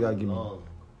fuck. Nigga gotta give me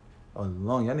A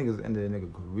long. Y'all niggas ended a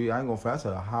nigga career. I ain't gonna fuck. That's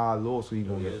a high low, so he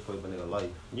gonna get. For nigga life.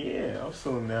 Yeah, I'm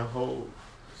suing that whole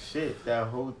shit. That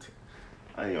whole.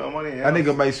 I need my money. That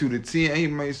nigga might sue the team. He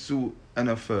might sue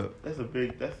NFL. That's a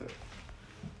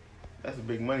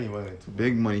big money he went into.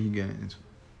 Big money he getting into.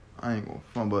 I ain't gonna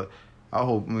fun, but I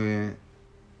hope, man.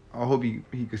 I hope he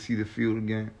could see the field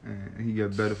again and he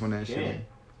get better from that shit.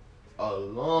 A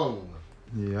lung.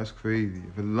 Yeah, that's crazy.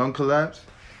 If a lung collapse,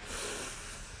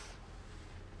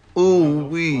 ooh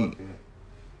wee.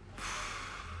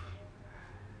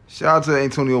 Shout out to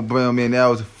Antonio Brown, man. That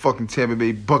was a fucking Tampa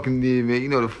Bay Buccaneer, man. You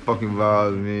know the fucking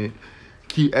vibes, man.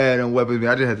 Keep adding weapons,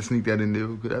 man. I just had to sneak that in there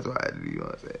because that's what I had to do. You know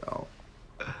what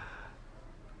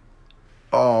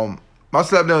I'm saying? My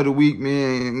slap down of the week,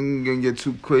 man, I'm gonna get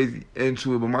too crazy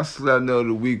into it, but my slap down of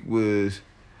the week was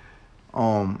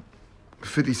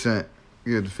 50 Cent.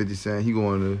 Yeah, the 50 Cent. He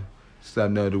going to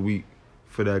slap down of the week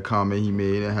for that comment he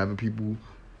made and having people,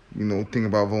 you know, think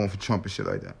about voting for Trump and shit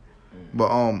like that. But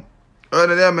other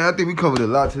than that, man, I think we covered a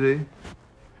lot today.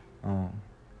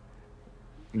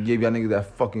 Gave y'all niggas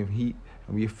that fucking heat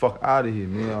and we fuck out of here,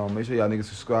 man. Make sure y'all niggas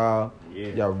subscribe,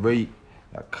 y'all rate,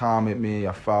 y'all comment, man.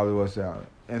 Y'all follow us on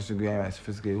Instagram at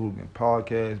Sophisticated Hooligan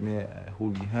Podcast, man. At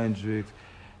Hooligan Hendrix,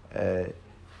 at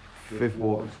Fifth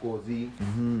Ward Z.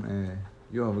 And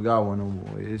you don't even got one no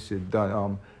more. This shit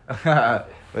done. But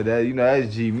that, you know,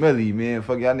 that's G Millie, man.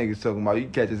 Fuck y'all niggas talking about. You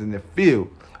can catch us in the field.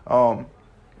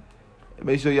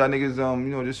 Make sure y'all niggas, you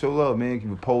know, just show love, man.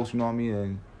 Keep a post, you know what I mean?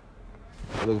 And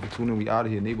looking for tuning. We out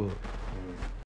of here, neighborhood.